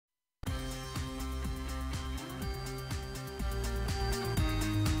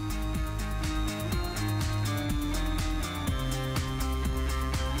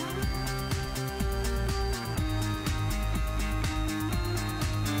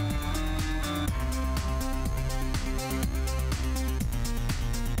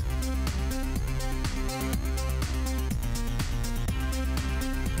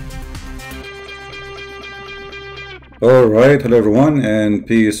All right, hello everyone, and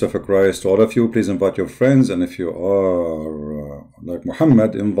peace of Christ to all of you. Please invite your friends, and if you are like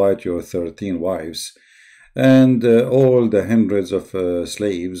Muhammad, invite your 13 wives and all the hundreds of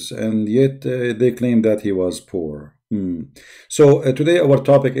slaves, and yet they claim that he was poor. So today our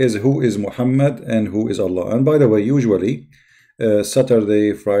topic is who is Muhammad and who is Allah. And by the way, usually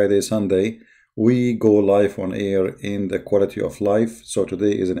Saturday, Friday, Sunday, we go live on air in the quality of life. So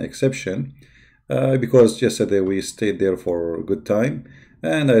today is an exception. Because yesterday we stayed there for a good time,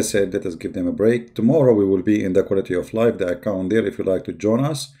 and I said let us give them a break. Tomorrow we will be in the quality of life, the account there, if you like to join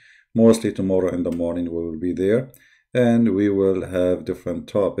us. Mostly tomorrow in the morning we will be there, and we will have different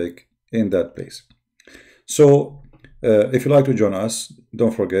topic in that place. So if you like to join us,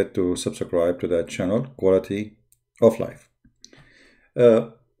 don't forget to subscribe to that channel, Quality of Life.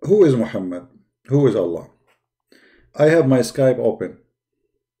 Who is Muhammad? Who is Allah? I have my Skype open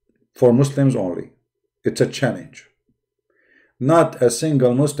for Muslims only. It's a challenge. Not a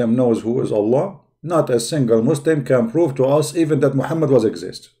single Muslim knows who is Allah. Not a single Muslim can prove to us even that Muhammad was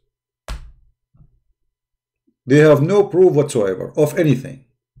exist. They have no proof whatsoever of anything.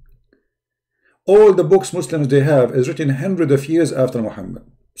 All the books Muslims they have is written hundreds of years after Muhammad.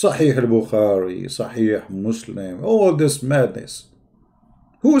 Sahih al-Bukhari, Sahih Muslim, all this madness.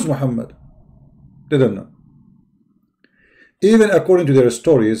 Who is Muhammad? They don't know. Even according to their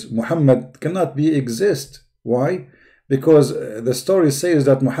stories, Muhammad cannot be exist. Why? Because the story says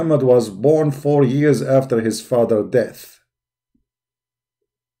that Muhammad was born 4 years after his father's death.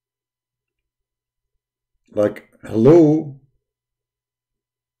 Like, hello?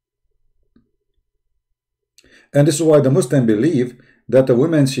 And this is why the Muslims believe that a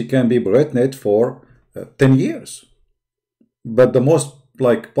woman, she can be pregnant for 10 years. But the most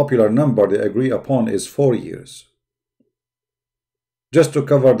popular number they agree upon is 4 years. Just to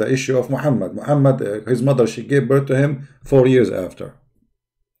cover the issue of Muhammad. Muhammad, his mother, she gave birth to him 4 years after.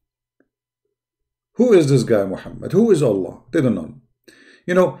 Who is this guy Muhammad? Who is Allah? They don't know.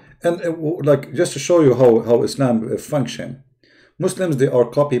 You know, and like just to show you how Islam function. Muslims, they are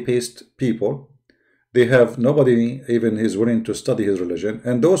copy-paste people. They have nobody even is willing to study his religion.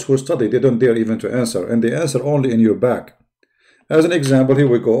 And those who study, they don't dare even to answer. And they answer only in your back. As an example, here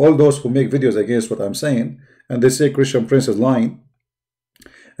we go. All those who make videos against what I'm saying, and they say Christian Prince is lying,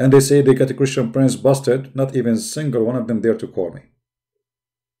 and they say they got a Christian Prince busted, not even single one of them dare to call me.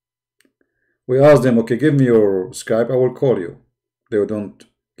 We asked them, okay, give me your Skype, I will call you. They don't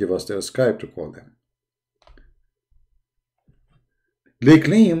give us their Skype to call them. They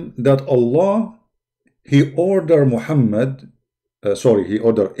claim that Allah, he ordered he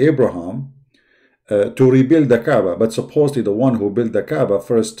ordered Abraham to rebuild the Kaaba, but supposedly the one who built the Kaaba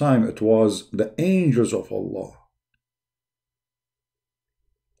first time, it was the angels of Allah.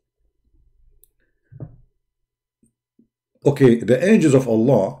 Okay, the angels of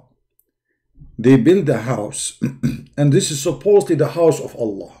Allah, they build a house, and this is supposedly the house of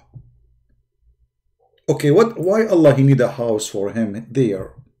Allah. Okay, why Allah he need a house for him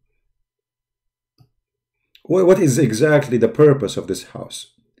there? What is exactly the purpose of this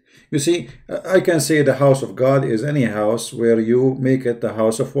house? You see, I can say the house of God is any house where you make it the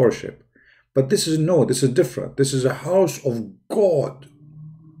house of worship. But this is different. This is a house of God.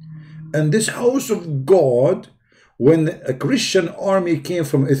 And this house of God, when a Christian army came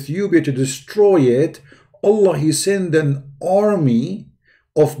from Ethiopia to destroy it, Allah, he sent an army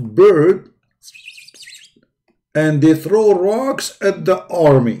of birds, and they throw rocks at the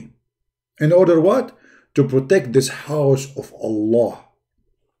army. In order what? To protect this house of Allah.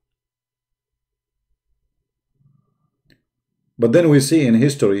 But then we see in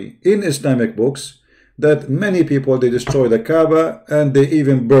history, in Islamic books, that many people, they destroy the Kaaba and they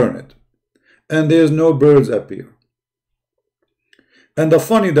even burn it. And there's no birds appear. And the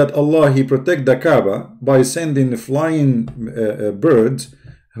funny that Allah, he protect the Kaaba by sending flying birds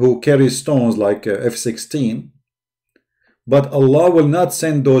who carry stones like F-16. But Allah will not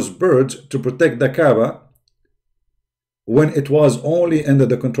send those birds to protect the Kaaba when it was only under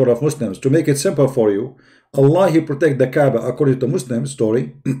the control of Muslims. To make it simple for you, Allah, he protect the Kaaba according to Muslim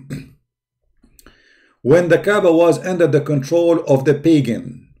story when the Kaaba was under the control of the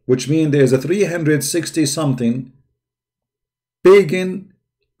pagan, which means there's a 360 something pagan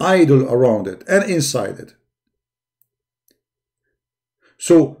idol around it and inside it.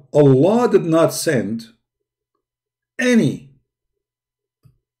 So Allah did not send any.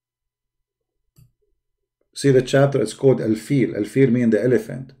 See the chapter, it's called Al-Fil. Al-Fil means the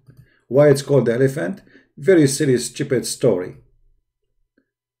elephant. Why it's called the elephant? Very silly, stupid story.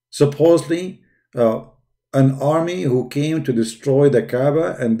 Supposedly an army who came to destroy the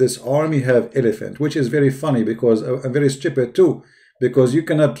Kaaba, and this army have elephant, which is very funny because very stupid too, because you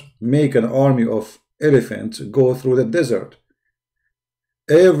cannot make an army of elephants go through the desert.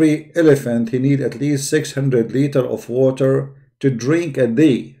 Every elephant, he need at least 600 liters of water to drink a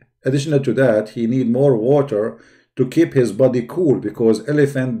day. Additional to that, he need more water to keep his body cool, because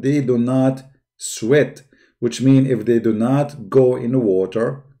elephant, they do not sweat, which means if they do not go in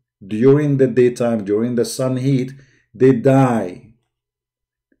water during the daytime, during the sun heat, they die.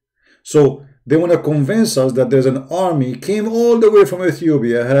 So they want to convince us that there's an army came all the way from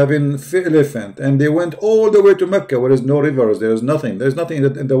Ethiopia having elephant, and they went all the way to Mecca where there's no rivers, there's nothing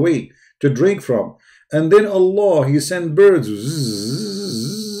in the way to drink from. And then Allah, he sent birds,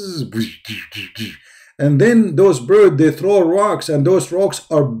 and then those birds, they throw rocks, and those rocks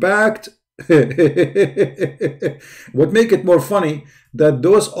are backed. What make it more funny, that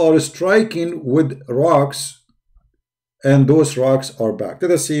those are striking with rocks, and those rocks are back.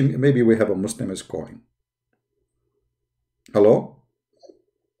 Let us see, maybe we have a Muslim is calling. Hello?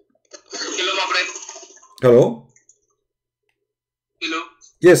 Hello, my friend. Hello? Hello.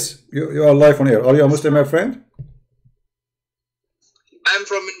 Yes, you are live on air. Are you a Muslim, my friend? I'm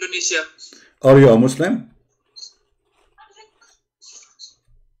from Indonesia. Are you a Muslim?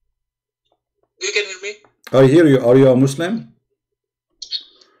 You can hear me? I hear you. Are you a Muslim?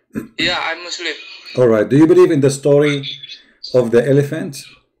 Yeah, I'm Muslim. All right. Do you believe in the story of the elephant?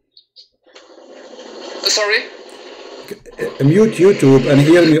 Sorry? Mute YouTube and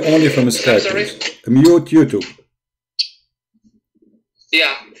hear me only from Skype. Sorry? Please. Mute YouTube.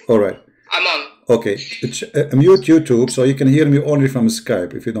 Yeah. All right. I'm on. Okay. Mute YouTube so you can hear me only from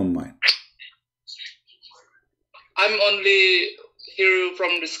Skype, if you don't mind. I'm only here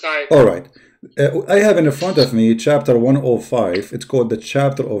from the sky. All right. I have in front of me chapter 105. It's called the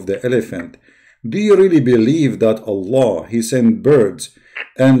chapter of the elephant. Do you really believe that Allah, he sent birds,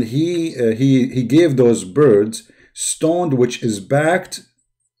 and he gave those birds stone which is backed,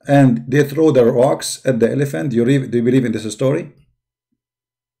 and they throw the rocks at the elephant? Do you believe in this story?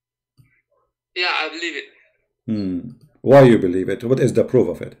 Yeah, I believe it. Why you believe it? What is the proof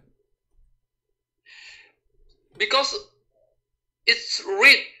of it? Because it's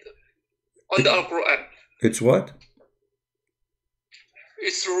read on the Al-Quran. It's what?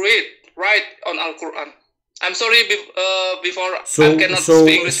 It's read right on Al-Quran. I'm sorry before I cannot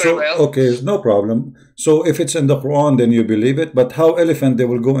speak English very well. Okay, no problem. So if it's in the Quran, then you believe it. But how elephant they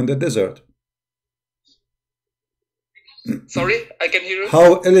will go in the desert? Sorry, I can hear you.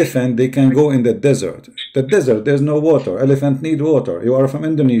 How elephant they can go in the desert? The desert, there's no water. Elephant need water. You are from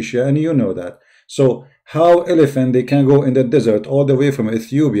Indonesia and you know that. So how elephant they can go in the desert all the way from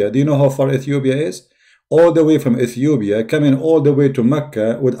Ethiopia? Do you know how far Ethiopia is? All the way from Ethiopia, coming all the way to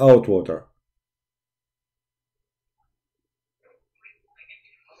Mecca without water.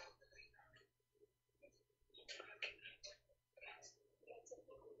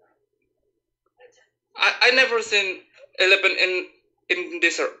 I never seen elephant in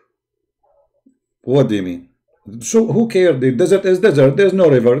desert. What do you mean? So who cares? The desert is desert. There's no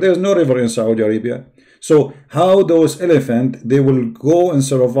river. There's no river in Saudi Arabia. So how those elephants, they will go and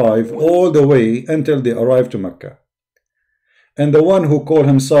survive all the way until they arrive to Mecca? And the one who call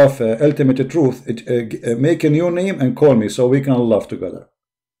himself ultimate truth, make a new name and call me so we can laugh together.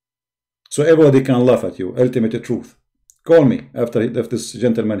 So everybody can laugh at you. Ultimate truth. Call me after this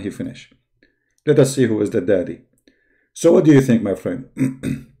gentleman he finish. Let us see who is the daddy. So what do you think, my friend?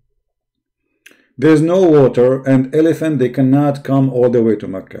 There's no water, and elephant, they cannot come all the way to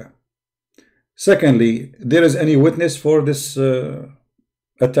Mecca. Secondly, there is any witness for this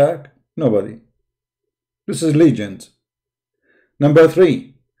attack? Nobody. This is legend. Number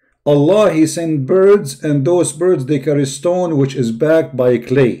 3, Allah, he sent birds, and those birds, they carry stone which is backed by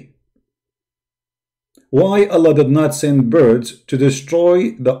clay. Why Allah did not send birds to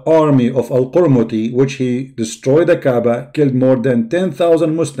destroy the army of Al-Qurmuti, which he destroyed the Kaaba, killed more than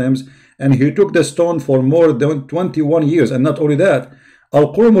 10,000 Muslims, and he took the stone for more than 21 years. And not only that,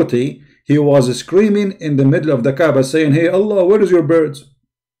 Al-Qurmuti, he was screaming in the middle of the Kaaba saying, hey Allah, where is your birds?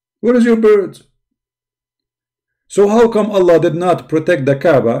 Where is your birds? So how come Allah did not protect the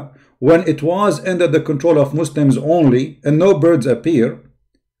Kaaba when it was under the control of Muslims only and no birds appear?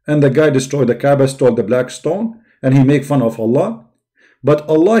 And the guy destroyed the Kaaba, stole the black stone, and he make fun of Allah. But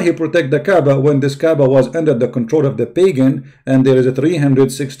Allah, he protect the Kaaba when this Kaaba was under the control of the pagan, and there is a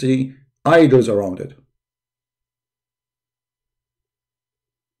 360 idols around it.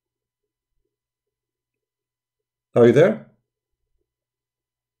 Are you there?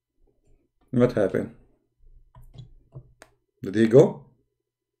 What happened? Did he go?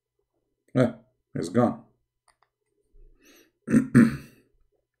 Yeah, he's gone.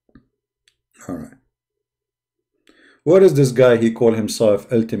 All right. What is this guy? He called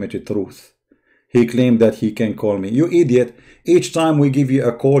himself Ultimate Truth. He claimed that he can call me. You idiot. Each time we give you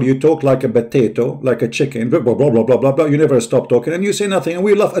a call, you talk like a potato, like a chicken, blah, blah, blah, blah, blah, blah, blah. You never stop talking, and you say nothing, and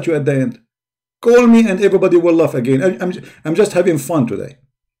we laugh at you at the end. Call me, and everybody will laugh again. I'm just having fun today.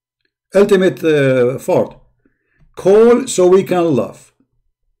 Ultimate fart. Call so we can laugh.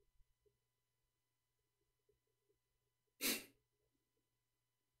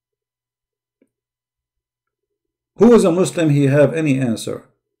 Who is a Muslim? He have any answer?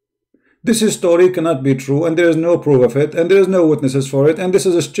 This story cannot be true, and there is no proof of it, and there is no witnesses for it, and this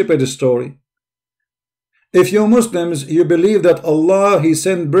is a stupid story. If you Muslims, you believe that Allah, He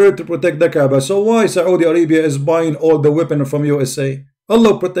sent bird to protect the Kaaba, so why Saudi Arabia is buying all the weapons from USA?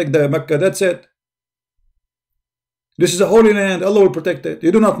 Allah will protect the Mecca, that's it. This is a holy land, Allah will protect it.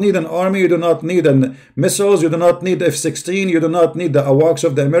 You do not need an army, you do not need missiles, you do not need F-16, you do not need the AWACS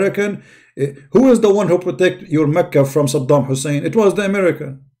of the American. Who is the one who protect your Mecca from Saddam Hussein? It was the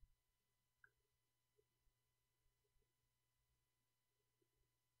American.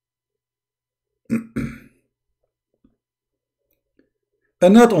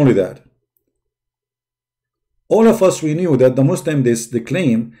 And not only that, all of us, we knew that the Muslims, they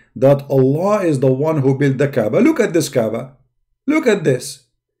claim that Allah is the one who built the Kaaba. Look at this Kaaba. Look at this.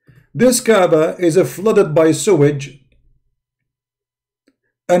 This Kaaba is flooded by sewage,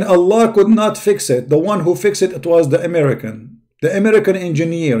 and Allah could not fix it. The one who fixed it, it was the American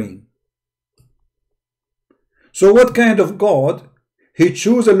engineering. So what kind of God? He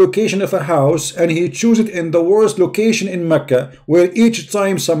chose a location of a house, and he chose it in the worst location in Mecca, where each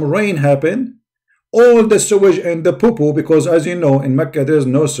time some rain happened, all the sewage and the poo-poo, because as you know, in Mecca there's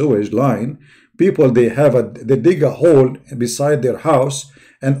no sewage line. People, they dig a hole beside their house,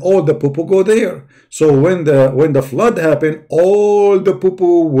 and all the poo-poo go there. So when the flood happened, all the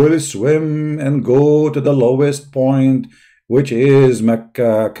poo-poo will swim and go to the lowest point, which is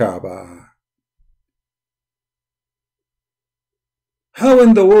Mecca Kaaba. How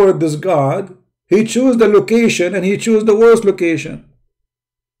in the world does God, He chose the location, and He chose the worst location?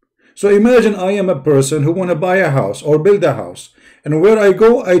 So imagine I am a person who want to buy a house or build a house, and where I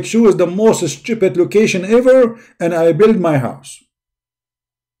go, I choose the most stupid location ever, and I build my house.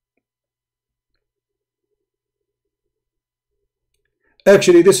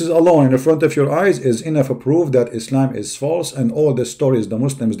 Actually, this is alone in front of your eyes is enough proof that Islam is false, and all the stories the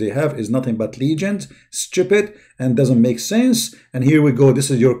Muslims they have is nothing but legends, stupid, and doesn't make sense. And here we go.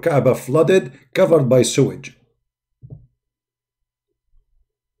 This is your Kaaba flooded, covered by sewage.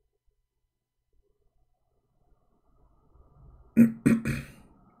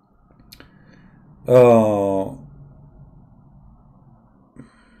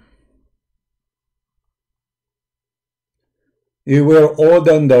 You were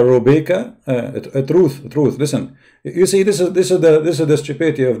older than the Rebecca. Truth. Listen, you see, this is the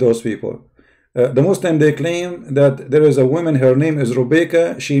stupidity of those people. The Muslim, they claim that there is a woman, her name is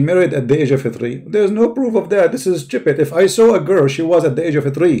Rebecca. She married at the age of 3. There's no proof of that. This is stupid. If I saw a girl, she was at the age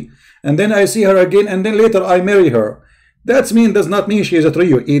of 3, and then I see her again, and then later I marry her, does not mean she is a 3,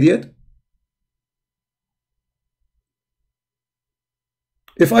 you idiot.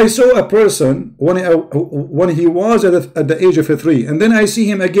 If I saw a person when he was at the age of 3, and then I see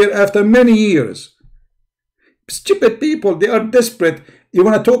him again after many years, stupid people, they are desperate. You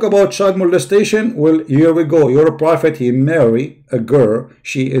want to talk about child molestation? Well, here we go. Your prophet, he married a girl.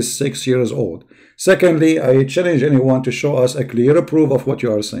 She is 6 years old. Secondly, I challenge anyone to show us a clear proof of what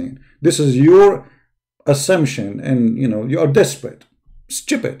you are saying. This is your assumption, and you are desperate,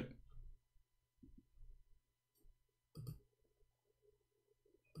 stupid.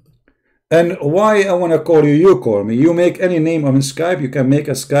 And why I want to call you, you call me. You make any name on Skype, you can make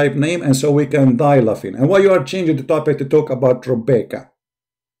a Skype name, and so we can die laughing. And why you are changing the topic to talk about Rebecca?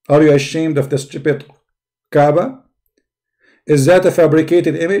 Are you ashamed of the stupid Kaaba? Is that a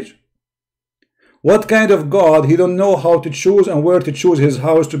fabricated image? What kind of God? He don't know how to choose and where to choose his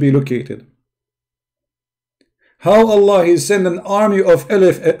house to be located. How Allah he sent an army of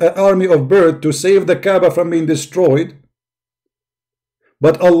birds to save the Kaaba from being destroyed,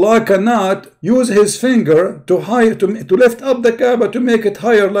 but Allah cannot use his finger to lift up the Kaaba to make it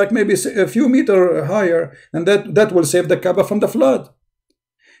higher, like maybe a few meters higher, and that will save the Kaaba from the flood.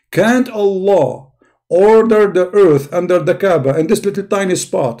 Can't Allah order the earth under the Kaaba in this little tiny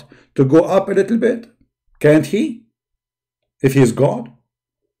spot to go up a little bit? Can't he? If he is God?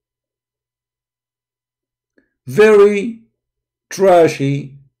 Very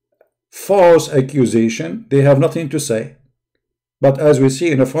trashy, false accusation. They have nothing to say. But as we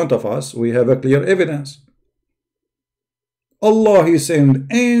see in front of us, we have a clear evidence. Allah, He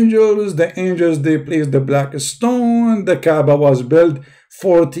sent angels. The angels, they placed the black stone. The Kaaba was built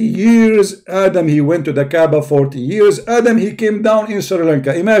 40 years. Adam, he went to the Kaaba 40 years. Adam, he came down in Sri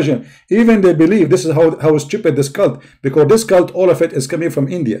Lanka. Imagine, even they believe, this is how stupid this cult, because this cult, all of it is coming from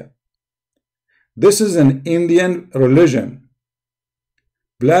India. This is an Indian religion.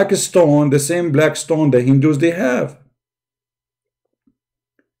 Black stone, the same black stone the Hindus they have.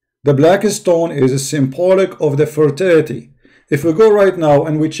 The black stone is symbolic of the fertility. If we go right now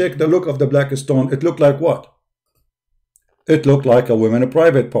and we check the look of the black stone, it looked like what? It looked like a woman's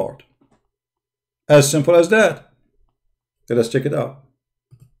private part. As simple as that. Let us check it out.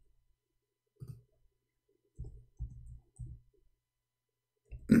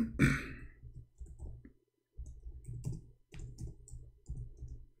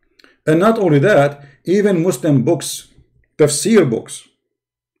 And not only that, even Muslim books, tafsir books,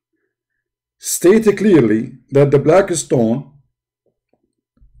 state clearly that the black stone,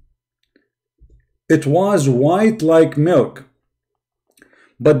 it was white like milk,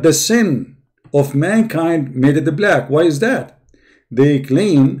 but the sin of mankind made it black. Why is that? They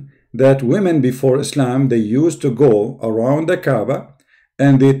claim that women before Islam, they used to go around the Kaaba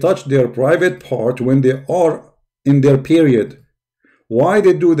and they touch their private part when they are in their period. Why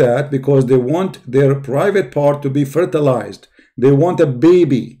they do that? Because they want their private part to be fertilized. They want a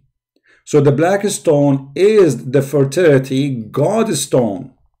baby. So the black stone is the fertility God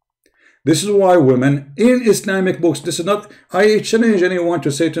stone. This is why women in Islamic books, this is not, I challenge anyone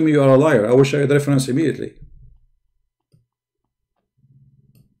to say to me you are a liar. I will show you the reference immediately.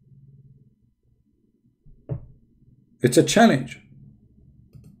 It's a challenge.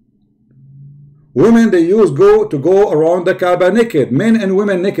 Women, they use go around the Kaaba naked. Men and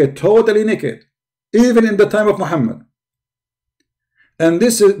women naked, totally naked. Even in the time of Muhammad. And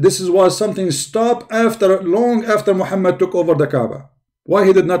this was something stopped long after Muhammad took over the Kaaba. Why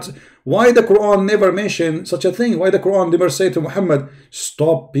he did not? Why the Quran never mentioned such a thing? Why the Quran never say to Muhammad,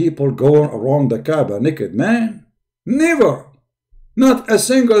 stop people going around the Kaaba naked? Man, never. Not a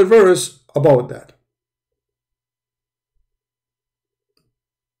single verse about that.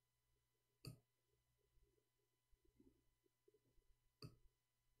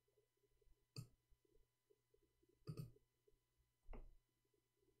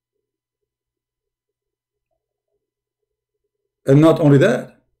 And not only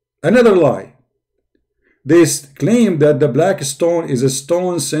that, another lie. They claim that the black stone is a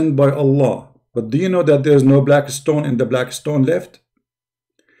stone sent by Allah. But do you know that there is no black stone in the black stone left?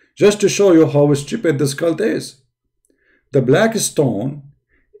 Just to show you how stupid this cult is. The black stone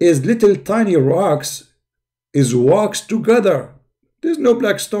is little tiny rocks, is waxed together. There's no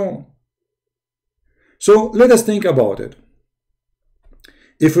black stone. So let us think about it.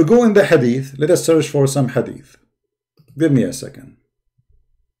 If we go in the hadith, let us search for some hadith. Give me a second.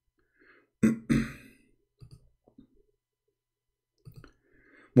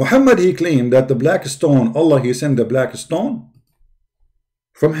 Muhammad, he claimed that the black stone, Allah, he sent the black stone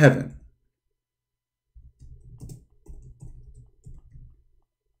from heaven.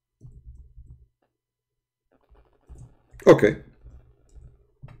 Okay.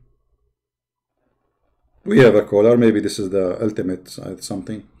 We have a caller. Maybe this is the ultimate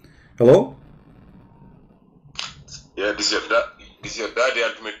something. Hello? Yeah, this is your daddy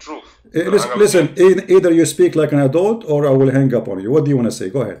ultimate truth. Listen, either you speak like an adult or I will hang up on you. What do you want to say?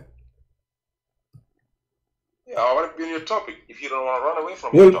 Go ahead. Yeah, I want to be on your topic if you don't want to run away from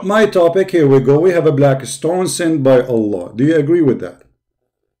Well, my topic, here we go. We have a black stone sent by Allah. Do you agree with that?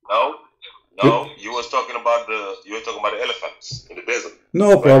 No, you were talking about the elephants in the desert.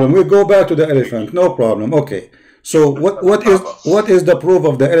 No problem. We'll go back to the elephant. No problem. Okay. So what is the proof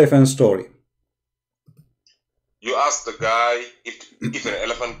of the elephant story? You asked the guy if an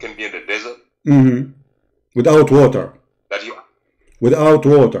elephant can be in the desert. Mm-hmm. Without water. Without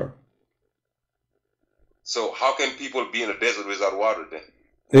water. So how can people be in a desert without water then?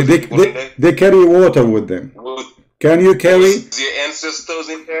 They carry water with them. Can you carry? Your ancestors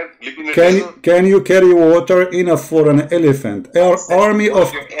in there living in the desert? Can you carry water enough for an elephant? Our army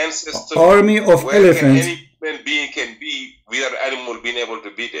of elephants. Any human being can be without animal being able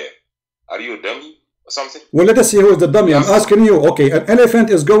to be there. Are you a dummy? Something? Well, let us see who is the dummy. I'm asking you. Okay, an elephant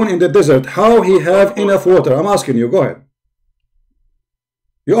is going in the desert. How he have enough water? I'm asking you. Go ahead.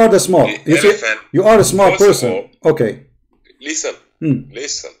 You are the smart. You are a smart person. Okay. Listen.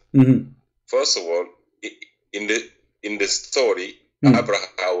 Listen. Mm-hmm. First of all, in the story,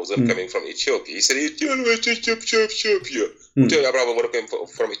 Abraham wasn't coming from Ethiopia. He said Ethiopia. Abraham came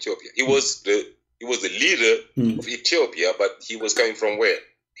from Ethiopia. He was the leader of Ethiopia, but he was coming from where?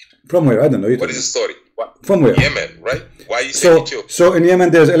 From where? I don't know. What is the story? What? From where? Yemen, right? Why you say Ethiopia? So in Yemen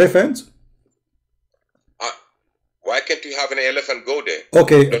there's elephants? Why can't you have an elephant go there?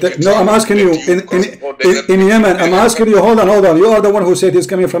 Okay, no, I'm asking you, in Yemen, I'm asking you, hold on, you are the one who said he's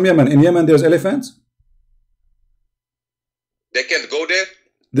coming from Yemen. In Yemen there's elephants? They can't go there?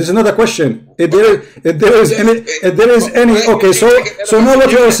 This is not a question. If there is any, okay, so now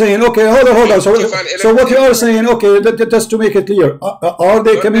what you are saying, okay, hold on. So what you are saying, okay, just to make it clear, are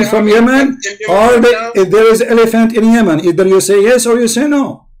they coming from Yemen? If there is elephant in Yemen, either you say yes or you say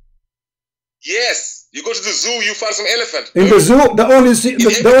no. Yes. You go to the zoo, you find some elephant. In the zoo, the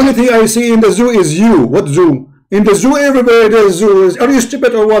only thing I see in the zoo is you. What zoo? In the zoo, everywhere there's zoos. Are you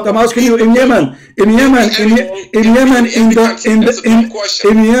stupid or what? I'm asking you. In Yemen, do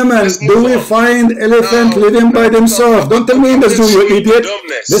we find elephant living by themselves? Don't tell me in the zoo, you idiot.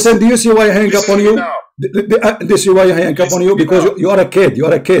 Listen, do you see why I hang up on you? This is why I hang up on you, because you are a kid. You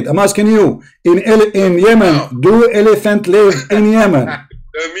are a kid. I'm asking you. In Yemen, do elephant live in Yemen?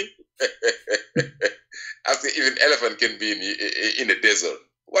 After even elephant can be in the desert.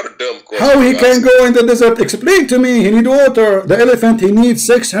 What a dumb question. How he can go in the desert? Explain to me. He need water. The elephant, he needs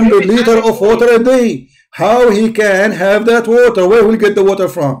 600 liters of water a day. How he can have that water? Where will he get the water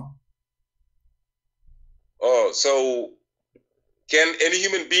from? Oh, so can any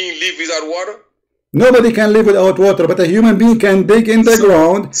human being live without water? Nobody can live without water, but a human being can dig in the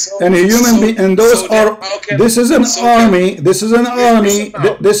ground, and a human being, and those are. This is an army. This is an army.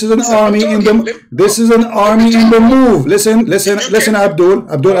 This is an army in the. This is an army in the move. Listen, Abdul.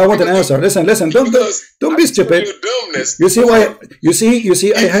 I want an answer. Listen. Don't be stupid. You see why? You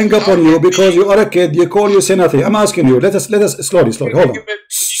see. I hang up on you because you are a kid. You call. You say nothing. I'm asking you. Let us slowly. Hold on.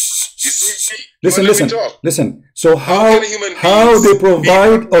 Listen. So how they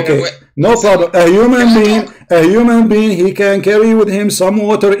provide? Okay, no problem. A human being, he can carry with him some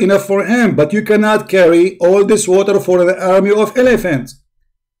water enough for him, but you cannot carry all this water for the army of elephants.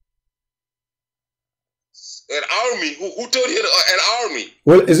 An army? Who told you an army?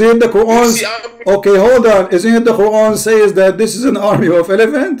 Well, isn't the Quran? Okay, hold on. Isn't the Quran says that this is an army of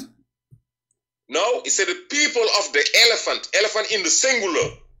elephant? No, it said the people of the elephant in the singular.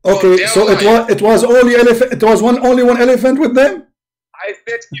 Okay, so it was only elephant. It was only one elephant with them. I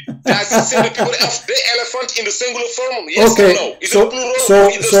said that's the people of the elephant in the singular form. Yes okay, or no? So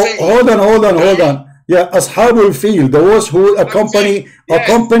hold on. Yeah, Ashabul Fil, those who accompany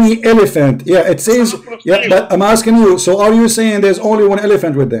elephant. Yeah, it says. Yeah, but I'm asking you. So are you saying there's only one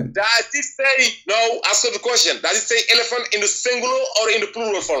elephant with them? Does it say no? Answer the question. Does it say elephant in the singular or in the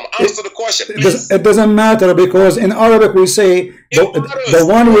plural form? Answer the question, please. It doesn't matter, because in Arabic we say the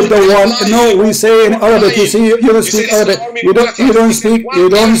one with the one. No, we say in Arabic. You see, you don't speak Arabic. You don't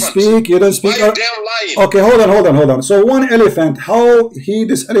speak. Okay, hold on. So one elephant, how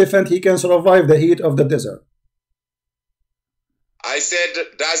this elephant can survive the heat of the desert? I said,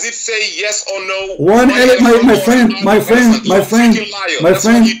 does it say yes or no? My friend,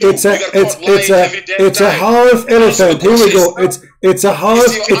 it's a half elephant. Here we go. It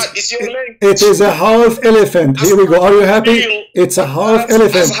is a half elephant. Here we go. Are you happy? It's a half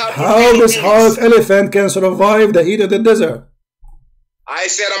elephant. How this half elephant can survive the heat of the desert? I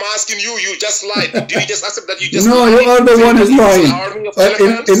said, I'm asking you. You just lied. Did you just accept that you just lied? No, you are the one who's lying.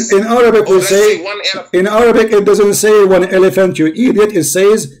 In Arabic we say. In Arabic it doesn't say one elephant. You idiot. It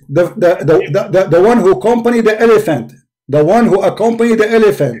says the one who accompanied the elephant. The one who accompanied the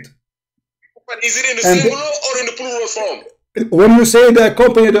elephant. But is it in the singular or in the plural form? When you say the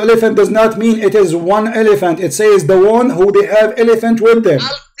accompanied the elephant, does not mean it is one elephant. It says the one who they have elephant with them.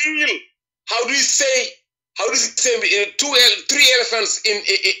 How do you say? How does it say three elephants in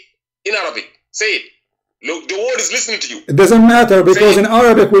Arabic? Say it. Look, the word is listening to you. It doesn't matter, because in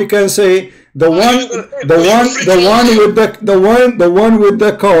Arabic we can say the one with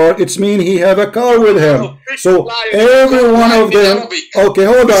the car. It's mean he have a car with him. So every one of them. Okay,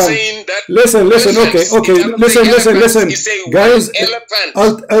 hold on. Listen. Okay. Listen. Guys,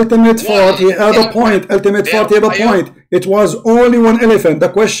 ultimate thought. He had a point. It was only one elephant. The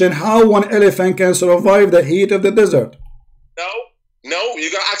question: how one elephant can survive the heat of the desert? No, you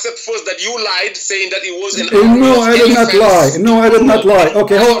gotta accept first that you lied, saying that it was an. No, I did not lie.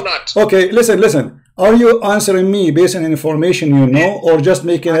 Okay, okay. Listen. Are you answering me based on information you know, or just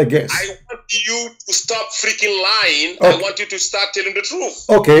making a guess? I want you to stop freaking lying. Okay. I want you to start telling the truth.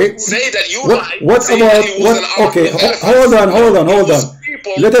 Okay. Say that you lied. What about what? Okay, hold on.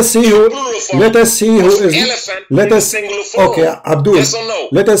 Let us see who is. Okay, Abdul. Yes or no?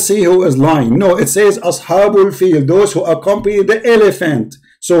 Let us see who is lying. No, it says Ashabul Fil, those who accompany the elephant.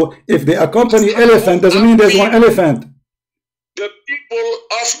 So if they accompany elephant, doesn't mean there's one elephant. The people people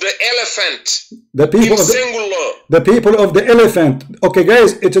of the elephant. The people of singular. The people of the elephant. Okay,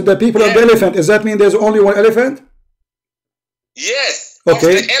 guys, it's the people of the elephant. Does that mean there's only one elephant? Yes.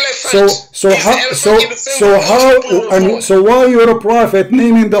 Okay. So why you're a prophet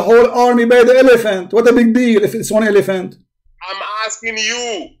naming the whole army by the elephant? What a big deal if it's one elephant? I'm asking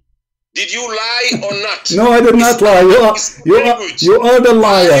you. Did you lie or not? No, I did not lie. You are the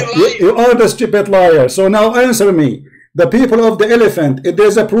liar. You are the stupid liar. So now answer me. The people of the elephant, if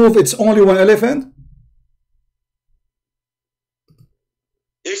there's a proof it's only one elephant?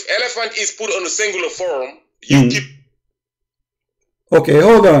 If elephant is put on a singular form, you keep... Okay,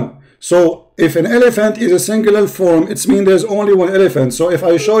 hold on. So if an elephant is a singular form, it means there's only one elephant. So if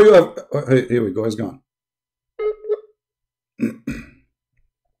I show you... here we go, it's gone. Do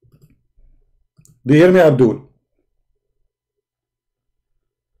you hear me, Abdul?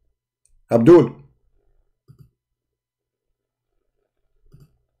 Abdul?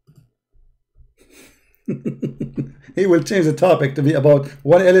 He will change the topic to be about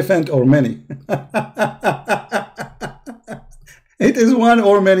one elephant or many. It is one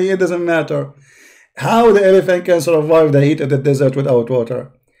or many, it doesn't matter. How the elephant can survive the heat of the desert without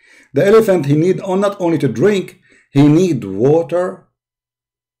water? The elephant, he need not only to drink, he need water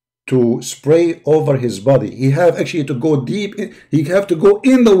to spray over his body. He have actually to go deep in, he have to go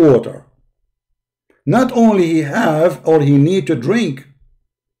in the water. Not only he have or he need to drink.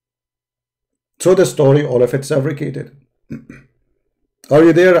 So the story, all of it's fabricated. Are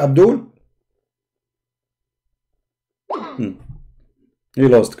you there, Abdul? He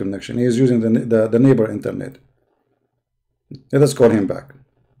lost connection. He is using the neighbor internet. Let us call him back.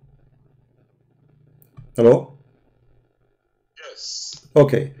 Hello? Yes.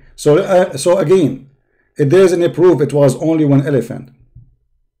 Okay. So again, if there is any proof it was only one elephant.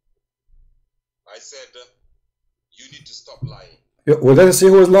 I said you need to stop lying. Well, let us see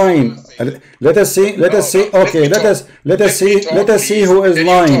who is lying. Let us see. Okay, let us see who is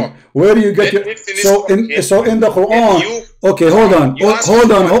lying. Where do you get your? So in the Quran. Okay, hold on.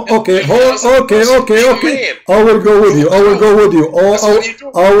 Okay. I will go with you. I will go with you.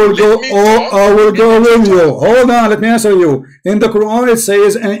 I will go with you. Hold on. Let me answer you. In the Quran, it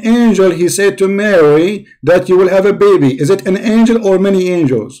says an angel. He said to Mary that you will have a baby. Is it an angel or many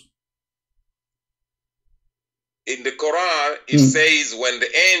angels? In the Quran, it says when the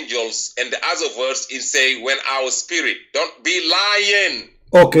angels, and the other verse, it say when our spirit. Don't be lying.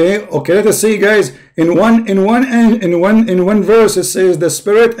 Okay. Let us see, guys. In one verse, it says the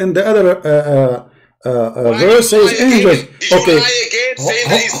spirit, and the other verse says angels. Okay.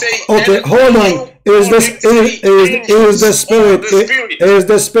 Okay. Hold on. Is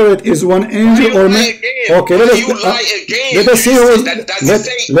the spirit is one angel or many? Okay. Let us see who is.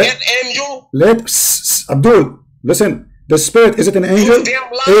 Abdul. Listen, the spirit, is it an angel?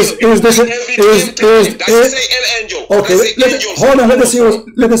 Is this an angel? Okay, hold on, let us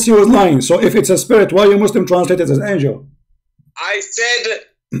see who's lying. So if it's a spirit, why you Muslim translate it as angel? I said,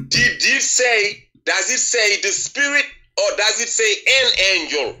 does it say the spirit or does it say an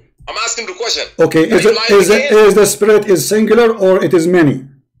angel? I'm asking the question. Okay, is the spirit is singular or it is many?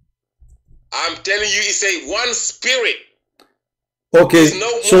 I'm telling you, it's a one spirit. Okay,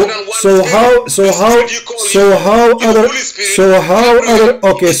 so how other verse,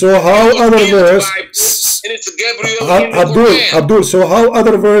 Abdul, so how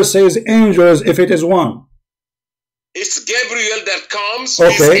other verse says angels if it is one? It's Gabriel that comes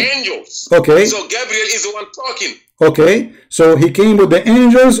with angels. Okay. So Gabriel is the one talking. Okay, so he came with the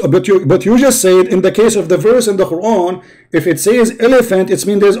angels, but you just said in the case of the verse in the Quran, if it says elephant, it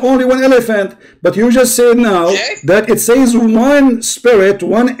means there's only one elephant. But you just said now that it says one spirit,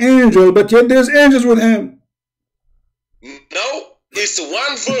 one angel, but yet there's angels with him. No, it's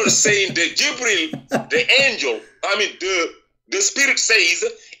one verse saying the Gabriel, the angel, the spirit says,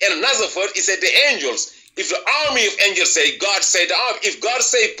 and another verse is that the angels. If the army of angels say God say the army, if God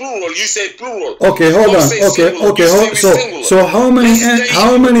say plural, you say plural. Okay, hold on. So how many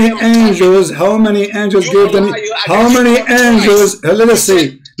angels gave them? How many angels? Let us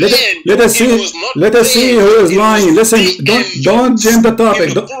see. Let us see who is lying. Listen, don't change the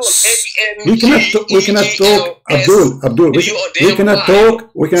topic. We cannot talk, Abdul.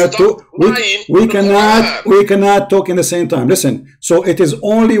 We cannot talk in the same time. Listen. So it is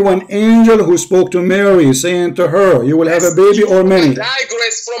only one angel who spoke to Mary, saying to her, "You will have a baby," or many.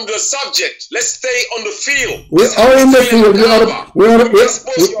 Digress from the subject. Let's stay on the field. We are in the field.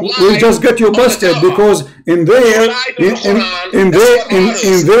 We just get you busted because in there you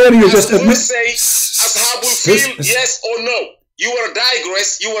just admit. Yes or no? You want to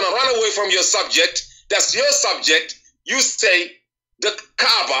digress. You want to run away from your subject. That's your subject. You say the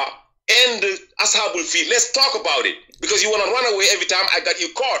Kaaba and the Ashabul Fil. Let's talk about it. Because you want to run away every time I got you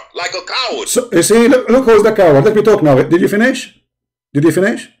caught like a coward. So, you see, look who's the coward. Let me talk now. Did you finish? Did you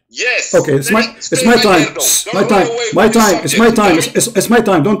finish? Yes. Okay, it's my time. It's my time. It's my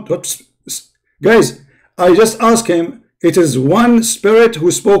time. Don't guys, I just asked him, it is one spirit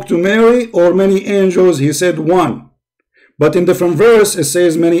who spoke to Mary or many angels? He said one. But in different verse it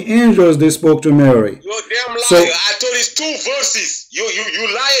says many angels they spoke to Mary. You're a damn liar. So, I told you it's 2 verses. You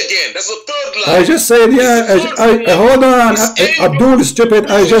lie again. That's the 3rd lie. I just said, yeah, hold on. Abdul stupid.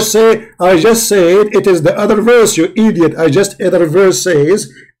 I just said it is the other verse, you idiot. Other verse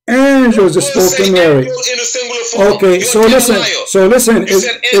says angels spoke to Mary. Okay, so listen.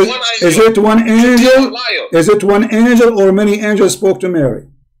 Is it one angel? Is it one angel or many angels spoke to Mary?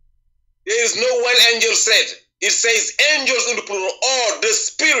 There is no one angel said. It says angels in the plural or the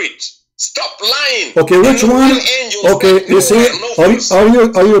spirit. Stop lying. Okay, which one? Okay, you see, are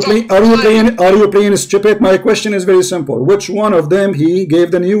you playing stupid? My question is very simple. Which one of them he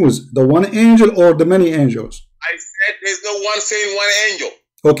gave the news? The one angel or the many angels? I said there's no one saying one angel.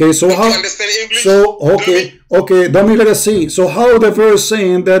 Okay, so how? Understand English? So okay, then let us see. So how the verse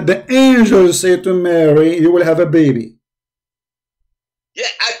saying that the angels say to Mary, "You will have a baby"? Yeah,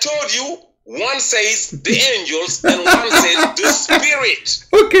 I told you. One says the angels and one says the spirit.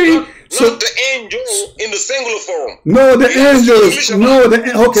 Okay, not the angel in the singular form. No, the angels. No,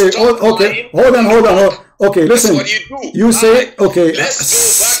 okay. Hold on. Okay, listen. That's what you do. You say okay. Let's go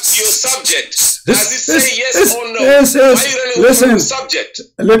back to your subject. Does it say yes or no? Yes. Why you running away from the subject?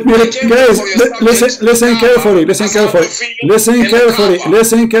 Listen carefully.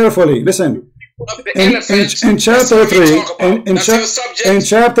 Listen. In chapter 3,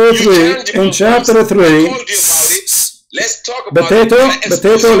 let's talk about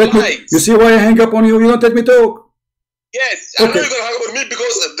potato, let me, you see why I hang up on you? You don't let me talk. Yes, I know you're gonna hang up on me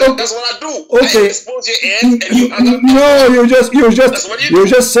because that's what I do. Okay. I expose your end and you hang up. No, you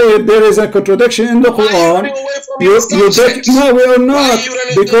just say there is a contradiction in the Quran. No, we are not.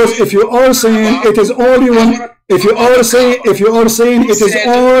 Because if you are saying it is only one, if you are saying it is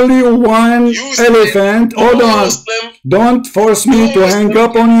only one elephant, hold on. Don't force me to hang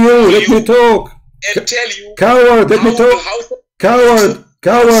up on you. Let me talk. Coward, let me talk. Coward.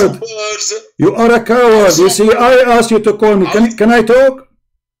 You are a coward. You see, I asked you to call me. Can I talk?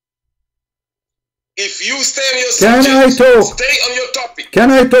 If you stay on your subject, can I talk? Stay on your topic. Can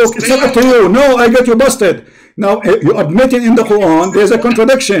I talk? It's not up to you. No, I got you busted. Now, you admitting in the Quran there's a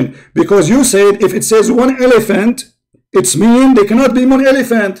contradiction because you said if it says one elephant, it's mean they cannot be one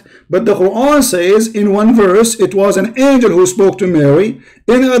elephant. But the Quran says in one verse it was an angel who spoke to Mary.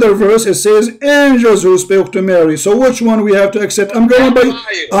 In another verse it says angels who spoke to Mary. So which one we have to accept? I'm going by your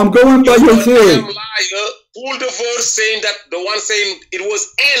theory. Pull the verse saying that the one saying it was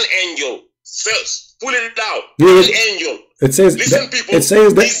an angel. First, pull it out. An angel. It says. Listen, people. It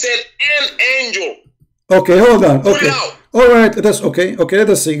says that. He said an angel. Okay, hold on. Okay. All right, that's okay. Okay, let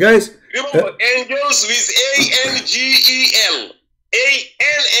us see, guys. Remember, angels with A-N-G-E-L.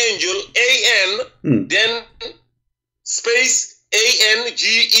 An angel, A-N, then space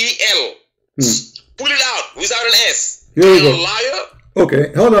A-N-G-E-L. Pull it out without an S. Here we go. Liar.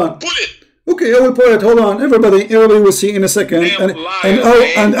 Okay, hold on. Pull it. Okay, I will pull it. Hold on, everybody will see in a second, and I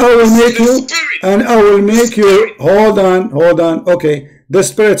will make you. Hold on. Okay, the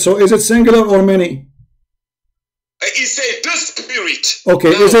spirit. So is it singular or many? He said the spirit.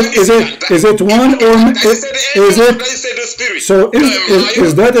 Okay, now, is it one or is it? So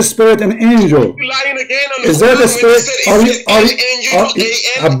is that a spirit an angel? Is that a spirit?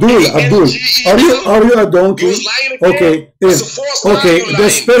 Abdul? Are you a donkey? Okay, the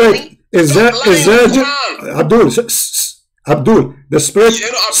spirit. Is that Abdul, the spirit?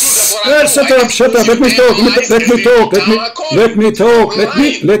 Shut up, let me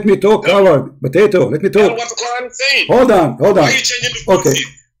talk, coward, potato, let me talk. Hold on. Okay,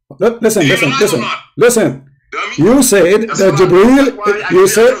 listen. You said that Jibreel, you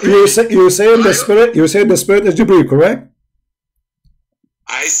said the spirit is Jibreel, correct?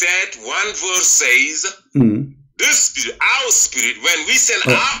 I said one verse says this spirit, our spirit, when we send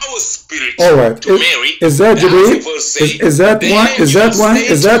our spirit to Mary, is that Jibreel? Is that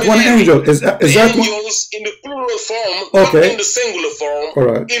one angel? Is that angels in the plural form, not in the singular form,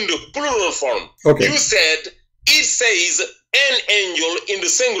 correct. In the plural form. Okay. You said it says an angel in the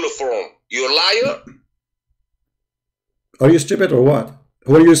singular form. You're a liar? Are you stupid or what?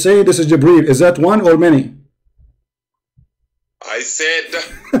 When you say this is Jibreel, is that one or many? I said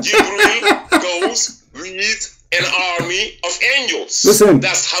Jibreel goes with an army of angels. Listen.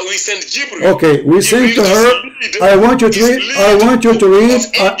 That's how we send Jibril. Okay, we sent to her. I want you to read. I want you to read.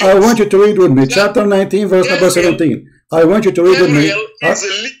 I want you to read with me. Chapter 19, verse number 17. I want you to read with me. Gabriel is a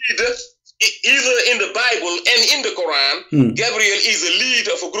leader, either in the Bible and in the Quran. Gabriel is a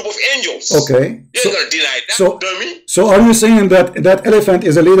leader of a group of angels. Okay. You're gonna deny that, dummy. So are you saying that that elephant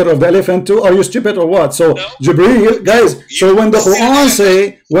is a leader of the elephant too? Are you stupid or what? So No. Jibril, guys. So when the Quran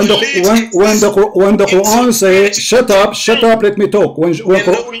say, when the Quran say, shut up, let me talk. When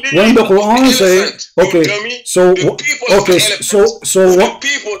the Quran say, okay, so okay, so what?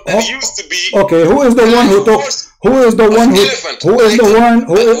 People that used to be Okay, who is the one who talks? Who is the one who? Who is the one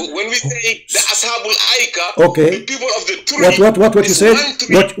who? When we say the Ashabul Aika, Okay. the people of the tree. What you say?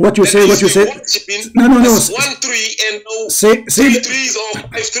 What you say? What you say? No. 1 tree and no Say 3 trees or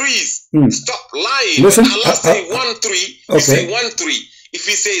 5 trees. Stop lying. Listen, When Allah say 1 tree, you okay. say 1 tree. If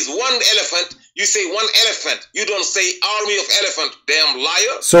he says 1 elephant, you say 1 elephant. You don't say army of elephant. Damn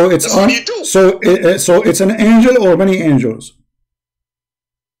liar. So it's That's what you do. so it's an angel or many angels?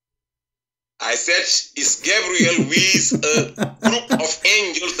 I said it's Gabriel with a group of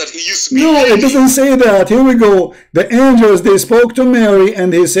angels that he used to be. No, it doesn't say that. Here we go. The angels, they spoke to Mary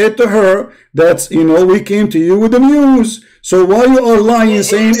and they said to her that, you know, we came to you with the news. So why you are lying,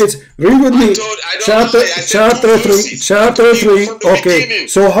 saying it's, read with me, chapter 3, okay.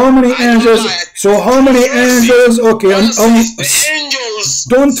 So how many angels, okay, angels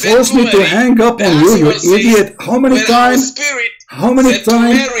don't force me to hang up on you, you idiot. How many times,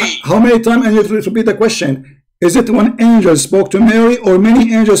 and you repeat the question, is it one angel spoke to Mary or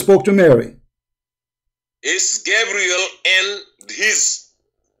many angels spoke to Mary? It's Gabriel and his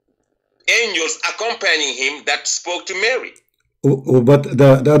angels accompanying him that spoke to Mary. But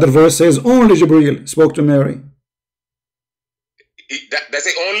the other verse says only Jibril spoke to Mary. That's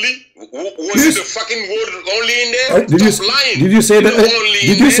it only? Was it the fucking word only in there? Stop lying. Did you say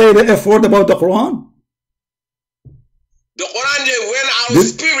the F word about the Quran? The Quran when our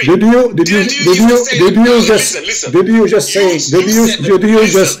spirit. Did you just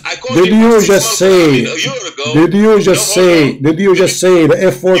say the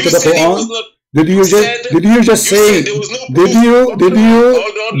F word to the Quran? Did you just say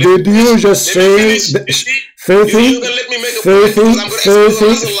filthy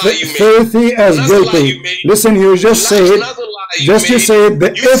as guilty? Listen, you just said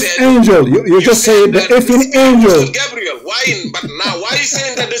the F angel. You just said the effing angel. Gabriel. But now why are you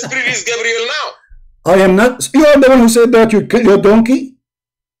saying that the spirit is Gabriel now? I am not. You are the one who said that. You donkey.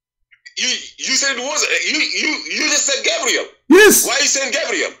 You said it was you just said Gabriel. Yes. Why are you saying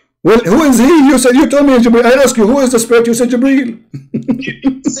Gabriel? Well, who is he? You told me Jibril. I asked you who is the spirit. You said Jibril.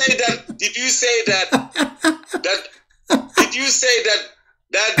 Did you say that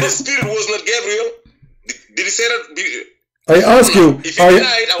the spirit was not Gabriel? Did you say that? I asked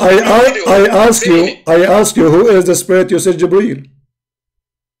you who is the spirit. You said Jibril.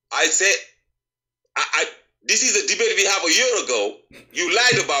 I said this is a debate we have a year ago. You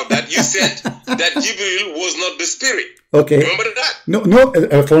lied about that. You said that Jibril was not the spirit. Okay. Remember that? No.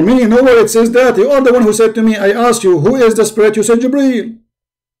 For me, nowhere it says that. You are the one who said to me, I asked you, who is the spirit? You said Jibril.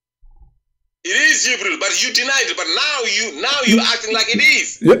 It is Jibril, but you denied it. But now you're acting like it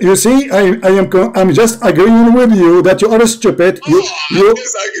is. You see, I'm just agreeing with you that you are stupid. I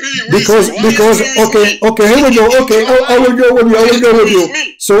disagree with because okay, here we go. Okay, I will go with you.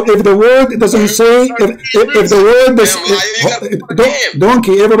 So if the word doesn't say, if the word does,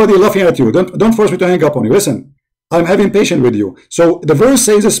 donkey, everybody laughing at you. Don't force me to hang up on you. Listen, I'm having patience with you. So the verse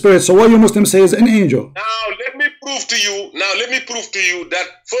says a spirit. So why you Muslim says an angel? Now let me prove to you that,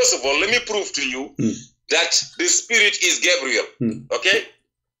 first of all, that the spirit is Gabriel. Okay?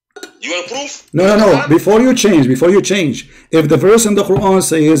 You want proof? No. Before you change. If the verse in the Quran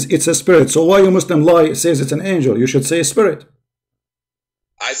says it's a spirit, so why you Muslim lie says it's an angel? You should say spirit.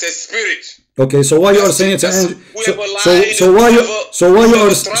 I said spirit. Okay, so why you are saying it's an angel? So why you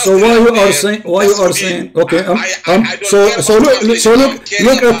are saying okay?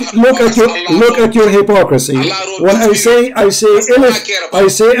 Look at your hypocrisy. When I say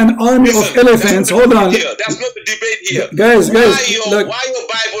an army of elephants. Hold on. That's not the debate here. Guys, look. Why your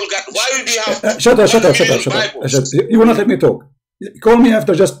Bible got? Why do you have? Shut up. You will not let me talk. Call me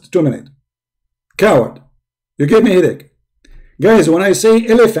after just 2 minutes. Coward. You gave me a headache. Guys, when I say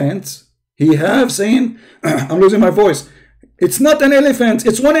elephants, he have saying, I'm losing my voice. It's not an elephant.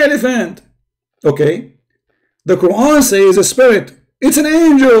 It's one elephant. Okay. The Quran says a spirit. It's an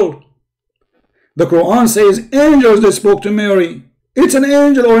angel. The Quran says angels that spoke to Mary. It's an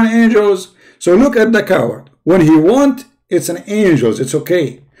angel or an angels. So look at the coward. When he want, it's an angels. It's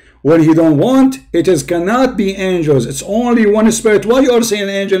okay. when he don't want, it is cannot be angels. It's only one spirit. Why you are saying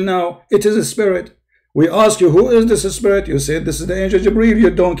angel now? It is a spirit. We ask you, who is this spirit? You said this is the angel Jibreel, you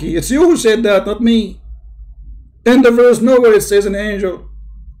donkey. It's you who said that, not me. In the verse nowhere it says an angel.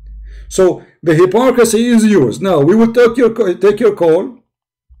 So the hypocrisy is yours. Now we will take your call.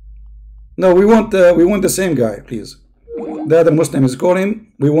 No, we want the same guy, please. The other Muslim is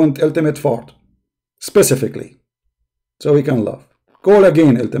calling. We want ultimate fart specifically, so we can laugh. Call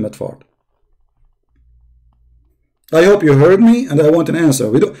again, ultimate fart. I hope you heard me, and I want an answer.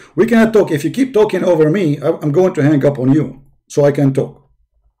 We cannot talk. If you keep talking over me, I'm going to hang up on you, so I can talk.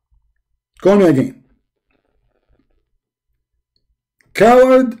 Call me again.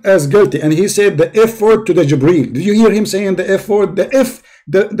 Coward as guilty, and he said the F word to the Jibreel. Did you hear him saying the F word? The F,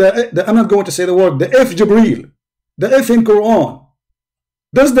 I'm not going to say the word. The F Jibreel, the F in Quran.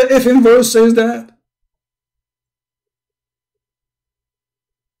 Does the F in verse says that?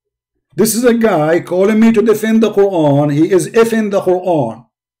 This is a guy calling me to defend the Quran. He is effing the Quran.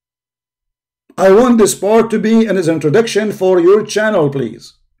 I want this part to be as an introduction for your channel,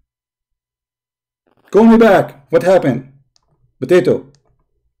 please. Call me back. What happened? Potato.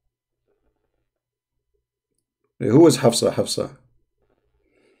 Who is Hafsa? Hafsa.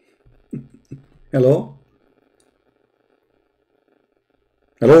 Hello?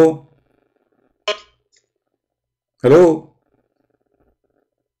 Hello? Hello?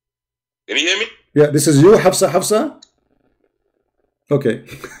 Can you hear me? Yeah, this is you, Hafsa. Hafsa? Okay.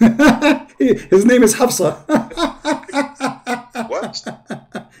 His name is Hafsa. What?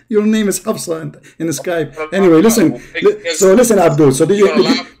 Your name is Hafsa in Skype. Anyway, listen. So listen, Abdul. So did you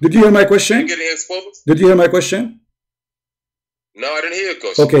hear my question? Did you hear my question? No, I didn't hear your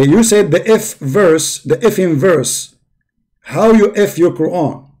question. Okay, you said the F verse, the F in verse. How you F your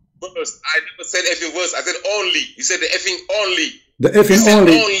Quran? Verse. I never said F in verse. I said only. You said the effing only. The F in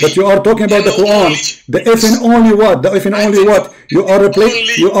only, but you are talking about the Quran. The F in only what? The F in only what? You are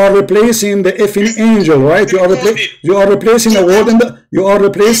replacing the F in angel, right? You are replacing the word in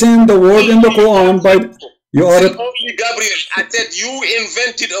the Quran by only Gabriel. I said you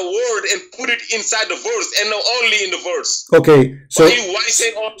invented a word and put it inside the verse and no only in the verse. Okay, so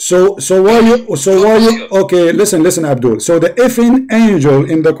why you okay, listen Abdul. So the F in angel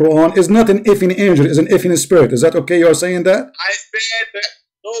in the Quran is not an F in angel, is an F in spirit. Is that okay? You are saying that? I said that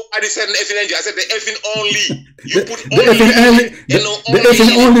nobody said an F in angel. I said the F in only. You put the F in only. The F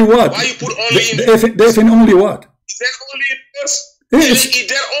in only what? Why you put only in the F in only what? Is that only in verse? Yes.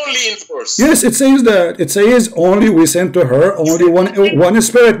 Only in verse. Yes, it says that. It says only we sent to her only one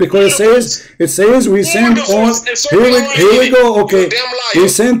spirit, because it says we sent on. Here we go. Okay, we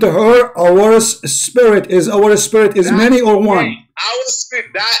sent to her our spirit is many or one. Our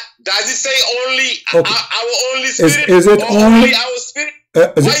spirit. Does it say only okay. Our only spirit? Is it only our spirit?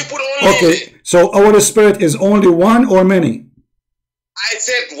 Why you put only? Okay, so our spirit is only one or many? I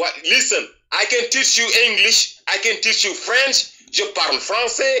said what? Listen, I can teach you English. I can teach you French. Je parle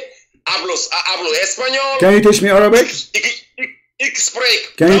français, hablo español. Can you teach me Arabic? Ik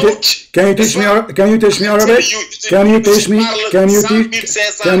spreek Can you teach me Arabic? Can you teach me Arabic?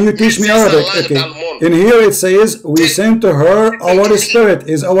 Okay. In here it says we sent to her our spirit.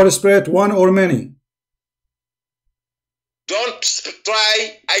 Is our spirit one or many? Don't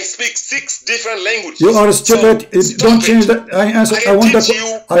try. I speak 6 different languages. You are stupid. Don't change that. I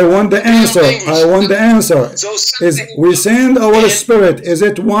want the answer. I want the answer. Is we send our spirit? Is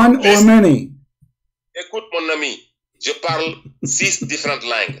it one or many? Écoute mon ami. Je parle 6 different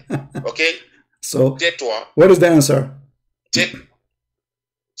langues. Okay? So, tais-toi. what is the answer?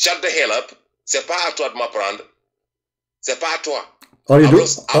 Shut the hell up. C'est pas à toi de m'apprendre. C'est pas à toi. Are you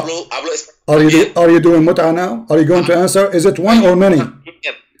doing mut'a now? Are you going to answer? Is it one or many?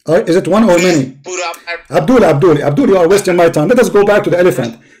 Is it one or many? Abdul, you are wasting my time. Let us go back to the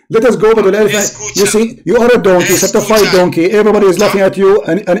elephant. Let us go back to the elephant. You see, you are a donkey, certified donkey. Everybody is laughing at you,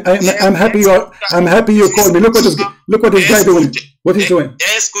 and I'm happy you called me. Look what this guy doing. What he's doing.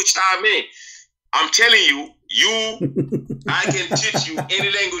 I'm telling you. I can teach you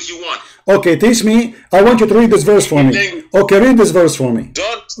any language you want. Okay, teach me. I want you to read this verse for me. Okay, read this verse for me.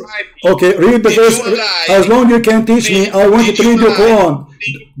 Don't try. Okay, read the verse. As long as you can teach me, I want you to read your Quran.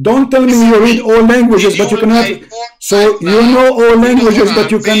 Don't tell me you read all languages, but you cannot. So you know all languages, but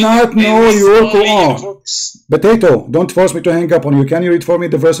you cannot know your Quran. Potato, don't force me to hang up on you. Can you read for me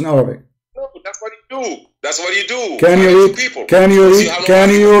the verse in Arabic? No, that's what you do. That's what you do. Can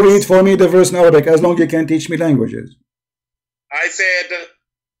you read for me the verse in Arabic, as long as you can teach me languages? I said,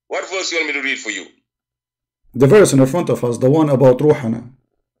 what verse you want me to read for you? The verse in front of us, the one about Ruhana.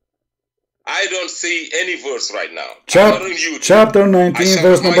 I don't see any verse right now. Chapter 19,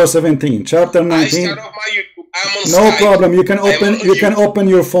 verse number 17. Chapter 19. I start off my YouTube. I'm on no Skype. problem. You can open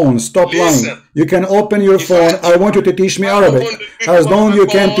your phone. Stop lying. You can open your phone. I want you to teach me Arabic. As long you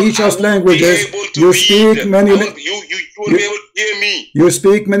can teach us languages. You speak many. You will be able to hear me. You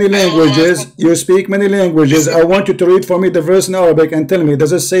speak many languages. You speak many languages. I want you to read for me the verse in Arabic and tell me,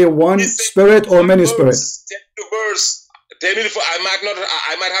 does it say one spirit or many spirits? The verse. Tell me, I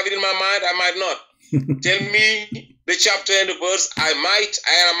might have it in my mind, I might not. Tell me the chapter and the verse, I might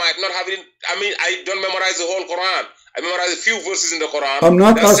not have it in, I don't memorize the whole Quran. I memorize a few verses in the Quran. I'm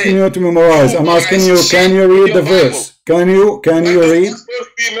not asking you to memorize. I'm asking you, can you read the verse? Can you read?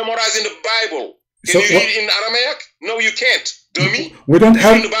 You memorize in the Bible. Can you read in Aramaic? No, you can't. Dummy. We don't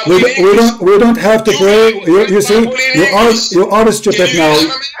have to pray. You see, you are stupid now.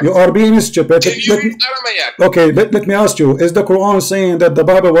 You are being stupid. Okay, let me ask you, is the Quran saying that the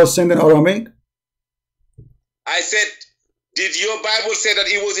Bible was sent in Aramaic? I said, did your Bible say that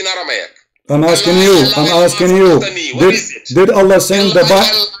it was in Aramaic? I'm asking you. Did Allah send the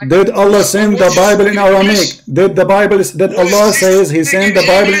Bible in Aramaic? Did Allah says He sent the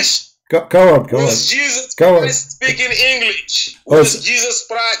Bible? Coward. Was Jesus Christ speaking English? Was Jesus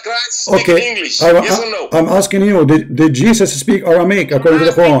Christ speaking English? Yes or no? I'm asking you, did Jesus speak Aramaic according to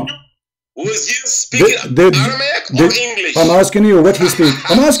the Quran? Was Jesus speaking Aramaic or English? I'm asking you what he speaks.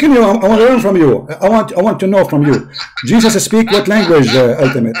 I'm asking you, I want to learn from you. I want to know from you. Jesus speak what language,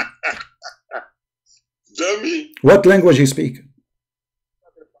 Ultimate? Dummy. What language he speak?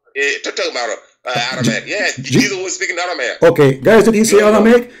 Aramaic. Yes, Jesus was speaking Aramaic. Okay, guys, did he say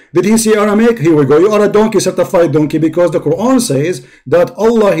Aramaic? Did he say Aramaic? Here we go. You are a donkey, certified donkey, because the Quran says that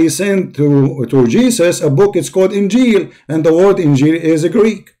Allah He sent to Jesus a book. It's called Injil, and the word Injil is a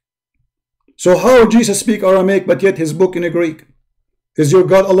Greek. So how Jesus speak Aramaic, but yet his book in a Greek? Is your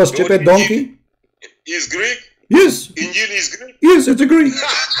God Allah stupid donkey? Is Greek? Yes. Injil is Greek? Yes, it's a Greek.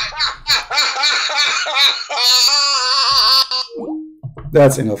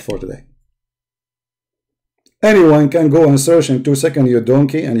 That's enough for today. Anyone can go and search in 2 seconds your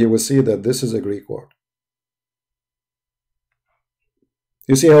donkey, and you will see that this is a Greek word.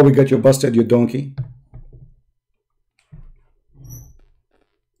 You see how we got you busted, you donkey?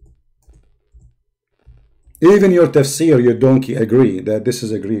 Even your tafsir, your donkey, agree that this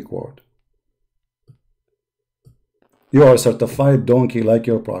is a Greek word. You are a certified donkey like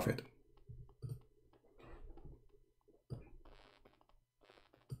your prophet.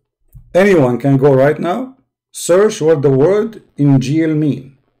 Anyone can go right now, search what the word Injil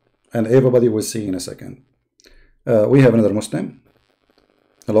mean, and everybody will see in a second. We have another Muslim.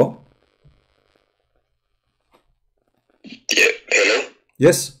 Hello? Yeah, hello?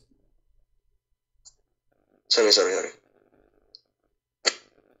 Yes? Sorry.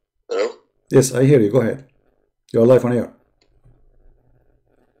 Hello? Yes, I hear you. Go ahead. You're live on air.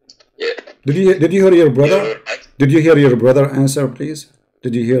 Yeah. Did you hear your brother? Did you hear your brother answer, please?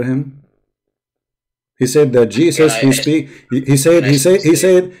 Did you hear him? He said that Jesus he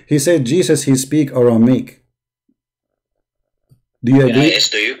said Jesus he speak Aramaic. Do you agree? Can I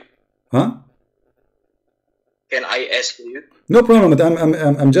ask you? Huh? Can I ask you? No problem.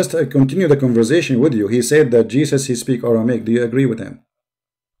 I'm just continue the conversation with you. He said that Jesus he speak Aramaic. Do you agree with him?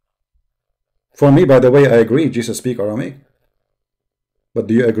 For me, by the way, I agree Jesus speak Aramaic. But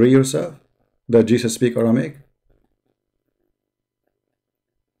do you agree yourself that Jesus speak Aramaic?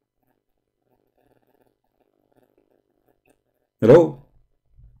 Hello?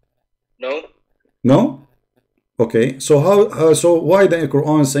 No. No? Okay. So so why the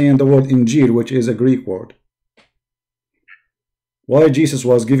Quran saying the word Injil, which is a Greek word? Why Jesus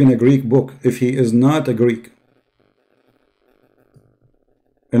was given a Greek book if he is not a Greek?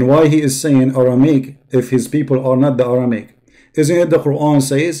 And why he is saying Aramaic if his people are not the Aramaic? Isn't it the Quran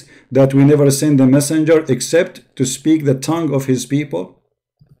says that we never send a messenger except to speak the tongue of his people?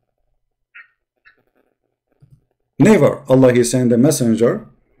 Never Allah he sent a messenger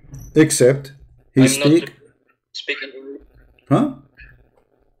except he speaking. Huh?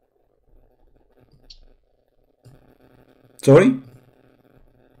 Sorry?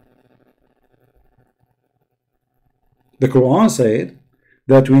 The Quran said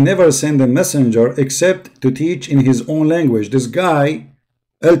that we never send a messenger except to teach in his own language. This guy,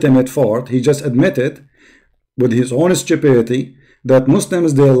 ultimate fault, he just admitted with his own stupidity that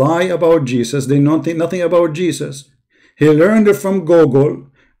Muslims, they lie about Jesus, they know nothing about Jesus. He learned it from Google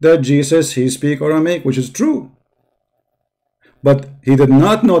that Jesus, he speak Aramaic, which is true. But he did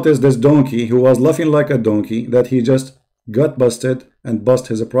not notice this donkey who was laughing like a donkey, that he just got busted and bust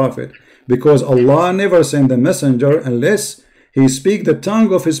his prophet. Because Allah never sent a messenger unless He speaks the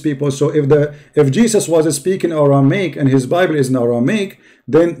tongue of his people. So if Jesus was speaking Aramaic and his Bible is in Aramaic,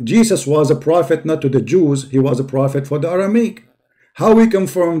 then Jesus was a prophet not to the Jews, he was a prophet for the Aramaic. How we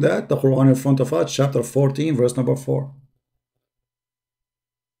confirm that? The Quran in front of us, chapter 14, verse number 4.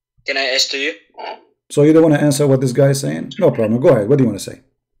 Can I ask to you? So you don't want to answer what this guy is saying? No problem. Go ahead. What do you want to say?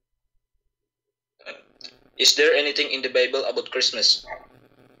 Is there anything in the Bible about Christmas?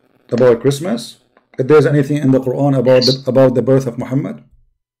 About Christmas? If there's anything in the Quran about about the birth of Muhammad?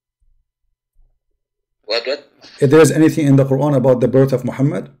 What? If there's anything in the Quran about the birth of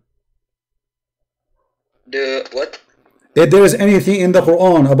Muhammad? The what? If there is anything in the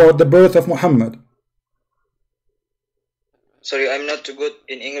Quran about the birth of Muhammad? Sorry, I'm not too good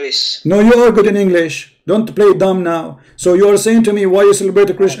in English. No, you are good in English. Don't play dumb now. So you are saying to me why you celebrate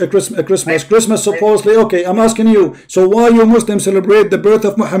a Christmas? Christmas supposedly, okay, I'm asking you. So why you Muslims celebrate the birth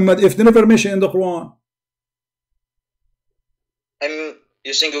of Muhammad if they never mention in the Quran? I'm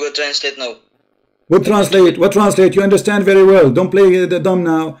using Google Translate now. What translate? What translate? You understand very well. Don't play the dumb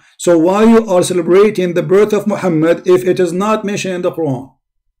now. So why you are celebrating the birth of Muhammad if it is not mentioned in the Quran?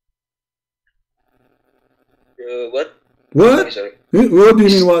 What? What? Sorry. What do you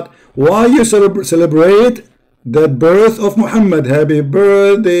mean what? Why you celebrate the birth of Muhammad? Happy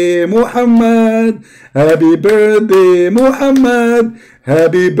birthday Muhammad. Happy birthday Muhammad.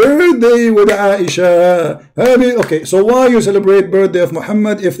 Happy birthday with Aisha. Happy. Okay, so why you celebrate birthday of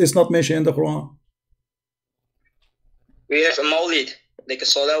Muhammad if it's not mentioned in the Quran? We have a Maulid, like a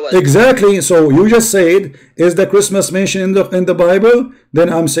salawat. Exactly. So you just said, is the Christmas mentioned in the Bible?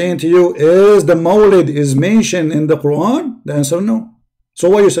 Then I'm saying to you, is the Maulid is mentioned in the Quran? The answer no. So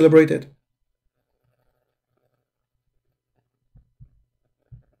why you celebrate it?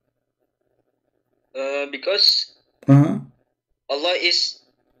 Because Allah is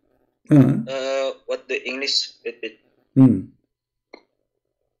what the English it.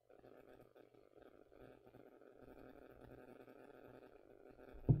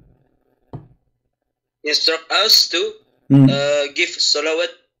 Instruct us to give salawat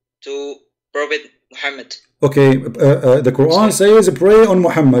to Prophet Muhammad. Okay, the Quran says pray on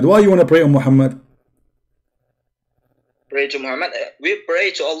Muhammad. Why you want to pray on Muhammad? Pray to Muhammad. We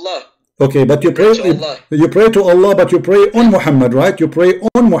pray to Allah. Okay, but you pray to Allah, but you pray on Muhammad, right? You pray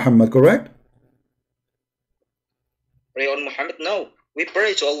on Muhammad, correct? Pray on Muhammad? No, we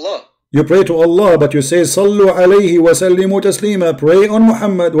pray to Allah. You pray to Allah, but you say Sallu alayhi wa sallimu taslima. Pray on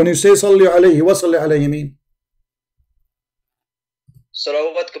Muhammad. When you say Sallu alayhi, what Salli alayhi mean?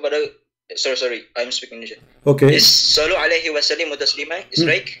 Salawat kepada. Sorry, I'm speaking English. Okay. Is Sallu alayhi wa sallimu taslima is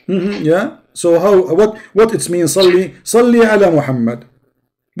right? Yeah. So what it means? Salli ala Muhammad.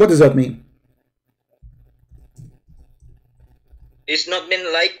 What does that mean? It's not mean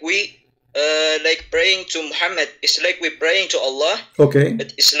like we like praying to Muhammad. It's like we praying to Allah. Okay.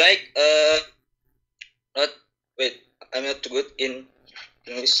 But it's like not wait. I'm not too good in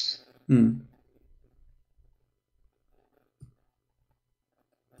English.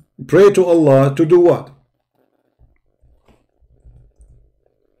 Pray to Allah to do what?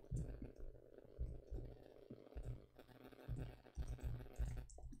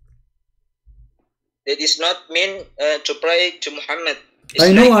 It is not mean to pray to Muhammad. It's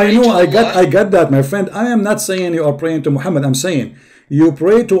I know, like I got that, my friend. I am not saying you are praying to Muhammad. I'm saying you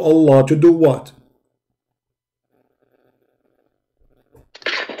pray to Allah to do what?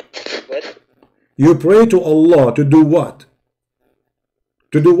 What? You pray to Allah to do what?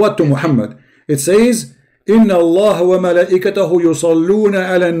 To do what to Muhammad? It says, Inna Allah wa malaikatahu yusalluna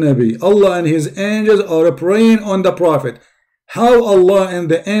ala nabi. Allah and his angels are praying on the Prophet. How Allah and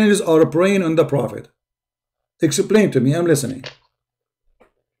the angels are praying on the Prophet? Explain to me, I'm listening.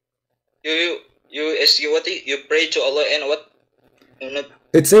 You ask what you pray to Allah and what?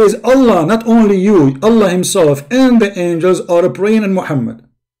 It says Allah, not only you, Allah himself and the angels are praying on Muhammad.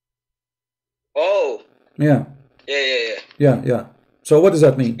 Oh. Yeah. Yeah. So what does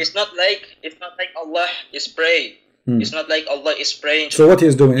that mean? It's not like Allah is praying. It's not like Allah is praying. So what he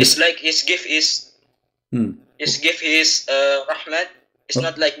is doing? It's like his gift is his gift is rahmat. It's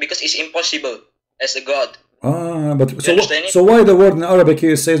not like because it's impossible as a God. But so why the word in Arabic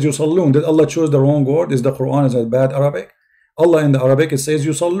here says yusallun? Did Allah choose the wrong word? Is the Quran is a bad Arabic? Allah in the Arabic it says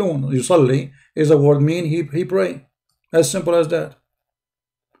yusallun. Yusalli is a word mean he pray. As simple as that.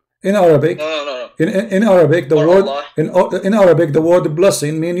 In Arabic, no. In Arabic the word in Arabic the word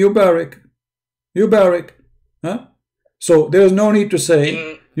blessing mean you barik. Huh? So there is no need to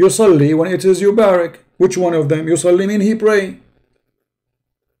say yusalli when it is you barik. Which one of them? Yusalli mean he pray.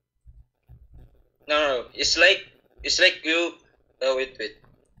 No. It's like you. Wait.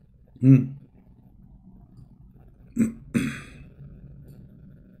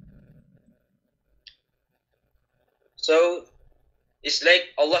 So it's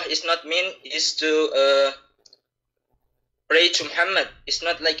like Allah is not mean is to pray to Muhammad. It's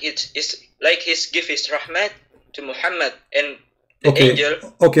not like it. It's like His give His rahmat to Muhammad, and the angel.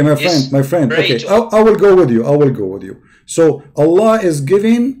 Okay, my friend. Okay, I will go with you. I will go with you. So Allah is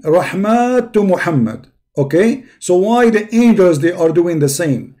giving rahmat to Muhammad. Okay, so why the angels they are doing the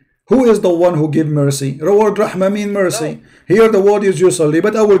same? Who is the one who give mercy? The word rahma mean mercy. No. Here the word is yusalli,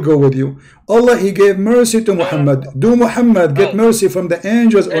 but I will go with you. Allah He gave mercy to Muhammad. Do Muhammad get mercy from the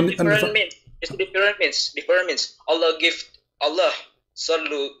angels? It's different means. Allah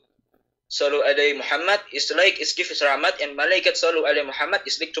sallu alayhi Muhammad is like it's give his rahmat, and malaikat sallu alayhi Muhammad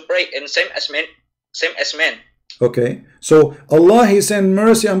is like to pray, and same as men. Okay, so Allah He sent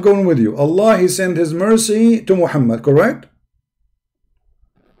mercy. I'm going with you. Allah He sent His mercy to Muhammad, correct?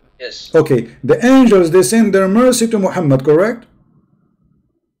 Yes. Okay, the angels they send their mercy to Muhammad, correct?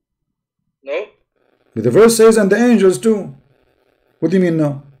 No. The verse says, and the angels too. What do you mean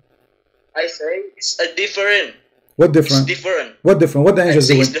no? I say it's a different. What different? It's different. What different? What the angels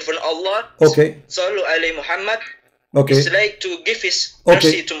doing? It's different. Allah. Okay. Sallu alayhi Muhammad. Okay. It's like to give His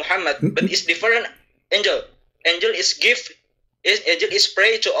mercy to Muhammad, but it's different. Angel is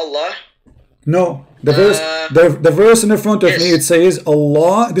pray to Allah. No, the verse, the verse in the front of me, it says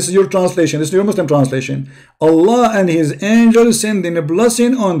Allah. This is your translation. This is your Muslim translation. Allah and His angels sending a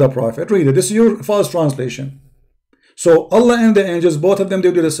blessing on the Prophet. Read it. This is your false translation. So Allah and the angels, both of them, they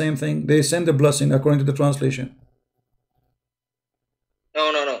do the same thing. They send a blessing according to the translation.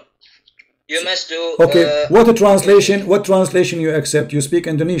 No. You must do. Okay. What translation? What translation you accept? You speak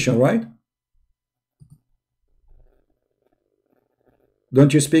Indonesian, right?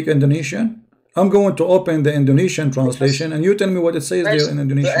 Don't you speak Indonesian? I'm going to open the Indonesian translation, and you tell me what it says there in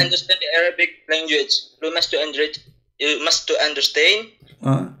Indonesian. To understand the Arabic language, you must to understand.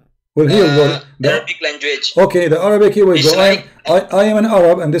 Well, here the Arabic language. Okay, the Arabic. Here we go. Like, I am an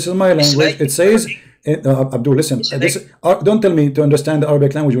Arab, and this is my language. Like it says, Abdul, listen. Don't tell me to understand the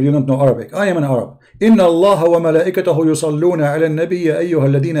Arabic language when you don't know Arabic. I am an Arab. Inna Allah wa malaikatahu yusalluna ala an-nabiyyi ayyuha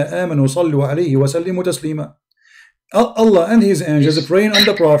alladhina amanu sallu alayhi wa sallimu taslima. Allah and His angels praying on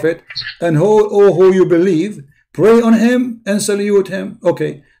the Prophet, and who you believe, pray on him and salute him.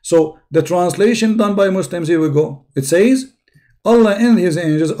 Okay, so the translation done by Muslims, here we go. It says, Allah and His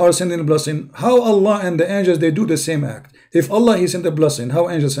angels are sending a blessing. How Allah and the angels, they do the same act? If Allah He sent a blessing, how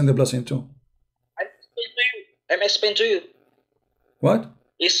angels send a blessing too? I'm explaining to you. What?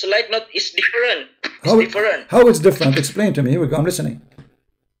 It's like not. It's different. How it's different? Explain to me. Here we go. I'm listening.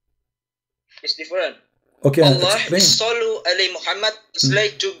 It's different. Okay, Allah sallu alayhi Muhammad is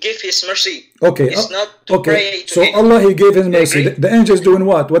like to give His mercy. Okay, it's not to pray to so Him. Allah He gave His mercy. The angels doing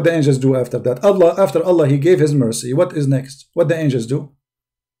what? What the angels do after that? After Allah He gave His mercy. What is next? What the angels do?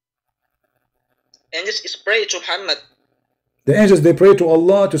 Angels is pray to Muhammad. The angels they pray to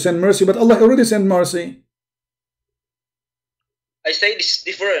Allah to send mercy, but Allah already sent mercy. I say this is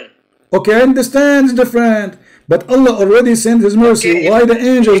different. Okay, I understand it's different. But Allah already sent His mercy. Okay. Why the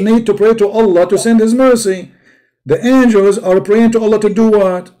angels need to pray to Allah to send His mercy? The angels are praying to Allah to do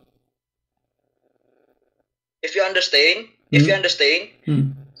what? If you understand,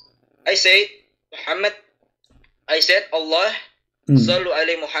 I say Muhammad. I said Allah sallu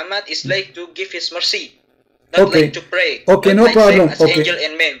alayhi Muhammad is like to give His mercy, not like to pray. Okay, no problem. Okay, angel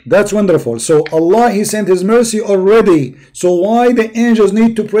and man. That's wonderful. So Allah He sent His mercy already. So why the angels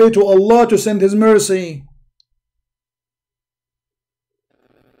need to pray to Allah to send His mercy?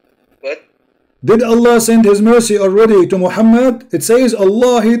 What? Did Allah send His mercy already to Muhammad? It says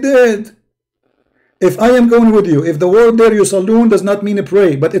Allah He did. If I am going with you, if the word there yusallun does not mean a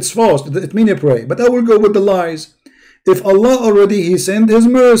pray, but it's false, it means a pray, but I will go with the lies. If Allah already He sent His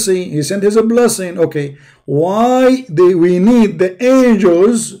mercy, He sent His blessing, okay, why do we need the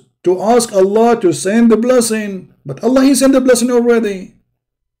angels to ask Allah to send the blessing? But Allah He sent the blessing already.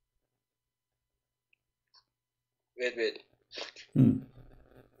 Wait.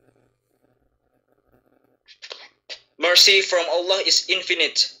 Mercy from Allah is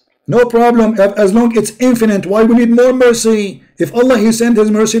infinite. No problem. As long as it's infinite, why we need more mercy? If Allah He sent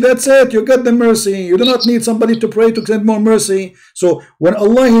His mercy, that's it. You got the mercy. You do not need somebody to pray to send more mercy. So when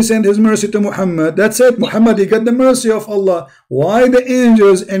Allah He sent His mercy to Muhammad, that's it. Muhammad, He got the mercy of Allah. Why the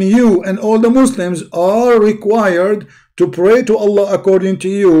angels and you and all the Muslims are required to pray to Allah according to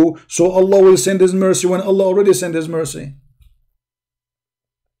you, so Allah will send His mercy when Allah already sent His mercy?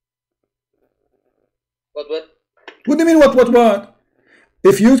 What? What do you mean what?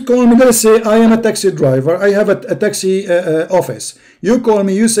 If you call me, let's say I am a taxi driver, I have a taxi office. You call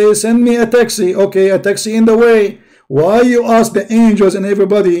me, you say, send me a taxi. Okay, a taxi in the way. Why you ask the angels and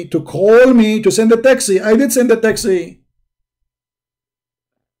everybody to call me to send a taxi? I did send a taxi.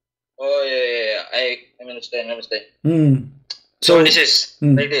 understand. So this is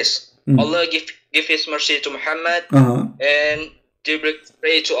like this. Allah give His mercy to Muhammad, and Jibril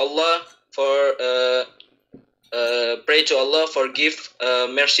pray to Allah for give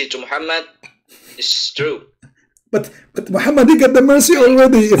mercy to Muhammad. It's true. But Muhammad, he got the mercy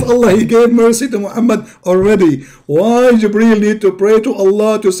already. If Allah, he gave mercy to Muhammad already, why Jibril need to pray to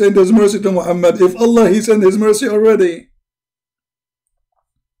Allah to send his mercy to Muhammad? If Allah, he sent his mercy already.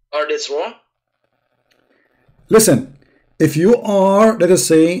 Are this wrong? Listen, if you are, let us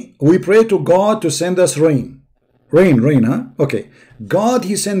say, we pray to God to send us rain. Rain, huh? Okay. God,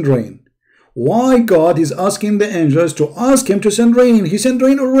 he sent rain. Why God is asking the angels to ask him to send rain? He sent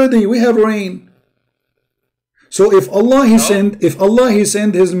rain already. We have rain. So if Allah he sent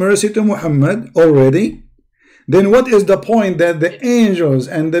his mercy to Muhammad already, then what is the point that the angels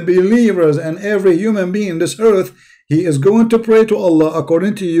and the believers and every human being on this earth, he is going to pray to Allah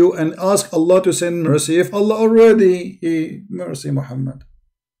according to you and ask Allah to send mercy if Allah already he mercy Muhammad?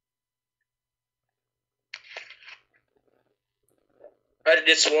 Are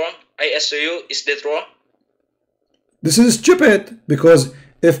this wrong? I ask you, is that wrong? This is stupid, because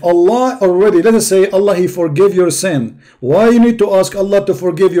if Allah already, let us say Allah he forgive your sin, why you need to ask Allah to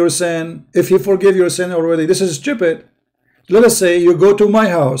forgive your sin if he forgive your sin already? This is stupid. Let us say you go to my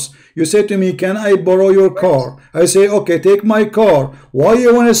house, you say to me, can I borrow your car? I say, okay, take my car. Why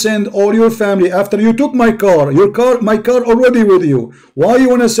you want to send all your family after you took my car? My car already with you. Why you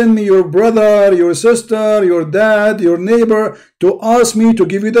want to send me your brother, your sister, your dad, your neighbor to ask me to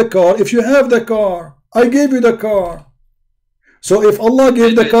give you the car if you have the car? I gave you the car. So if Allah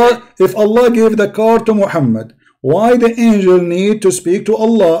gave the car to Muhammad, why the angel need to speak to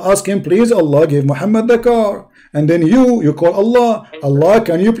Allah, ask him, please Allah give Muhammad the car? And then you call Allah, Allah,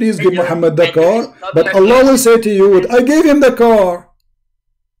 can you please give Muhammad the car? But Allah will say to you, I gave him the car.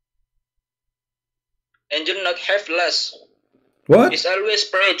 Angel not have less. What? It's always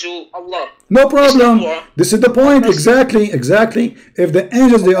pray to Allah. No problem. This is the point. Exactly. If the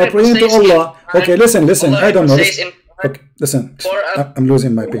angels, they are praying to Allah. Okay, listen. I don't know. Okay, listen. I'm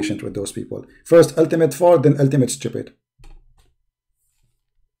losing my patience with those people. First ultimate for, then ultimate stupid.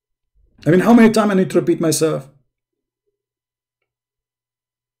 I mean, how many times I need to repeat myself?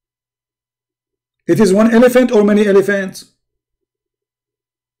 It is one elephant or many elephants?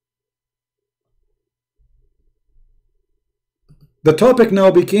 The topic now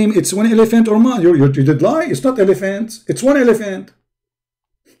became it's one elephant or not. You did lie. It's not elephants. It's one elephant.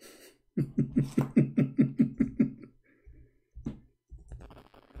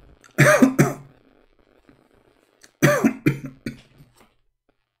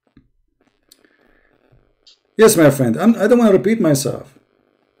 Yes, my friend. I don't want to repeat myself.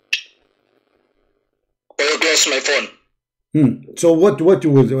 I close my phone. So what you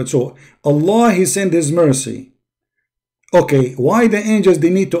will do? So Allah he sent his mercy. Okay, why the angels they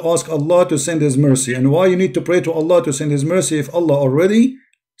need to ask Allah to send his mercy, and why you need to pray to Allah to send his mercy if Allah already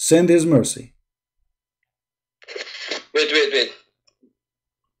sent his mercy?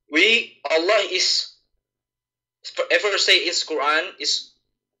 Wait. Allah is ever say in Quran is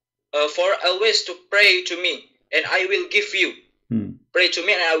for always to pray to me and I will give you. Pray to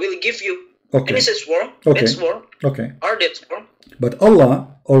me and I will give you. Okay. And this is wrong. Okay. That's wrong. Okay. Are that wrong? But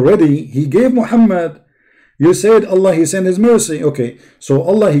Allah already he gave Muhammad. You said Allah he sent his mercy. Okay. So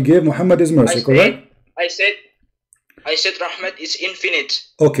Allah he gave Muhammad his mercy, correct? I said Rahmat is infinite.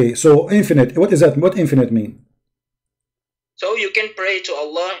 Okay, so infinite. What is that? What infinite mean? So you can pray to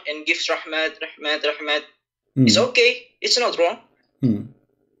Allah and give Rahmat. It's okay. It's not wrong.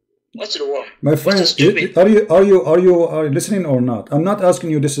 What's wrong? My friend, are you listening or not? I'm not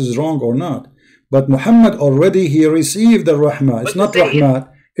asking you this is wrong or not. But Muhammad already he received the rahmah. It's not rahmat.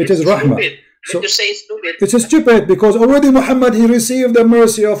 It is rahmah. So you say stupid. It's stupid because already Muhammad he received the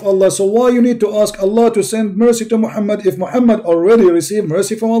mercy of Allah. So why you need to ask Allah to send mercy to Muhammad if Muhammad already received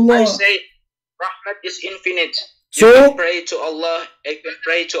mercy from Allah? I say rahmat is infinite. So you can pray to Allah. I can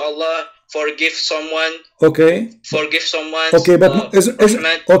pray to Allah. Forgive someone. Okay. Forgive someone. Okay, but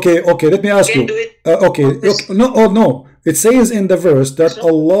okay. Let me ask you. No. It says in the verse that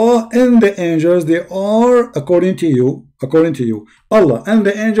Allah and the angels they are according to you. Allah and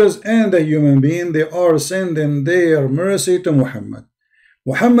the angels and the human being they are sending their mercy to Muhammad.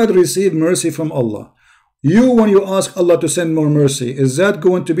 Muhammad received mercy from Allah. You, when you ask Allah to send more mercy, is that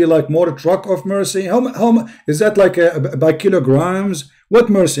going to be like more truck of mercy? How is that like by kilograms? What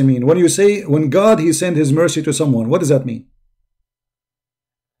mercy mean? When you say when God he sent his mercy to someone, what does that mean?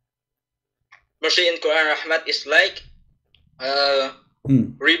 Mercy in Quran Rahmat is like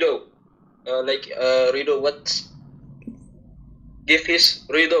Rido. Rido what? Give his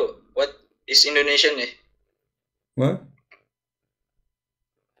Rido. What is Indonesian? What?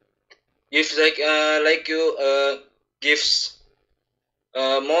 Gives like you gives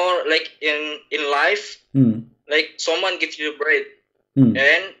more like in life, like someone gives you bread,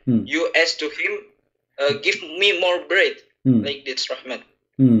 and you ask to him, give me more bread, like this, Rahman.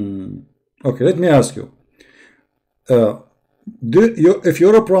 Okay, let me ask you. If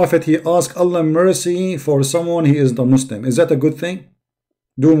you're a prophet, he asks Allah mercy for someone he is the Muslim. Is that a good thing?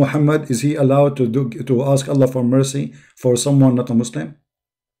 Do Muhammad, is he allowed to ask Allah for mercy for someone not a Muslim?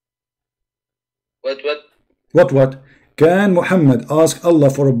 What? Can Muhammad ask Allah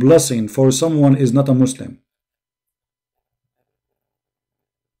for a blessing for someone is not a Muslim?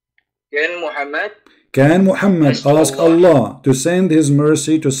 Can Muhammad ask Allah to send his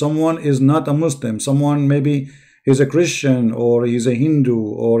mercy to someone is not a Muslim? Someone maybe he's a Christian or he's a Hindu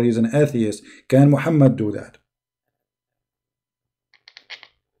or he's an atheist. Can Muhammad do that?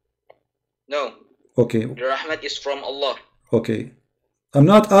 No. Okay. The rahmat is from Allah. Okay. I'm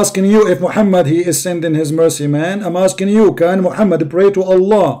not asking you if Muhammad he is sending his mercy, man. I'm asking you, can Muhammad pray to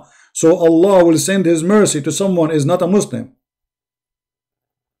Allah so Allah will send his mercy to someone is not a Muslim?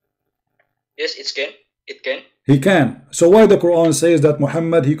 Yes, it can. It can. He can. So why the Quran says that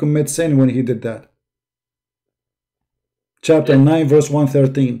Muhammad he commit sin when he did that? Chapter 9 verse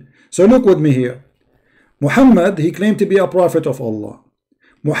 113. So look with me here. Muhammad he claimed to be a prophet of Allah.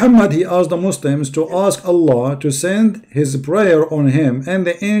 Muhammad he asked the Muslims to ask Allah to send his prayer on him, and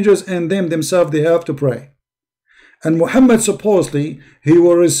the angels and them themselves they have to pray. And Muhammad supposedly he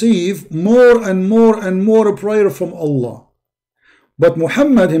will receive more and more and more prayer from Allah. But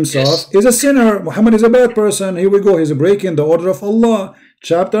Muhammad himself is a sinner. Muhammad is a bad person. Here we go. He's breaking the order of Allah.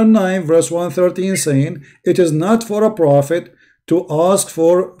 Chapter 9 verse 113 saying, it is not for a prophet to ask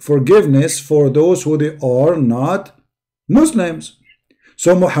for forgiveness for those who they are not Muslims.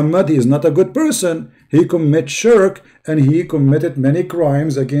 So Muhammad he is not a good person. He commits shirk and he committed many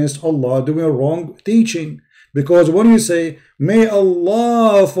crimes against Allah, doing wrong teaching. Because when you say, may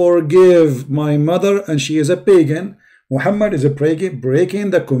Allah forgive my mother and she is a pagan, Muhammad is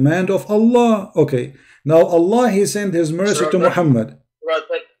breaking the command of Allah. Okay. Now Allah he sent his mercy to Muhammad.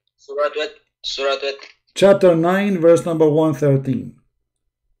 Surah what? Chapter 9 verse number 113.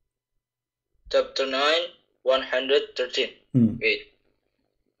 Chapter 9 113. Wait.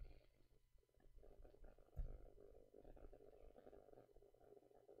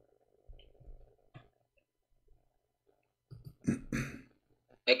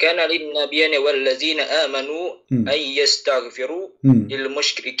 كان للنبيين والذين آمنوا أن يستغفروا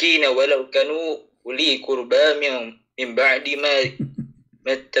للمشركين ولو كانوا أولي قربى من بعد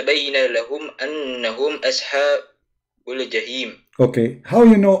ما تبين لهم أنهم أصحاب الجحيم. Okay, how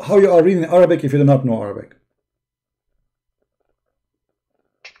you are reading Arabic if you do not know Arabic?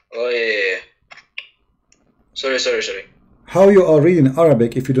 Oh yeah. Sorry. How you are reading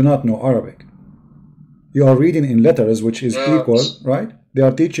Arabic if you do not know Arabic? You are reading in letters which is equal, right? They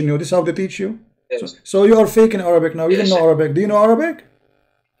are teaching you. This is how they teach you. Yes. So you are faking Arabic now. You don't know Arabic. Do you know Arabic?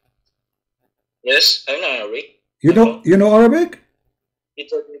 Yes, I know Arabic. You know Arabic?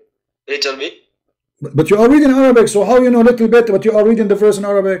 Little bit. But you are reading Arabic. So how you know little bit? But you are reading the verse in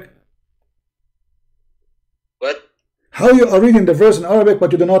Arabic. What? How you are reading the verse in Arabic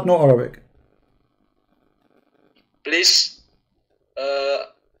but you do not know Arabic? Please,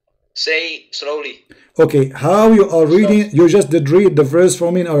 say slowly. Okay, how you are reading? You just did read the verse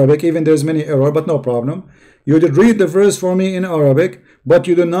for me in Arabic, even there's many error, but no problem. You did read the verse for me in Arabic, but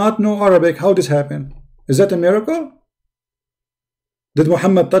you do not know Arabic. How this happened? Is that a miracle? Did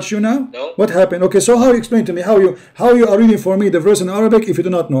Muhammad touch you now? No. What happened? Okay, so how you explain to me how you are reading for me the verse in Arabic if you do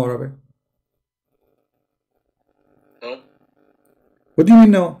not know Arabic? No. What do you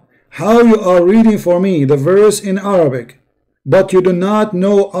mean no? How you are reading for me the verse in Arabic, but you do not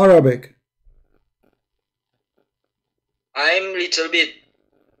know Arabic? I'm little bit.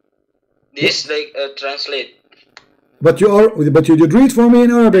 This like translate. But you did read for me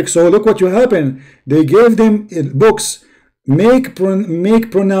in Arabic. So look what you happened. They gave them books, make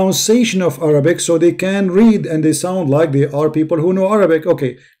pronunciation of Arabic so they can read and they sound like they are people who know Arabic.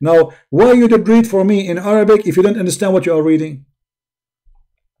 Okay. Now why you did read for me in Arabic if you don't understand what you are reading?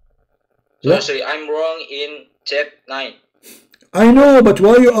 Sorry, I'm wrong in chapter 9. I know, but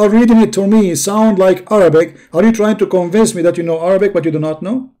why you are reading it to me sound like Arabic? Are you trying to convince me that you know Arabic but you do not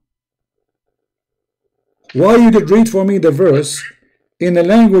know? Why you did read for me the verse in a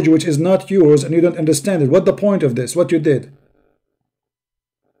language which is not yours and you don't understand it? What the point of this? What you did?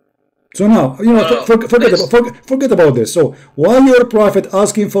 So now, forget about this. So why your prophet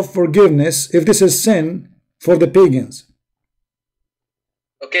asking for forgiveness if this is sin for the pagans?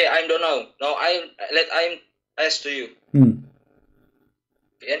 Okay, I don't know. No, I ask to you.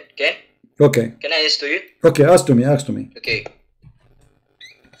 Can? Okay. Can I ask to you? Okay, ask to me. Okay.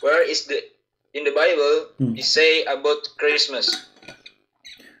 Where is in the Bible it say about Christmas?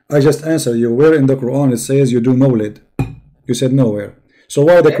 I just answered you. Where in the Quran it says you do Mawlid? You said nowhere. So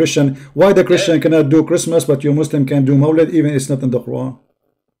why the Christian cannot do Christmas, but you Muslim can do Mawlid, even it's not in the Quran?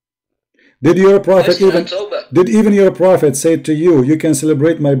 Did your prophet did even your prophet say to you, you can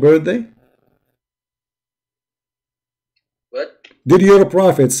celebrate my birthday? What? Did your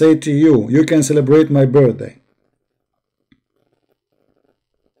prophet say to you, you can celebrate my birthday?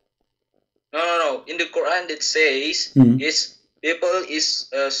 No. In the Quran it says is people is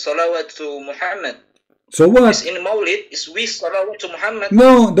salawat to Muhammad. So what? It's in Mawlid is we salawat to Muhammad.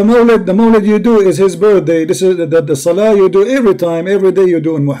 No, the Mawlid you do is his birthday. This is the salah you do every day you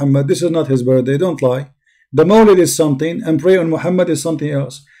do in Muhammad. This is not his birthday. Don't lie. The Mawlid is something, and pray on Muhammad is something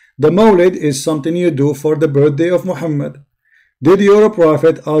else. The Mawlid is something you do for the birthday of Muhammad. Did your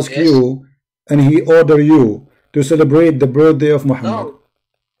prophet ask you, and he order you to celebrate the birthday of Muhammad? No.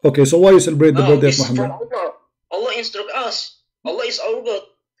 Okay, so why you celebrate the birthday of Muhammad? Allah. Allah instruct us. Allah is our God.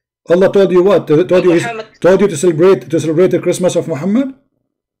 Allah told you what? Told you to celebrate the Christmas of Muhammad?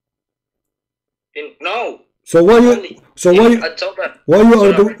 No. So why you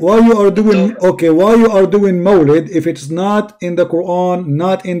are doing Mawlid if it's not in the Quran,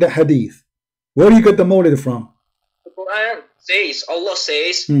 not in the Hadith? Where do you get the Mawlid from? The Quran says, Allah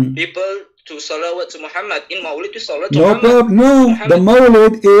says, people to salawat to Muhammad. In Mawlid to salawat to Muhammad. No, the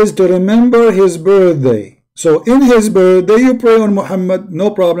Mawlid is to remember his birthday. So in his birthday you pray on Muhammad, no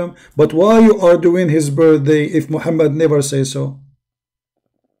problem. But why you are doing his birthday if Muhammad never says so?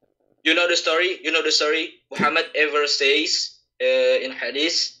 You know the story? Muhammad ever says in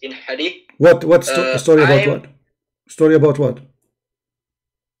hadith? What story about what? Story about what?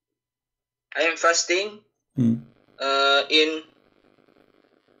 I am fasting in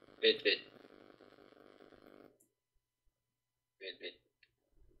wait.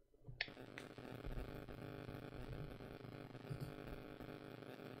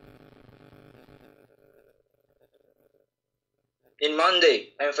 In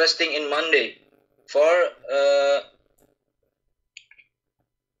Monday, I'm fasting in Monday for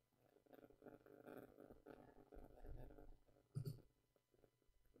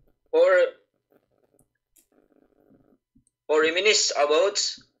reminisce about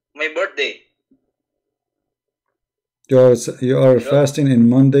my birthday. You are fasting in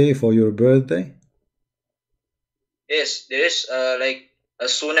Monday for your birthday? Yes, there is like a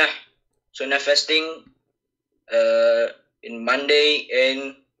sunnah fasting in Monday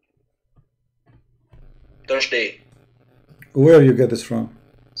and Thursday. Where you get this from?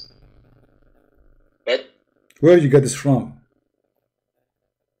 What? Where you get this from?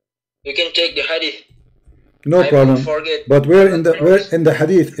 You can take the hadith. No problem. But where in the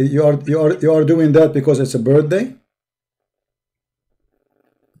hadith you are doing that because it's a birthday?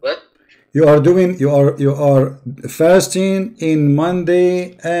 What? You are fasting in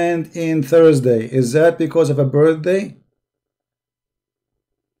Monday and in Thursday. Is that because of a birthday?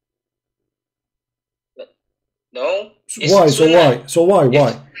 No. Why? So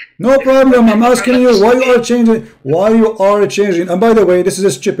why? No problem. I'm asking you why you are changing. And by the way, this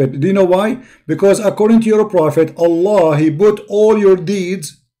is stupid. Do you know why? Because according to your prophet, Allah, He put all your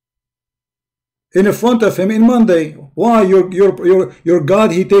deeds in front of Him in Monday. Why? Your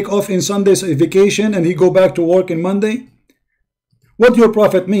God, He take off in Sunday's vacation and He go back to work in Monday? What your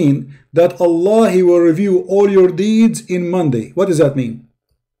prophet mean? That Allah, He will review all your deeds in Monday. What does that mean?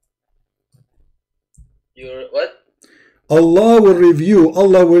 What? Allah will review.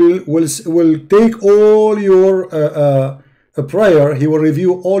 Allah will take all your prayer. He will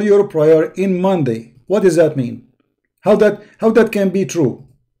review all your prayer in Monday. What does that mean? How that can be true?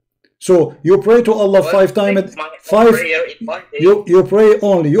 So you pray to Allah 5 times. You pray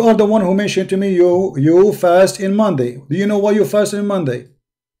only. You are the one who mentioned to me you fast in Monday. Do you know why you fast in Monday?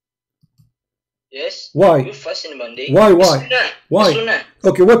 Yes. Why? You fast in Monday. Why? Sunnah. Why? Sunnah.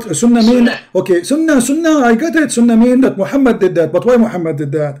 Okay, what Sunnah mean? Sunnah. Okay, Sunnah. I got it. Sunnah mean that Muhammad did that. But why Muhammad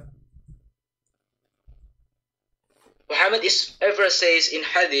did that? Muhammad is ever says in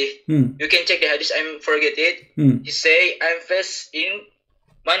hadith. You can check the hadith. I forget it. He say I'm fast in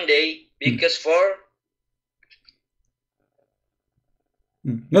Monday because for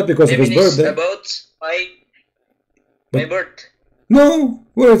not because of his birthday. About my birth. No,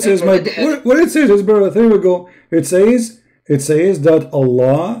 where it says where it says his birth. Here we go. It says that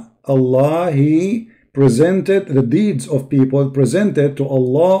Allah He presented the deeds of people presented to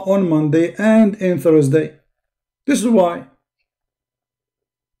Allah on Monday and in Thursday. This is why.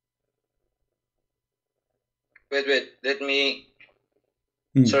 Wait. Let me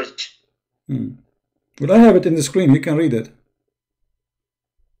search. Well, I have it in the screen. You can read it.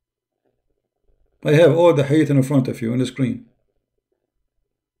 I have all the hadith in front of you on the screen.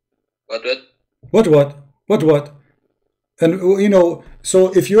 What? And you know,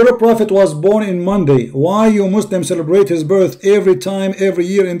 so if your prophet was born in Monday, why you Muslims celebrate his birth every time, every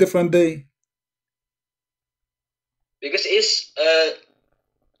year in different day? Because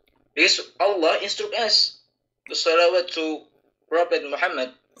Allah instruct us to salawat to Prophet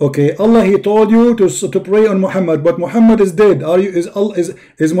Muhammad. Okay, Allah, he told you to pray on Muhammad, but Muhammad is dead.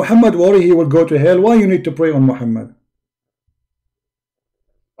 Is Muhammad worried he will go to hell? Why you need to pray on Muhammad?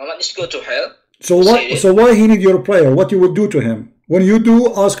 Muhammad is go to hell. So why he need your prayer? What you would do to him? When you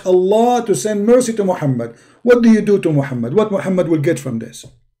do, ask Allah to send mercy to Muhammad. What do you do to Muhammad? What Muhammad will get from this?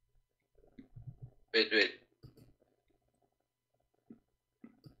 Wait.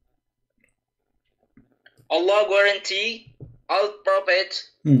 Allah guarantee all prophets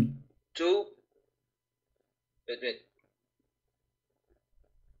to wait.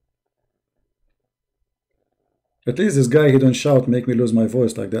 At least this guy, he don't shout, make me lose my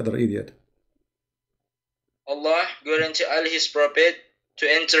voice like the other idiot. Allah guarantee all his prophet to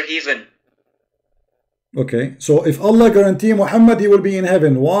enter heaven. Okay, so if Allah guarantee Muhammad he will be in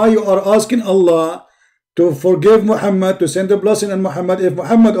heaven, why you are asking Allah to forgive Muhammad, to send a blessing on Muhammad, if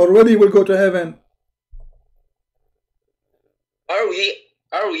Muhammad already will go to heaven? Are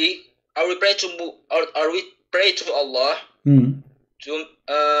we pray to Allah to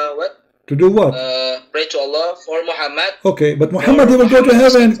what? To do what? Pray to Allah for Muhammad. Okay, but Muhammad he will go to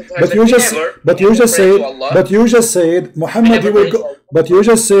heaven. But you just said Muhammad he will go. But you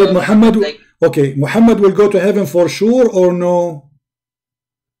just said Muhammad. Okay, Muhammad will go to heaven for sure or no?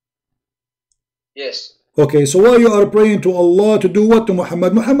 Yes. Okay, so why you are praying to Allah to do what to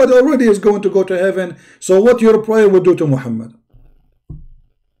Muhammad? Muhammad already is going to go to heaven. So what your prayer will do to Muhammad?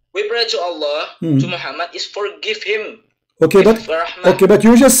 We pray to Allah to Muhammad is forgive him. Okay, but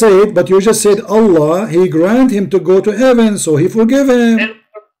you just said Allah, he grant him to go to heaven, so he forgive him. And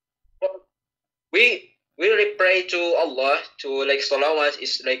we pray to Allah to like salawat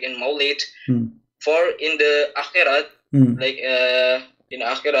is like in Maulid for in the akhirat like in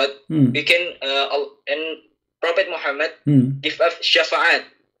akhirat we can and Prophet Muhammad give us shafa'at.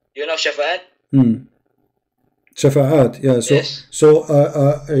 You know shafa'at? Shafa'at, yeah. So yes. So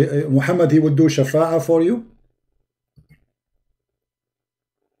Muhammad he would do shafa'ah for you?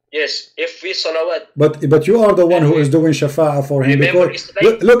 Yes, if we salawat. But you are the one who is doing shafa'ah for him. Because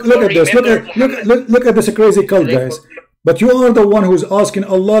like, look at this. Look at this crazy cult, guys. But you are the one who is asking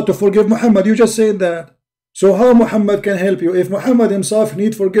Allah to forgive Muhammad. You just said that. So how Muhammad can help you? If Muhammad himself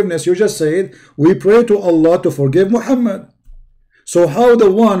need forgiveness, you just said we pray to Allah to forgive Muhammad. So how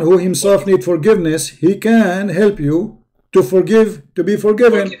the one who himself need forgiveness, he can help you to forgive, to be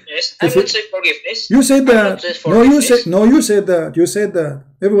forgiven? Forgiveness. I would say forgiveness. You said that. You said that. You said that.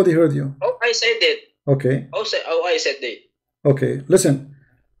 Everybody heard you. Oh, I said that. Okay. I said that. Okay. Listen.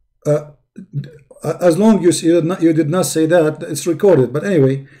 As long as you did not say that, it's recorded. But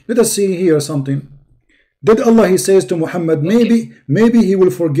anyway, let us see here something. Did Allah, he says to Muhammad, maybe he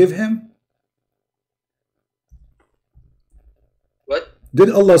will forgive him? What? Did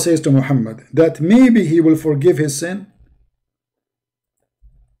Allah says to Muhammad that maybe he will forgive his sin?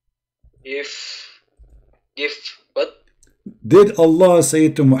 If what? Did Allah say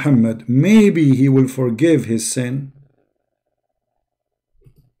to Muhammad maybe he will forgive his sin?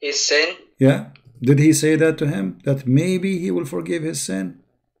 His sin? Yeah. Did he say that to him? That maybe he will forgive his sin?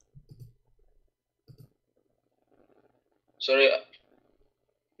 Sorry.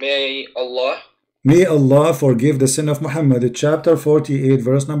 May Allah forgive the sin of Muhammad. Chapter 48,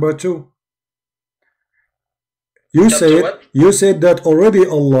 verse number 2. You said that already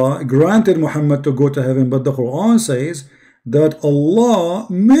Allah granted Muhammad to go to heaven, but the Quran says that Allah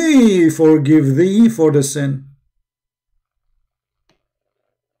may forgive thee for the sin.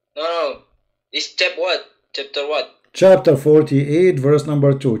 No. It's chapter what? Chapter what? Chapter 48, verse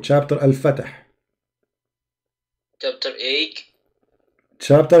number 2. Chapter Al-Fatih. Chapter 8.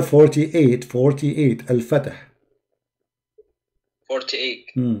 Chapter 48, Al-Fatih.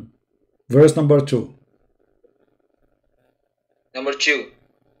 48. Verse number 2. Number 2.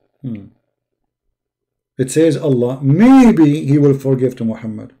 It says Allah, maybe he will forgive to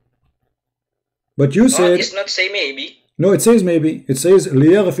Muhammad. But you said... It's not say maybe. No, it says maybe. It says,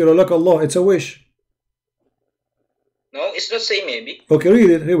 لِيَغْفِرَ لَكَ Allah. It's a wish. No, it's not say maybe. Okay, read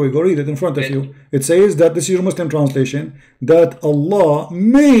it. Here we go. Read it in front of you. It says that, this is your Muslim translation, that Allah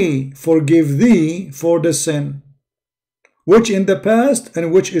may forgive thee for the sin. which in the past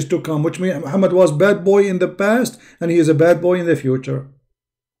and which is to come, which means Muhammad was bad boy in the past and he is a bad boy in the future.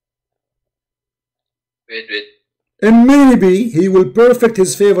 Wait. And maybe he will perfect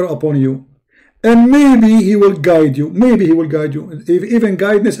his favor upon you, and maybe he will guide you. Maybe he will guide you. If even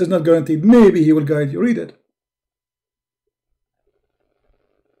guidance is not guaranteed, maybe he will guide you. Read it.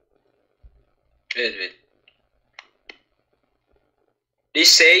 Wait. They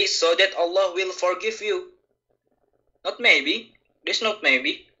say so that Allah will forgive you. Not maybe. There's not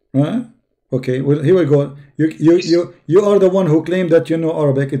maybe. Huh? Okay, well, here we go. You are the one who claimed that you know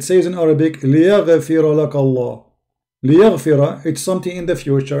Arabic. It says in Arabic, لِيَغْفِرَ لَكَ اللَّهُ. لِيَغْفِرَ, it's something in the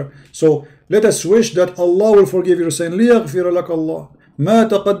future. So let us wish that Allah will forgive you. Saying لِيَغْفِرَ لَكَ اللَّهُ مَا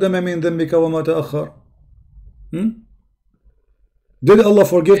تَقَدَّمَ مِنْ ذَنبِكَ وَمَا تَأَخَّرَ. Did Allah